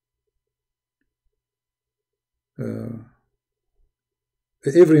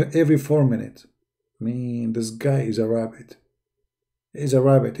 Every 4 minutes. I mean, this guy is a rabbit. He's a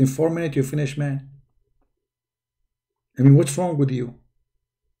rabbit. In 4 minutes, you finish, man. I mean, what's wrong with you?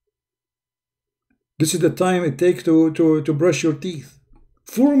 This is the time it takes to brush your teeth.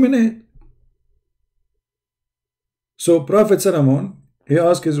 4 minutes. So Prophet Solomon, he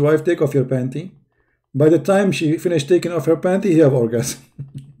asked his wife, take off your panty. By the time she finished taking off her panty, he have orgasm.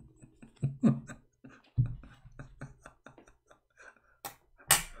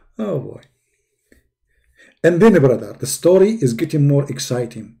 Oh boy. And then, brother, the story is getting more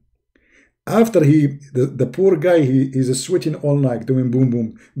exciting. After the poor guy, he's sweating all night, doing boom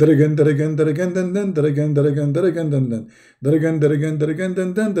boom, again, again, again, then again, again, again,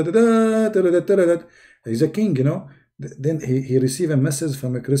 then he's a king, you know. Then he received a message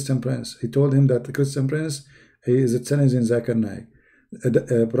from a Christian prince. He told him that the Christian prince is a challenge in Zakir Naik.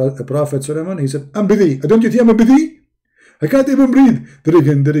 Prophet Solomon, he said, I'm busy. Don't you think I'm busy? I can't even breathe.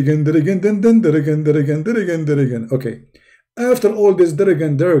 Again, then again. Okay. After all this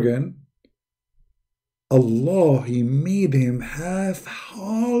again, Allah, he made him half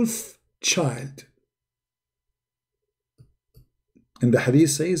child. And the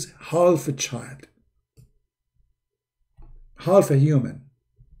hadith says half a child. Half a human.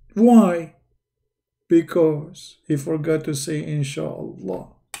 Why? Because he forgot to say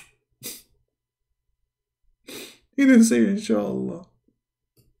inshallah. He didn't say inshallah.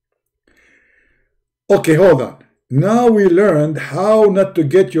 Okay, hold on. Now we learned how not to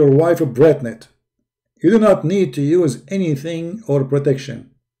get your wife pregnant. You do not need to use anything or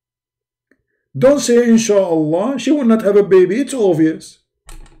protection. Don't say inshallah, she will not have a baby. It's obvious.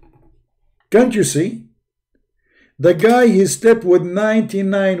 Can't you see? The guy, he slept with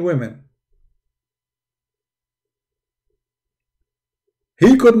 99 women.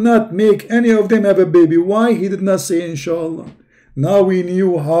 He could not make any of them have a baby. Why? He did not say inshallah. Now we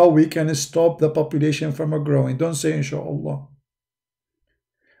knew how we can stop the population from growing. Don't say inshallah.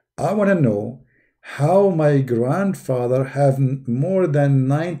 I want to know how my grandfather have more than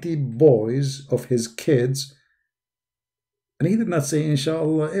 90 boys of his kids, and he did not say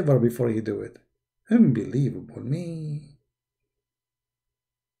inshallah ever before he do it. Unbelievable me.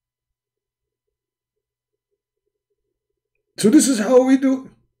 So this is how we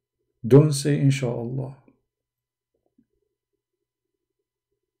do. Don't say inshallah.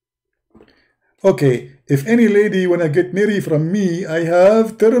 Okay, if any lady wanna get married from me, I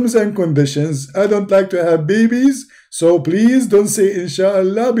have terms and conditions. I don't like to have babies, so please don't say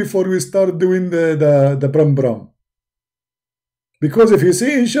inshallah before we start doing the brum brum. Because if you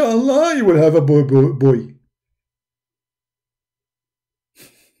say inshallah, you will have a boy.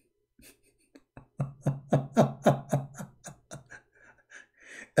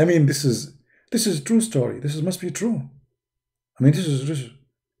 I mean, this is true story. This must be true. I mean, this is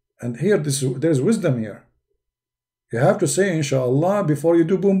and here there's wisdom here. You have to say inshallah before you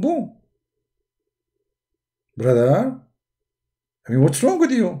do boom boom. Brother, I mean, what's wrong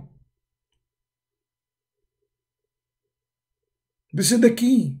with you? This is the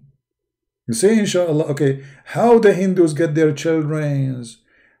key. You say inshallah. Okay, how the Hindus get their children,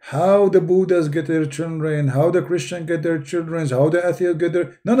 how the Buddhas get their children, how the Christians get their children, how the atheists get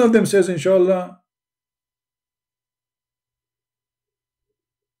their... None of them says inshallah.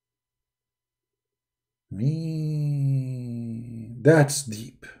 That's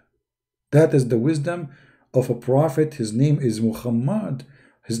deep. That is the wisdom of a prophet. His name is Muhammad.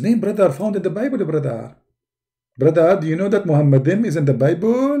 His name, brother, found in the Bible, brother. Brother, do you know that Muhammadim is in the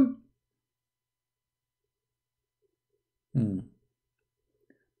Bible?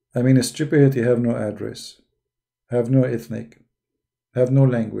 I mean, stupidity have no address, have no ethnic, have no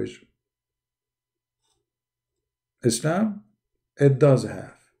language. Islam, it does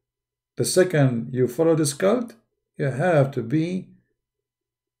have. The second you follow this cult, you have to be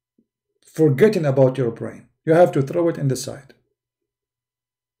forgetting about your brain. You have to throw it in the side.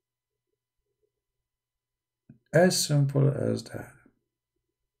 As simple as that.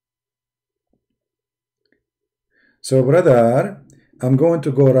 So, brother, I'm going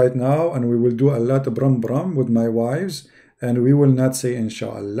to go right now and we will do a lot of brum brum with my wives, and we will not say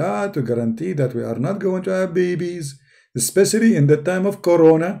inshallah to guarantee that we are not going to have babies, especially in the time of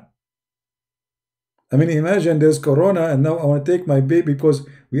Corona. I mean, imagine there's Corona and now I want to take my baby because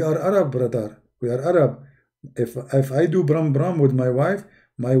we are Arab, brother. We are Arab. If I do brum brum with my wife,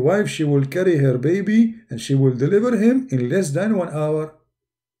 she will carry her baby and she will deliver him in less than 1 hour.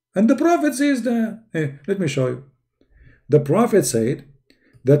 And the Prophet says that. Hey, let me show you. The Prophet said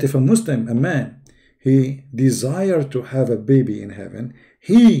that if a Muslim, a man, he desired to have a baby in heaven,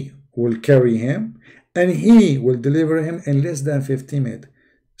 he will carry him and he will deliver him in less than 15 minutes.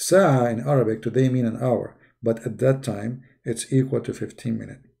 Sa'a in Arabic today mean an hour, but at that time it's equal to 15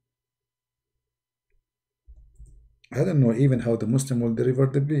 minutes. I don't know even how the Muslim will deliver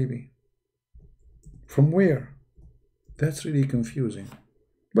the baby. From where? That's really confusing.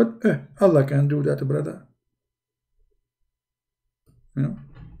 But Allah can do that, brother. You know?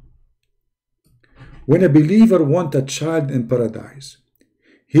 When a believer wants a child in paradise,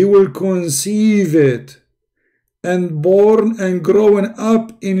 he will conceive it and born and growing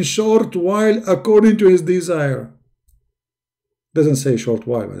up in short while according to his desire. Doesn't say short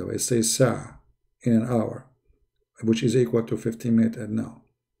while, by the way. It says sa'a, in an hour, which is equal to 15 minutes and now.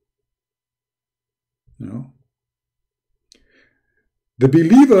 You know? The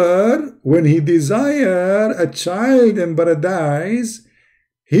believer, when he desire a child in paradise,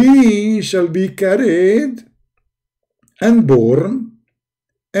 he shall be carried and born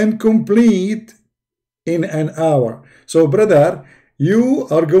and complete in an hour. So, brother, you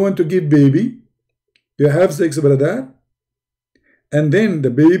are going to give baby. You have sex, brother. And then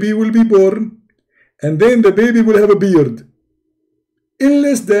the baby will be born. And then the baby will have a beard. In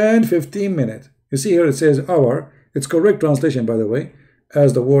less than 15 minutes. You see here it says hour. It's correct translation, by the way,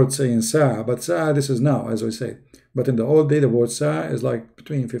 as the word saying sa'a. But sa'a, this is now, as we say. But in the old day, the word sa'a is like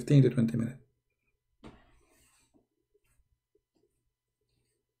between 15 to 20 minutes.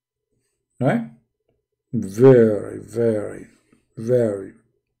 Right? Very, very, very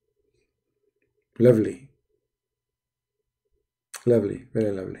lovely. Lovely,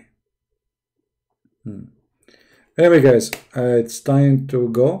 very lovely. Anyway, guys, it's time to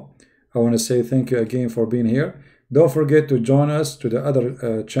go. I want to say thank you again for being here. Don't forget to join us to the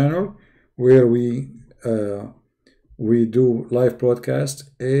other channel where we do live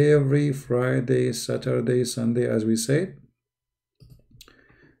broadcast every Friday, Saturday, Sunday, as we say.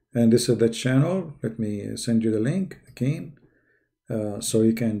 And this is the channel. Let me send you the link again, so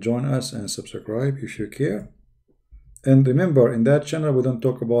you can join us and subscribe if you care. And remember, in that channel, we don't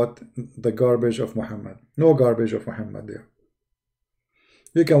talk about the garbage of Muhammad. No garbage of Muhammad there.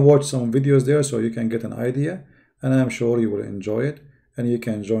 You can watch some videos there so you can get an idea, and I'm sure you will enjoy it. And you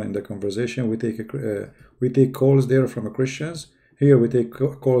can join the conversation. We take calls there from Christians. Here we take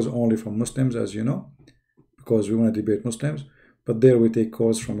calls only from Muslims, as you know, because we want to debate Muslims. But there we take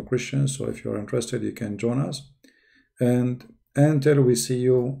calls from Christians. So if you're interested, you can join us. And until we see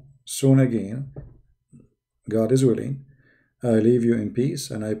you soon again, God is willing, I leave you in peace,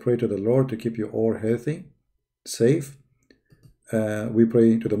 and I pray to the Lord to keep you all healthy, safe. We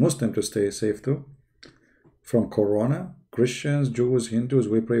pray to the Muslim to stay safe too, from Corona. Christians, Jews, Hindus,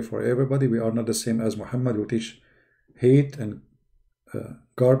 we pray for everybody. We are not the same as Muhammad, who teach hate and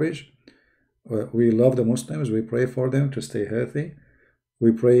garbage. We love the Muslims. We pray for them to stay healthy.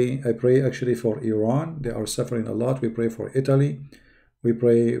 I pray actually for Iran. They are suffering a lot. We pray for Italy. We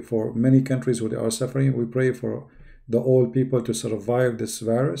pray for many countries who they are suffering. We pray for the old people to survive this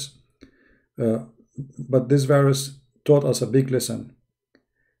virus. But this virus taught us a big lesson,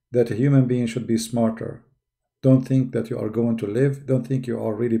 that a human being should be smarter. Don't think that you are going to live. Don't think you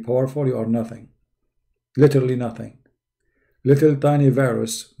are really powerful. You are nothing. Literally nothing. Little tiny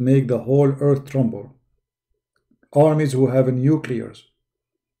virus make the whole earth tremble. Armies who have nuclears.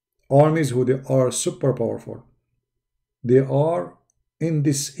 Armies who they are super powerful. They are in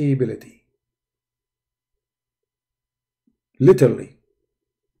disability. Literally.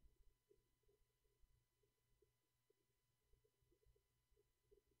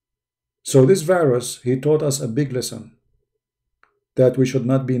 So this virus, he taught us a big lesson, that we should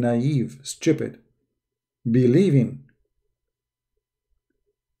not be naive, stupid, believing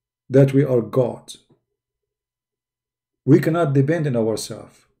that we are God. We cannot depend on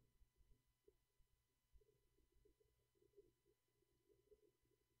ourselves.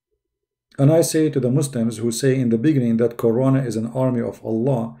 And I say to the Muslims who say in the beginning that Corona is an army of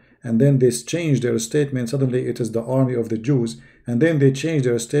Allah, and then they change their statement, suddenly it is the army of the Jews, and then they change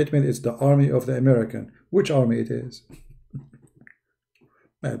their statement, it's the army of the American. Which army it is?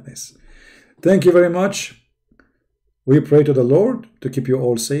 Madness. Thank you very much. We pray to the Lord to keep you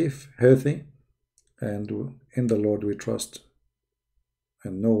all safe, healthy, and in the Lord we trust,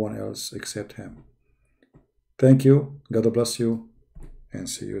 and no one else except Him. Thank you. God bless you, and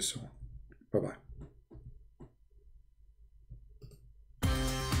see you soon. Bye-bye.